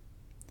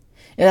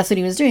 If that's what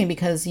he was doing,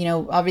 because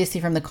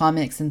obviously from the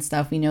comics and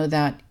stuff, we know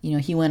that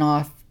he went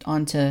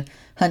on to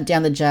hunt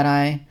down the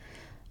Jedi.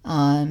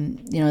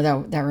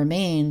 That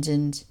remained,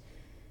 and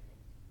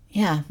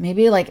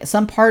maybe like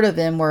some part of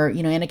him where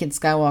Anakin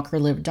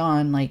Skywalker lived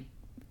on, like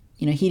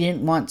he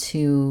didn't want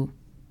to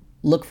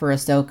look for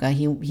Ahsoka.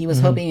 He was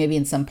hoping maybe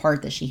in some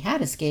part that she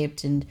had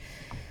escaped, and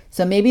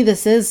so maybe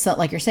this is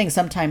like you're saying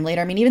sometime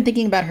later. I mean, even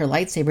thinking about her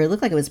lightsaber, it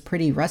looked like it was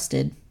pretty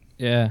rusted.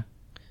 Yeah.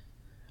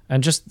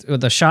 And just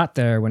the shot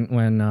there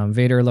when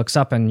Vader looks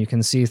up and you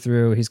can see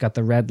through, he's got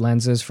the red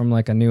lenses from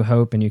like A New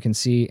Hope, and you can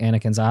see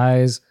Anakin's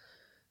eyes.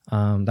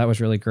 That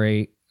was really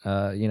great.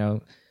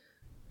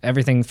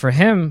 Everything for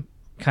him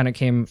kind of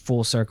came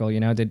full circle.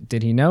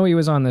 Did he know he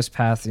was on this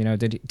path?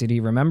 Did he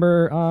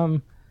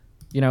remember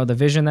the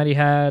vision that he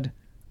had?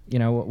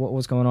 What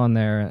was going on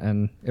there?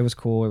 And it was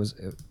cool. It was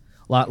a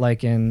lot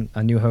like in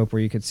A New Hope,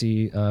 where you could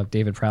see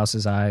David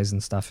Prowse's eyes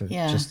and stuff.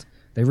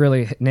 They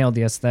really nailed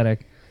the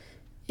aesthetic.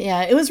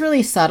 Yeah, it was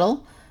really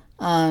subtle.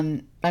 I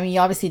mean, you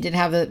obviously did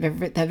have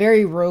that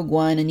very Rogue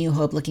One, A New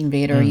Hope looking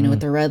Vader, with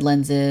the red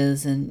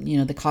lenses and,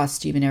 the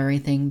costume and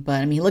everything.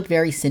 But, I mean, he looked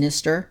very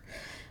sinister.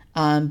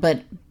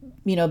 But,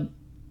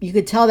 you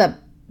could tell that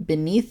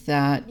beneath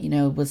that,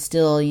 was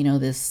still,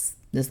 this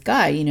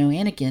guy,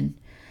 Anakin.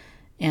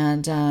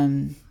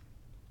 And,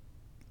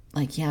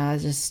 like, yeah,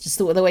 just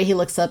the way he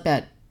looks up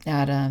at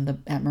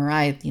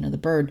Mirai, you know, the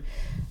bird.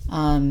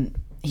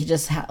 He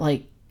just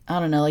like, I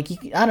don't know, like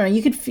I don't know.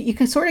 You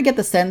could sort of get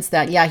the sense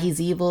that, yeah,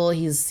 he's evil.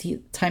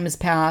 Time has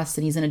passed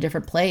and he's in a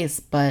different place,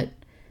 but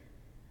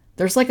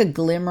there's like a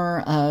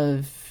glimmer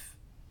of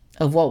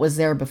what was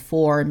there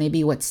before,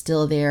 maybe what's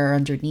still there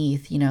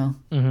underneath, you know.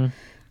 Mm-hmm.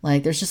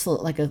 Like there's just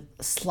like a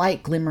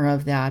slight glimmer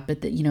of that,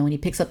 but you know, when he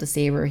picks up the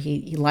saber,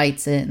 he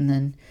lights it, and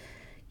then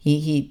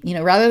he you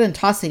know, rather than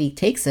toss it, he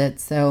takes it.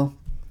 So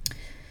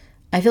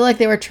I feel like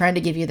they were trying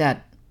to give you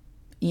that,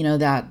 you know,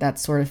 that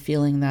sort of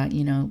feeling that,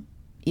 you know,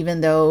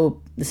 even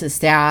though this is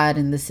sad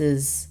and this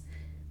is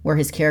where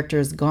his character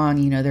is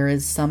gone, you know, there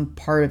is some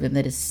part of him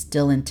that is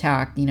still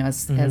intact, you know,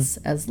 as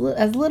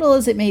little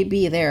as it may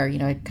be there, you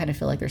know, I kind of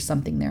feel like there's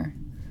something there.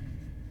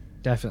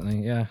 Definitely.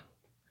 Yeah.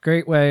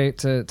 Great way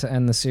to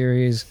end the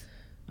series.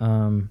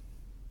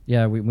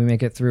 Yeah, we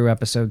make it through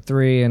episode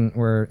 3 and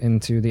we're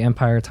into the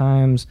Empire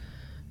times,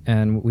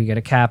 and we get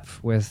a cap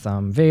with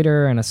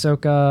Vader and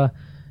Ahsoka,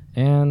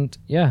 and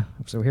yeah,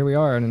 so here we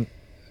are, and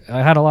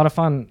I had a lot of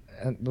fun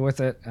with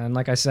it. And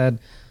like I said,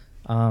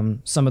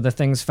 some of the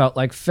things felt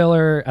like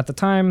filler at the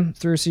time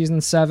through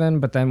season 7,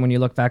 but then when you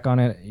look back on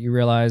it, you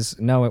realize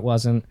no, it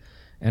wasn't,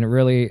 and it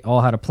really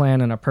all had a plan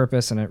and a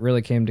purpose, and it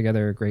really came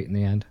together great in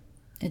the end.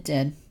 It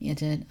did.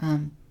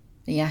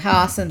 Yeah,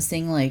 how awesome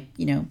seeing, like,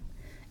 you know,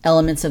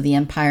 elements of the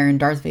Empire and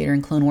Darth Vader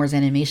in Clone Wars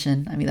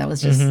animation. I mean, that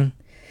was just... Mm-hmm.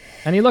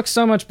 And he looks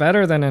so much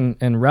better than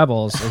in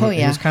Rebels. Oh,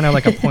 yeah. He was kind of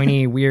like a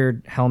pointy,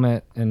 weird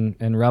helmet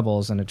in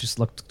Rebels, and it just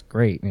looked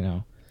great, you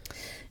know.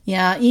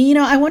 Yeah, you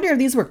know, I wonder if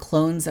these were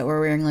clones that were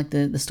wearing, like,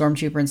 the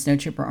Stormtrooper and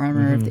Snowtrooper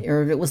armor,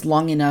 or if it was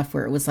long enough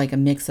where it was, like, a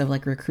mix of,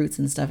 like, recruits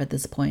and stuff at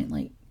this point,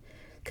 like...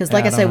 Because,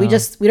 like I said, we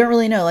don't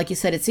really know. Like you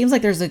said, it seems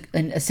like there's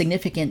a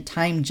significant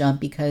time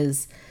jump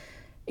because...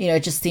 You know,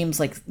 it just seems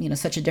like, you know,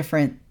 such a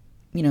different,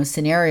 you know,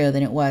 scenario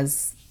than it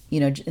was,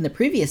 you know, in the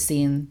previous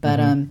scene. But,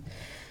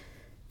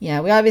 yeah,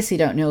 we obviously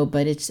don't know,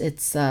 but it's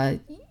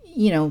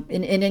you know,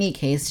 in any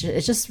case,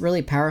 it's just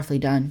really powerfully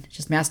done,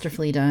 just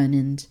masterfully done,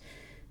 and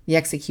the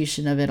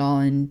execution of it all.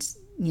 And,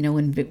 you know,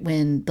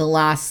 when the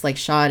last, like,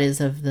 shot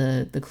is of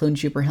the clone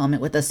trooper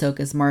helmet with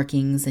Ahsoka's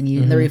markings, and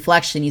in the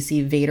reflection, you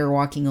see Vader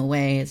walking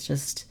away. It's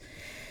just,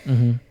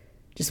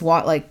 just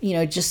walk, like, you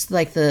know, just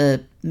like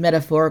the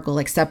metaphorical,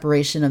 like,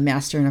 separation of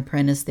master and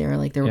apprentice there,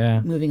 like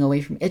they're moving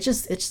away from it.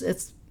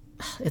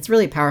 It's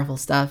really powerful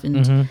stuff.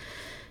 And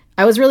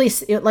I was really,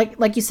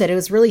 like you said, it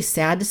was really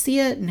sad to see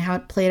it and how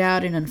it played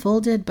out and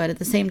unfolded, but at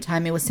the same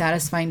time it was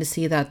satisfying to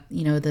see that,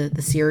 you know,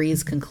 the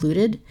series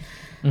concluded.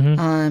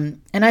 And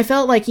I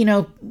felt like, you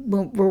know,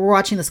 when we're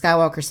watching the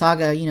Skywalker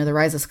saga, you know, the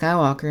Rise of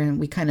Skywalker, and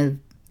we kind of,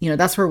 you know,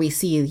 that's where we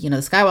see, you know,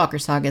 the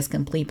Skywalker saga is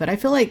complete, but I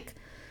feel like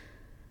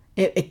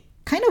it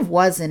kind of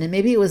wasn't, and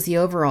maybe it was the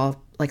overall,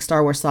 like,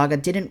 Star Wars saga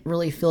didn't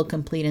really feel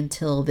complete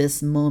until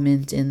this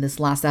moment in this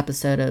last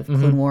episode of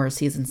Clone Wars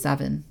season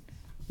 7.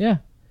 Yeah.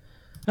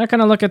 I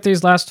kind of look at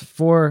these last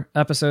 4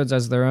 episodes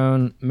as their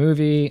own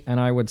movie, and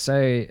I would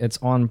say it's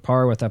on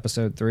par with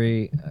episode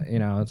 3. You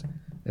know,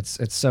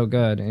 it's so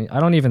good. I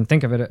don't even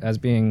think of it as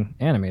being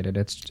animated.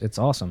 It's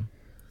awesome.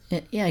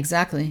 Yeah,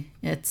 exactly.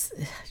 It's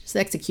just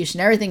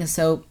execution. Everything is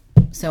so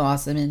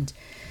awesome, and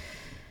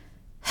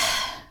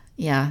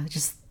yeah,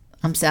 just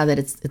I'm sad that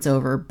it's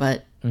over,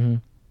 but.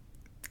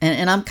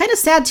 And I'm kind of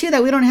sad too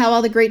that we don't have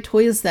all the great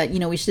toys that, you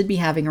know, we should be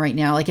having right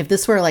now. Like if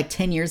this were like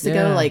 10 years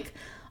ago, like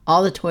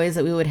all the toys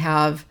that we would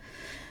have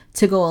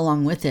to go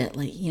along with it,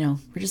 like, you know,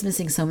 we're just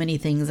missing so many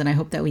things. And I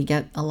hope that we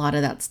get a lot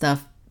of that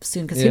stuff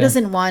soon, because who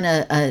doesn't want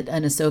an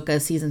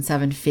Ahsoka season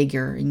 7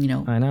 figure, and, you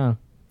know, I know,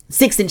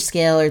 6-inch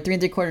scale or 3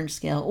 3/4-inch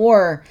scale,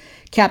 or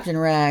Captain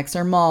Rex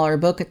or Maul or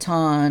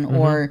Bo-Katan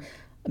or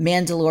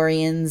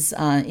Mandalorians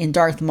in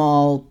Darth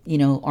Maul, you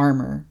know,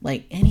 armor,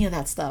 like any of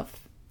that stuff.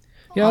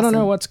 Yeah, awesome. I don't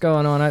know what's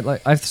going on.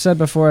 I've said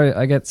before,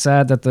 I get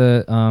sad that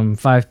the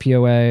 5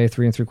 POA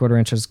 3 3/4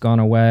 inch has gone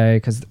away,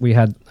 because we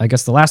had, I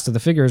guess, the last of the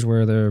figures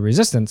were the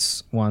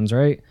Resistance ones,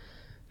 right?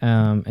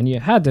 And you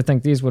had to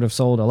think these would have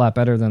sold a lot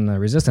better than the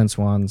Resistance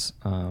ones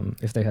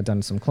if they had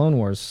done some Clone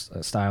Wars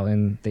style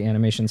in the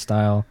animation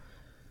style,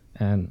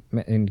 and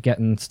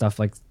getting stuff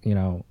like, you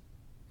know,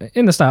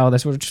 in the style of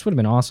this would have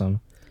been awesome.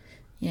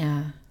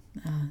 Yeah,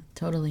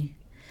 totally.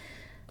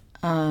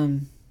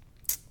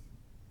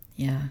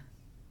 Yeah.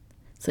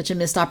 Such a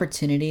missed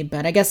opportunity,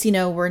 but I guess, you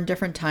know, we're in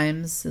different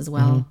times as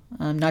well.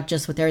 Not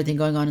just with everything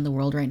going on in the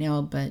world right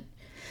now, but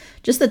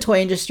just the toy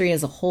industry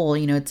as a whole.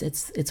 You know,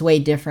 it's way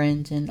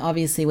different. And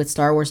obviously with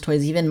Star Wars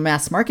toys, even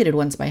mass marketed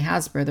ones by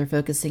Hasbro, they're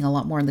focusing a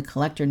lot more on the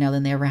collector now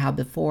than they ever have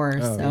before.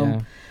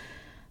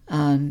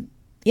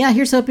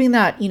 Here's hoping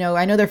that, you know,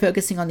 I know they're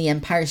focusing on the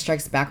Empire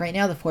Strikes Back right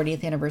now, the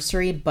 40th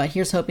anniversary, but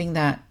here's hoping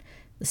that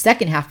the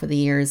second half of the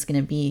year is going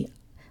to be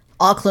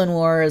all Clone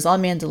Wars, all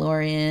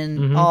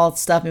Mandalorian, all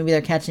stuff maybe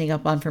they're catching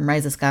up on from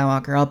Rise of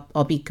Skywalker.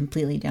 I'll be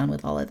completely down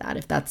with all of that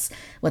if that's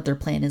what their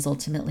plan is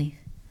ultimately.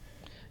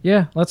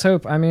 Yeah, let's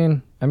hope. I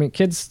mean, I mean,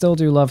 kids still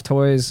do love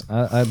toys.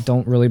 I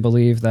don't really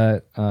believe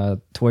that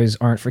toys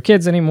aren't for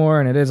kids anymore,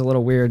 and it is a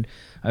little weird.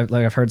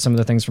 I've heard some of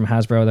the things from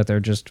Hasbro that they're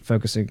just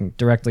focusing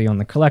directly on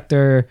the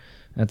collector,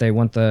 that they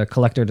want the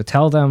collector to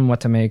tell them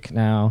what to make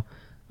now.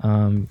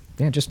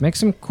 Just make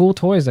some cool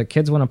toys that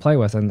kids want to play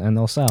with, and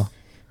they'll sell.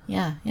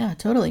 Yeah,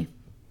 totally.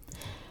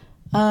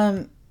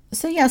 So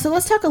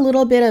let's talk a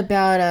little bit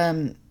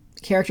about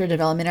character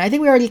development. I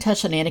think we already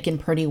touched on Anakin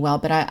pretty well,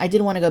 but I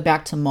did want to go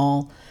back to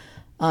Maul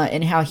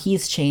and how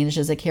he's changed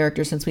as a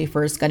character since we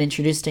first got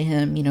introduced to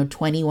him,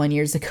 21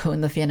 years ago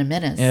in The Phantom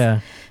Menace.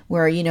 Yeah.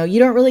 Where, you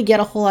don't really get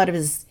a whole lot of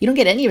you don't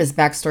get any of his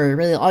backstory,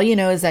 really. All you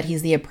know is that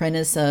he's the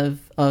apprentice of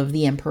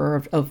the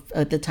Emperor of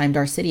at the time,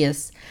 Darth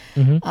Sidious.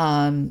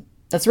 Mm-hmm.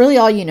 That's really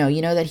all you know.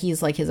 You know that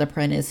he's like his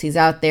apprentice. He's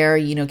out there,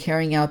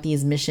 carrying out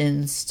these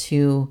missions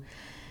to,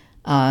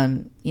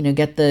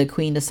 get the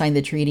Queen to sign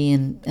the treaty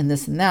and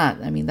this and that.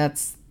 I mean,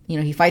 that's,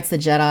 he fights the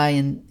Jedi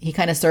and he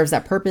kind of serves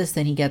that purpose.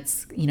 Then he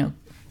gets,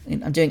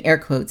 I'm doing air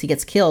quotes, he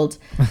gets killed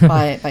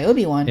by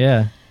Obi-Wan.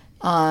 Yeah.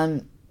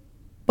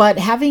 But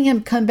having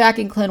him come back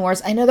in Clone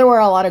Wars, I know there were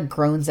a lot of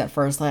groans at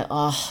first, like,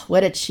 oh,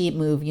 what a cheap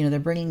move. They're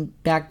bringing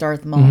back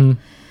Darth Maul.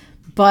 Mm-hmm.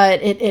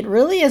 But it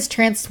really has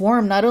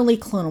transformed not only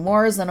Clone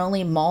Wars, not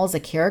only Maul as a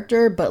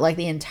character, but like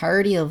the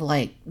entirety of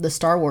like the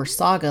Star Wars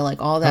saga, like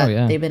all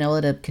that they've been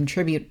able to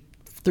contribute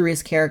through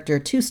his character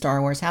to Star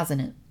Wars, hasn't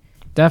it?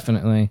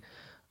 Definitely.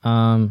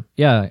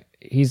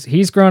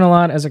 He's grown a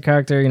lot as a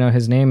character.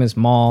 His name is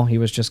Maul. He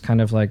was just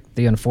kind of like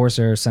the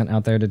enforcer sent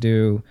out there to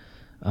do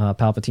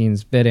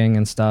Palpatine's bidding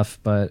and stuff.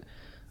 But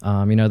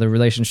the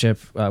relationship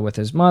with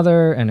his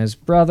mother and his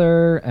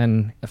brother,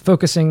 and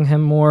focusing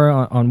him more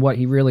on what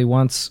he really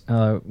wants,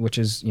 which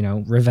is,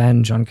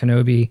 revenge on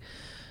Kenobi,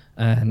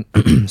 and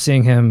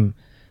seeing him,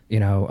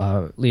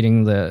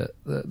 leading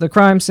the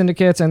crime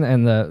syndicates and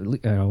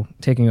the,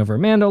 taking over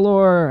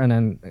Mandalore, and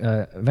then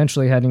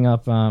eventually heading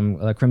up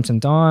Crimson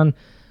Dawn.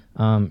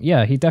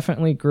 He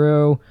definitely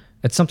grew.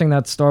 It's something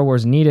that Star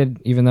Wars needed,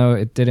 even though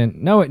it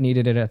didn't know it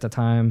needed it at the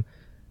time.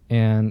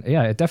 And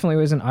it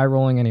definitely isn't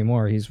eye-rolling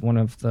anymore. He's one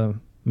of the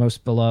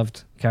most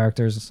beloved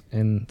characters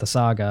in the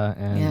saga,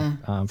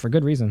 and for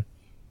good reason.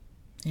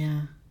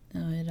 Yeah.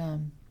 No,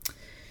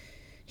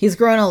 he's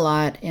grown a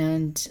lot,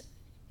 and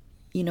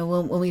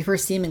when we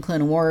first see him in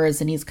Clone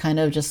Wars, and he's kind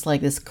of just like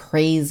this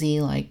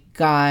crazy like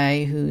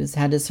guy who's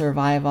had to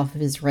survive off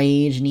of his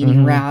rage and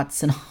eating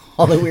rats and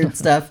all the weird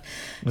stuff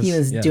he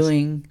was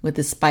doing with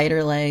his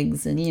spider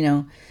legs, and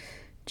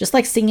just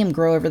like seeing him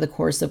grow over the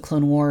course of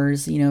Clone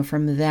Wars,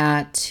 from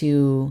that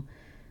to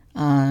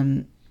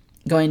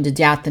going to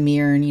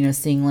Dathomir and,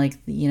 seeing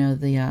like,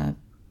 the,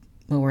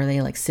 what were they,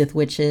 like Sith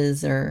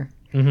witches or,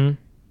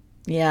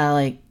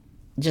 like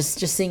just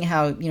seeing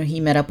how, he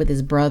met up with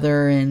his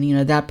brother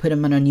and, that put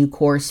him on a new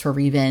course for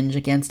revenge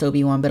against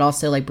Obi-Wan, but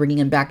also like bringing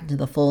him back into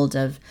the fold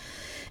of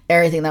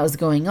everything that was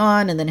going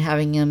on, and then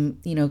having him,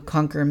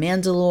 conquer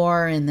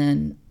Mandalore. And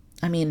then,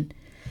 I mean,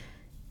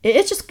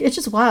 it's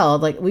just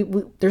wild. Like we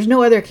there's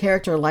no other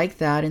character like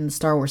that in the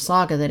Star Wars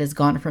saga that has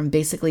gone from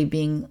basically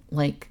being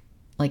like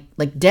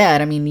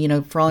dead. I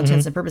mean, for all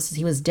intents and purposes,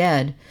 he was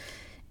dead,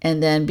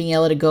 and then being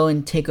able to go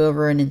and take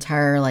over an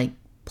entire like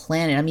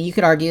planet. I mean, you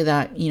could argue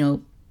that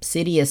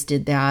Sidious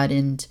did that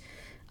and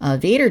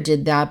Vader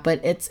did that,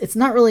 but it's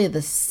not really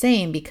the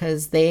same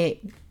because their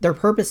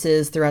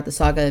purposes throughout the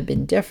saga have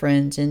been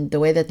different, and the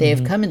way that they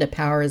have come into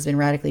power has been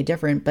radically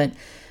different. But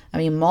I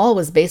mean, Maul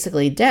was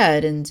basically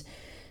dead, and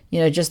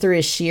just through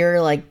his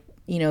sheer, like,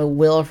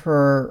 will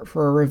for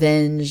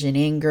revenge and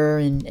anger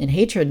and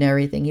hatred and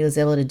everything, he was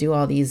able to do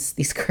all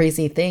these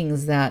crazy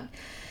things that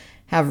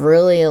have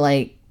really,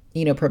 like,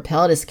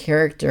 propelled his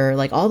character,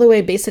 like, all the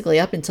way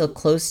basically up until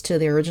close to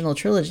the original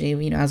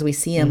trilogy, as we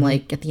see him,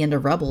 like, at the end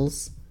of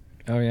Rebels.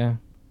 Oh, yeah.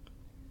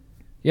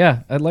 Yeah,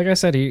 like I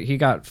said, he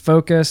got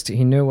focused,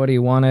 he knew what he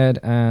wanted,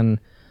 and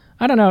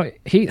I don't know,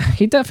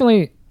 he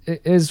definitely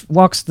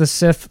walks the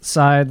Sith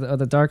side,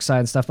 the dark side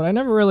and stuff, but I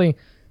never really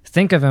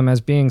think of him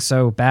as being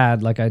so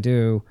bad like I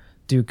do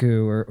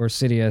Dooku or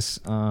Sidious.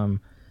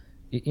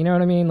 You know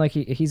what I mean? Like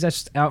he's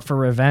just out for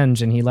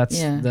revenge, and he lets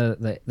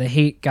the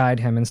hate guide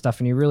him and stuff,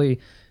 and he really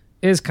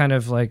is kind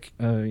of like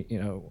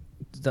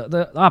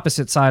the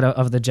opposite side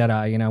of the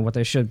Jedi, what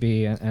they should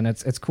be, and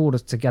it's cool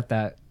to get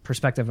that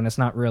perspective, and it's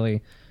not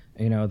really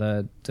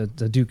the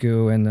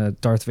Dooku and the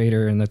Darth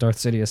Vader and the Darth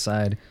Sidious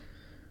side.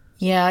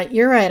 Yeah,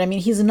 you're right. I mean,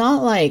 he's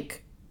not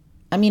like,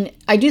 I mean,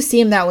 I do see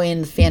him that way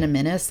in The Phantom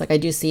Menace. Like, I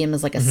do see him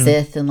as like a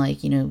Sith, and like,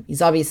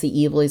 he's obviously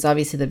evil. He's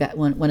obviously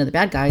one of the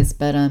bad guys,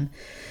 but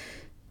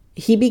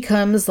he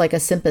becomes like a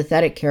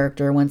sympathetic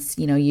character once,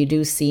 you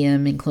do see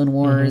him in Clone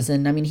Wars.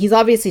 And I mean, he's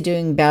obviously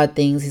doing bad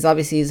things. He's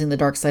obviously using the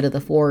dark side of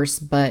the Force,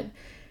 but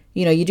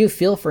you do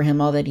feel for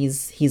him, all that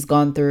he's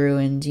gone through,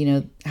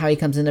 and how he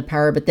comes into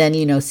power. But then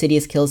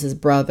Sidious kills his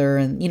brother,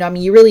 and I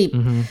mean, you really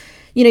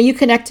you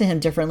connect to him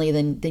differently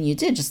than you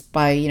did just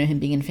by him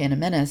being in Phantom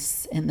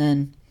Menace. And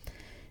then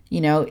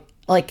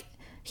like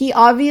he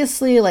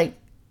obviously like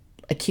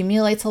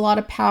accumulates a lot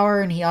of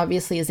power, and he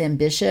obviously is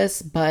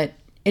ambitious, but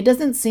it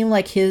doesn't seem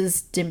like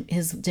his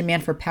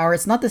demand for power.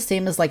 It's not the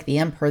same as like the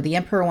Emperor. The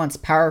Emperor wants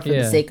power for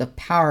the sake of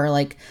power.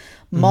 Like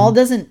Maul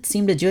doesn't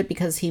seem to do it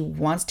because he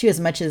wants to as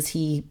much as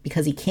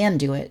because he can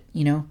do it,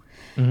 you know?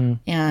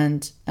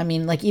 And I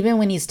mean, like, even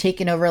when he's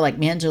taken over like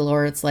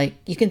Mandalore, it's like,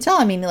 you can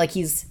tell, I mean, like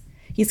he's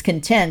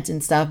content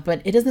and stuff,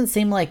 but it doesn't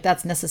seem like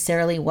that's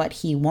necessarily what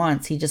he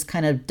wants. He just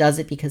kind of does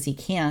it because he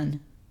can.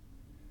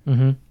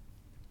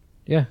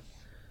 Yeah.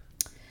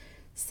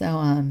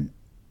 So,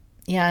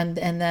 yeah,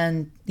 and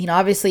then, you know,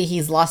 obviously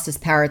he's lost his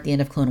power at the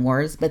end of Clone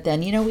Wars, but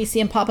then, you know, we see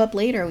him pop up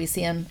later. We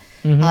see him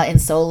in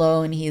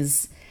Solo, and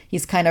he's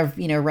kind of,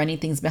 you know, running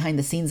things behind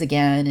the scenes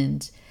again,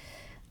 and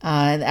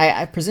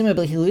I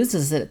presumably he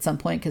loses it at some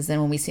point, because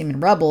then when we see him in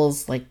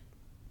Rebels, like,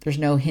 there's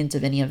no hint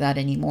of any of that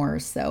anymore.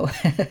 So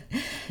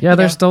yeah,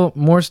 there's still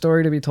more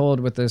story to be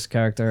told with this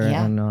character,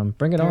 and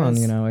bring it on.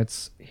 You know,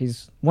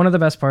 he's one of the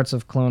best parts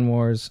of Clone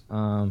Wars,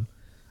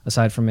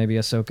 aside from maybe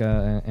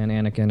Ahsoka and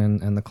Anakin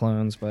and the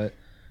clones. But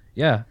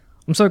yeah,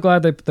 I'm so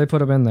glad they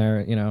put him in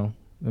there. You know,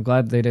 I'm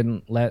glad they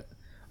didn't let.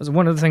 It was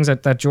one of the things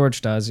that George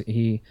does.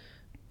 He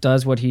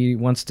does what he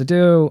wants to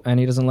do,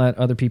 and he doesn't let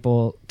other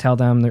people tell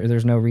them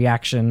there's no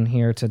reaction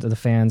here to the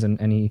fans,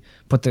 and he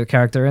put the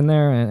character in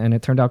there, and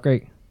it turned out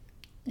great.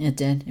 It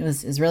did. It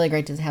was really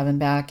great to have him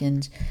back.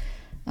 And,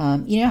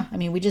 yeah, I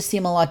mean, we just see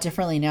him a lot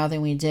differently now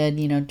than we did,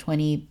 you know,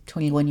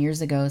 21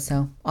 years ago.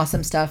 So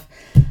awesome stuff.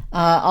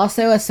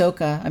 Also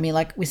Ahsoka. I mean,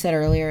 like we said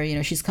earlier, you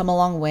know, she's come a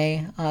long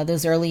way.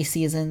 Those early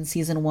seasons,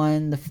 season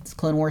 1, the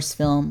Clone Wars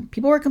film,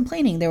 people were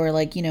complaining. They were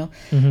like, you know,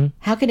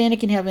 how could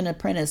Anakin have an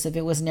apprentice if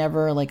it was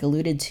never like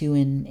alluded to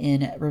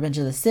in Revenge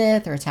of the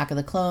Sith or Attack of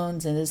the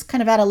Clones? And it's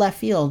kind of out of left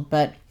field,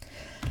 but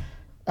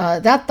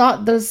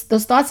those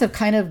thoughts have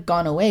kind of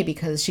gone away,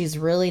 because she's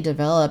really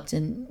developed,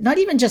 and not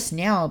even just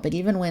now, but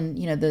even when,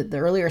 you know, the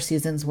earlier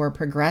seasons were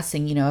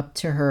progressing, you know, up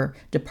to her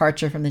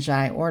departure from the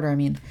Jedi Order. I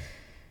mean,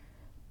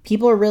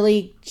 people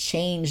really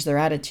changed their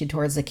attitude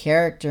towards the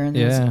character, and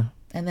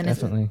and then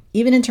definitely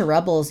even into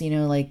Rebels, you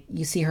know, like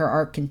you see her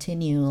arc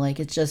continue. Like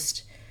it's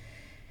just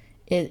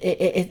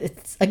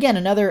it's again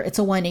it's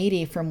a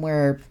 180 from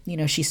where, you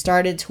know, she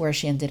started to where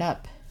she ended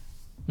up.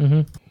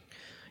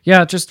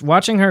 Yeah, just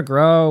watching her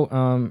grow.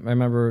 I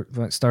remember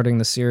starting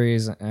the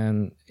series,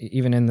 and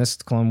even in this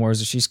Clone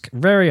Wars, she's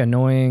very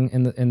annoying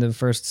in the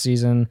first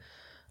season,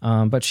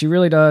 but she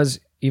really does,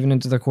 even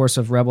into the course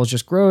of Rebels,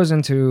 just grows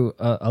into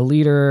a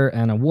leader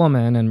and a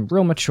woman, and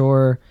real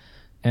mature.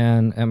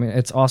 And I mean,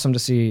 it's awesome to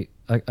see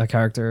a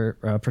character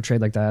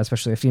portrayed like that,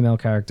 especially a female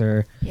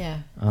character. Yeah.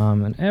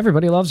 And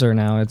everybody loves her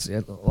now.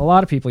 A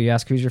lot of people, you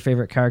ask who's your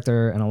favorite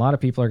character, and a lot of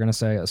people are going to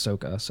say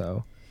Ahsoka.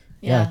 So.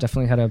 Yeah,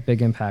 definitely had a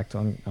big impact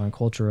on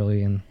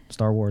culturally and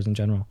Star Wars in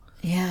general.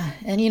 Yeah,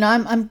 and you know,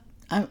 I'm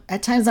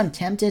at times I'm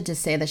tempted to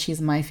say that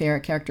she's my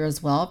favorite character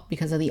as well,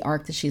 because of the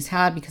arc that she's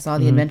had, because of all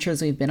the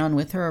adventures we've been on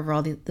with her over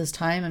all this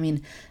time. I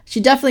mean,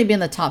 she'd definitely be in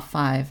the top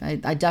 5.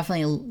 I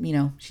definitely, you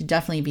know, she'd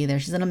definitely be there.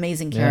 She's an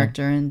amazing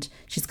character, and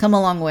she's come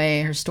a long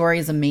way. Her story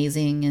is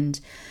amazing, and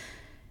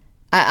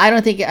I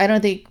don't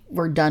think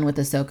we're done with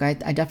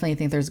Ahsoka. I definitely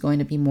think there's going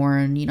to be more,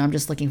 and you know, I'm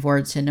just looking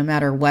forward to, no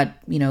matter what,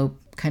 you know,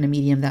 kind of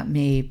medium that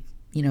may,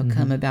 you know,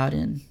 come about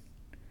in.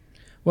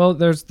 Well,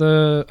 there's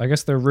I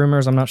guess there are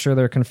rumors, I'm not sure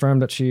they're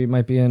confirmed, that she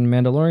might be in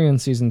Mandalorian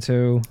season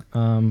 2,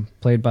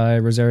 played by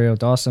Rosario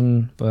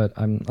Dawson, but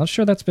I'm not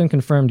sure that's been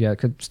confirmed yet.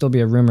 Could still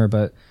be a rumor,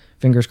 but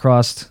fingers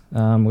crossed,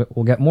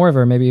 we'll get more of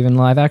her, maybe even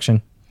live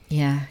action.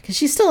 Yeah, because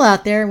she's still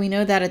out there. We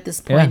know that at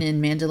this point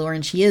in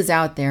Mandalorian, she is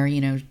out there.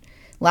 You know,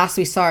 last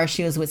we saw her,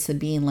 she was with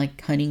Sabine, like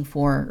hunting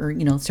for, or,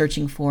 you know,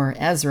 searching for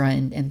Ezra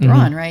and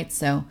Thrawn, right?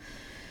 So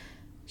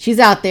she's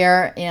out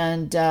there,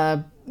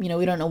 and you know,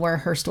 we don't know where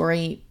her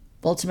story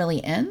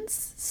ultimately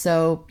ends.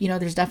 So, you know,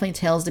 there's definitely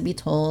tales to be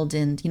told,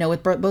 and, you know,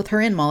 with both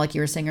her and Maul, like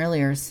you were saying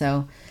earlier.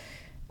 So,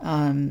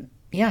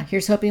 yeah,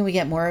 here's hoping we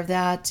get more of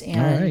that.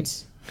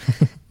 And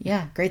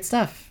yeah, great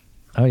stuff.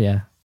 Oh,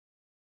 yeah.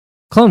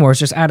 Clone Wars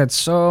just added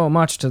so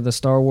much to the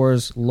Star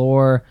Wars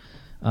lore,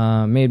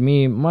 made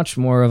me much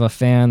more of a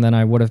fan than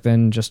I would have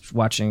been just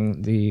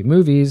watching the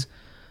movies.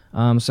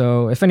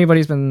 So if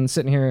anybody's been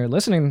sitting here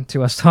listening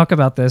to us talk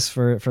about this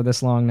for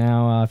this long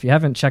now, if you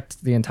haven't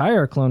checked the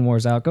entire Clone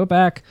Wars out, go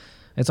back.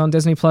 It's on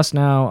Disney Plus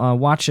now.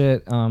 Watch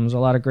it. There's a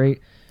lot of great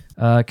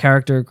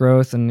character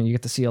growth, and you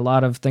get to see a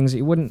lot of things that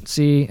you wouldn't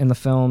see in the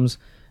films,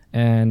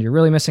 and you're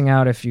really missing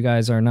out if you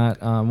guys are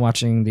not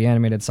watching the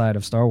animated side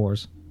of Star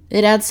Wars.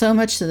 It adds so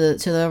much to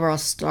the overall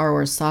Star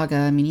Wars saga.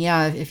 I mean,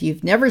 yeah, if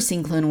you've never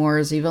seen Clone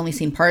Wars, or you've only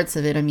seen parts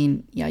of it, I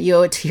mean, yeah, you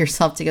owe it to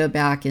yourself to go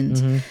back.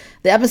 And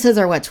the episodes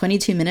are,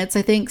 22 minutes,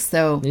 I think?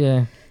 So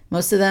yeah,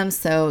 most of them.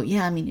 So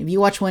yeah, I mean, if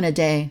you watch one a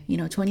day, you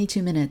know,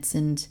 22 minutes.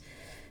 And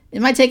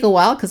it might take a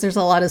while because there's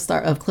a lot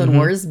of Clone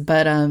Wars,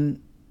 but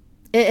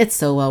it's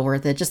so well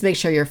worth it. Just make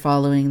sure you're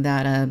following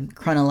that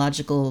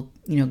chronological,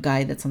 you know,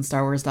 guide that's on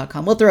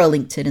StarWars.com. We'll throw a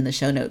link to it in the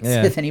show notes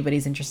if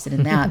anybody's interested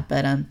in that.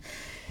 But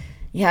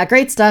Yeah,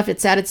 great stuff.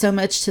 It's added so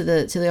much to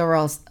the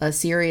overall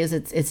series.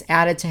 It's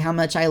added to how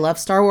much I love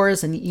Star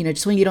Wars, and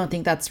just when you don't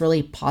think that's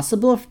really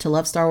possible to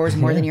love Star Wars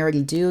more than you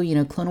already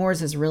do, Clone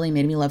Wars has really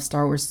made me love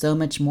Star Wars so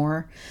much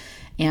more.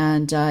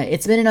 And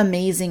it's been an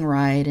amazing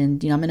ride,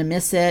 and I'm gonna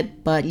miss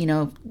it, but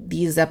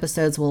these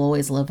episodes will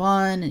always live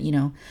on,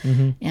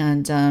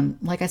 and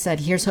like I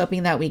said, here's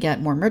hoping that we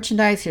get more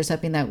merchandise. Here's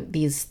hoping that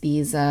these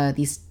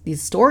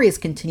stories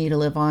continue to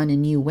live on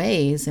in new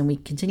ways, and we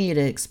continue to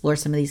explore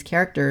some of these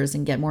characters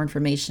and get more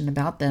information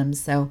about them.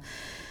 So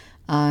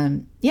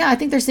I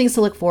think there's things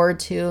to look forward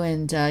to,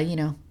 and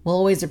we'll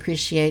always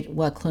appreciate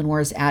what Clone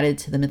Wars added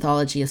to the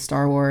mythology of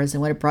Star Wars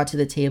and what it brought to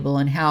the table,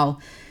 and how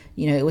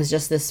it was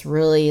just this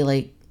really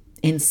like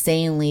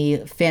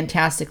insanely,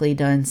 fantastically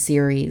done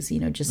series,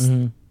 just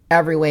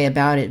every way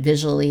about it,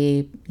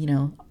 visually,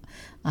 in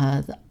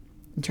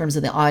terms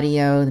of the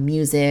audio, the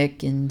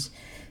music, and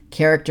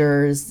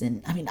characters,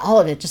 and I mean, all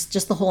of it,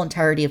 just the whole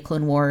entirety of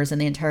Clone Wars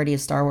and the entirety of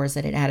Star Wars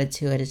that it added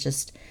to it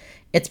is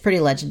it's pretty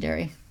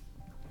legendary.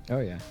 Oh,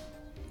 yeah.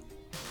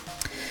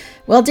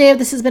 Well, Dave,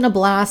 this has been a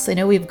blast. I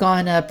know we've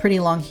gone pretty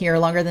long here,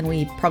 longer than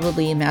we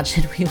probably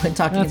imagined we would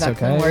talking about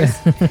Clone Wars.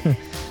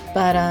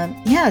 But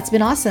it's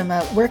been awesome.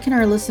 Where can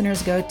our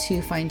listeners go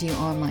to find you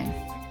online?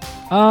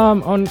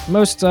 On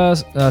most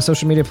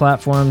social media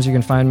platforms, you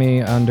can find me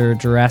under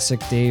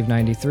Jurassic Dave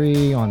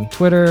 93 on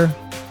Twitter,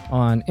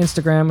 on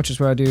Instagram, which is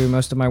where I do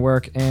most of my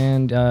work,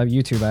 and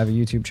YouTube. I have a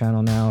YouTube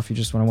channel now if you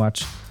just want to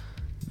watch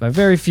a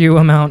very few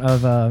amount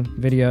of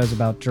videos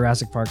about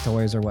Jurassic Park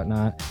toys or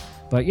whatnot.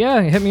 But yeah,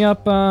 hit me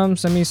up,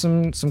 send me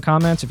some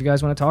comments if you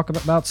guys want to talk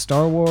about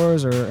Star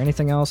Wars or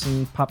anything else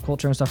in pop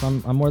culture and stuff.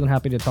 I'm more than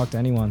happy to talk to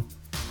anyone.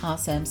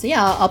 Awesome. So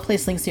yeah, I'll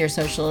place links to your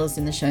socials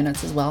in the show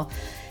notes as well.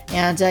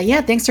 And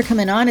thanks for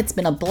coming on. It's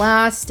been a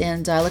blast,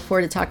 and I look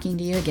forward to talking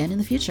to you again in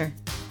the future.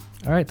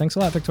 All right. Thanks a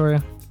lot,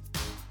 Victoria.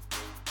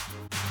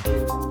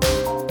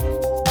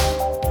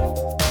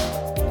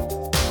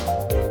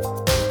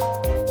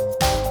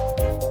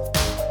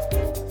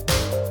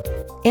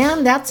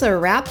 And that's a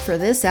wrap for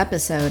this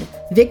episode.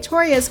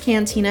 Victoria's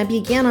Cantina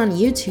began on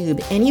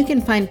YouTube, and you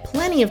can find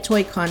plenty of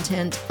toy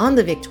content on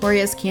the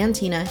Victoria's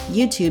Cantina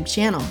YouTube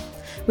channel.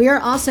 We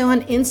are also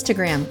on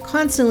Instagram,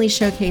 constantly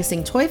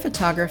showcasing toy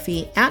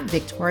photography at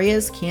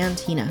Victoria's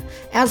Cantina,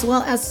 as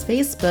well as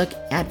Facebook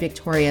at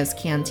Victoria's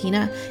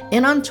Cantina,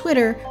 and on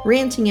Twitter,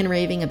 ranting and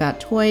raving about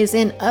toys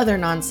and other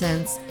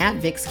nonsense at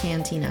Vic's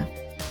Cantina.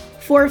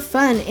 For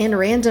fun and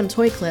random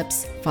toy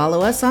clips, follow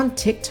us on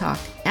TikTok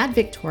at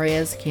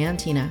Victoria's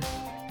Cantina.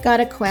 Got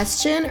a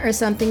question or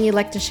something you'd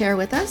like to share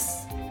with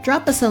us?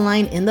 Drop us a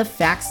line in the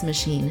fax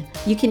machine.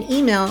 You can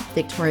email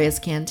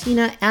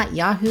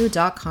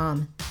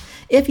victoriascantina@yahoo.com.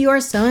 If you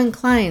are so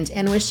inclined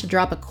and wish to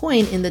drop a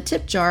coin in the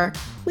tip jar,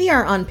 we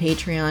are on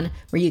Patreon,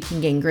 where you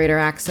can gain greater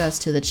access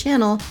to the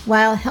channel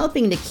while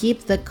helping to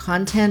keep the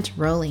content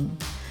rolling.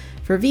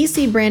 For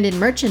VC branded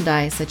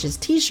merchandise such as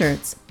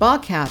t-shirts, ball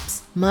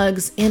caps,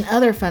 mugs, and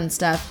other fun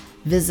stuff,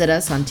 visit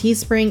us on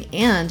Teespring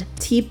and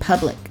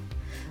TeePublic.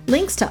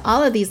 Links to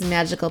all of these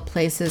magical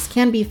places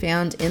can be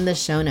found in the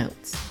show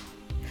notes.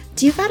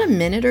 Do you got a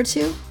minute or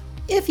two?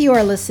 If you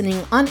are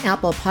listening on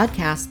Apple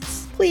Podcasts,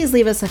 please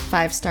leave us a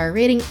 5-star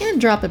rating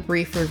and drop a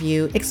brief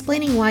review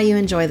explaining why you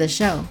enjoy the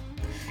show.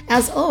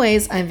 As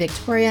always, I'm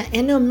Victoria,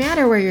 and no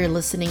matter where you're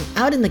listening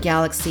out in the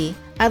galaxy,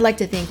 I'd like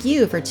to thank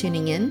you for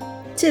tuning in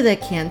to the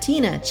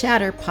Cantina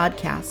Chatter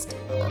Podcast.